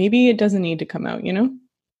 maybe it doesn't need to come out, Maybe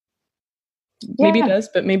it does,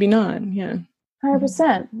 but maybe not. Yeah.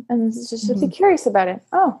 100%. And just be curious about it.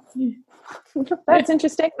 Oh, that's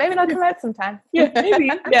interesting. Maybe it'll come out sometime. Yeah, maybe.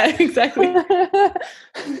 Yeah, exactly.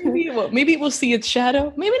 Maybe we'll see its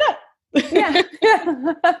shadow. Maybe not. Yeah.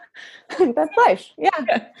 That's life. Yeah.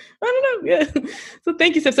 I don't know. Yeah. So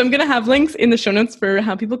thank you, Steph. So I'm going to have links in the show notes for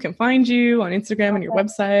how people can find you on Instagram and your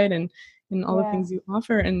website and all the things you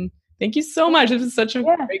offer. And thank you so much. This was such a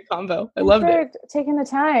great convo. I loved it. Taking the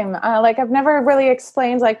time. Like I've never really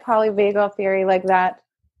explained like polyvagal theory like that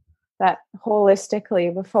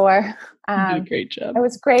holistically before. You did a great job. It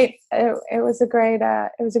was great. It was a great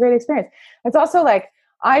experience. It's also like,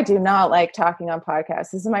 I do not like talking on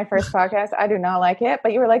podcasts. This is my first podcast. I do not like it,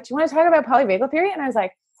 but you were like, do you want to talk about polyvagal theory? And I was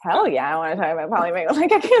like, hell yeah, I want to talk about polyvagal.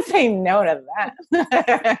 Like I can't say no to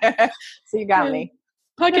that. So you got me.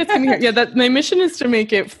 Podcast coming here. Yeah. My mission is to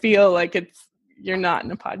make it feel like you're not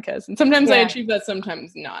in a podcast. And sometimes I achieve that,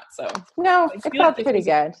 sometimes not. So no, it felt pretty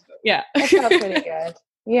good. Yeah. It felt pretty good.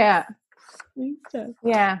 Yeah. Thanks, Steph.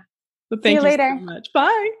 Yeah. Well, thank you later. so much.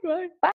 Bye. Bye. Bye.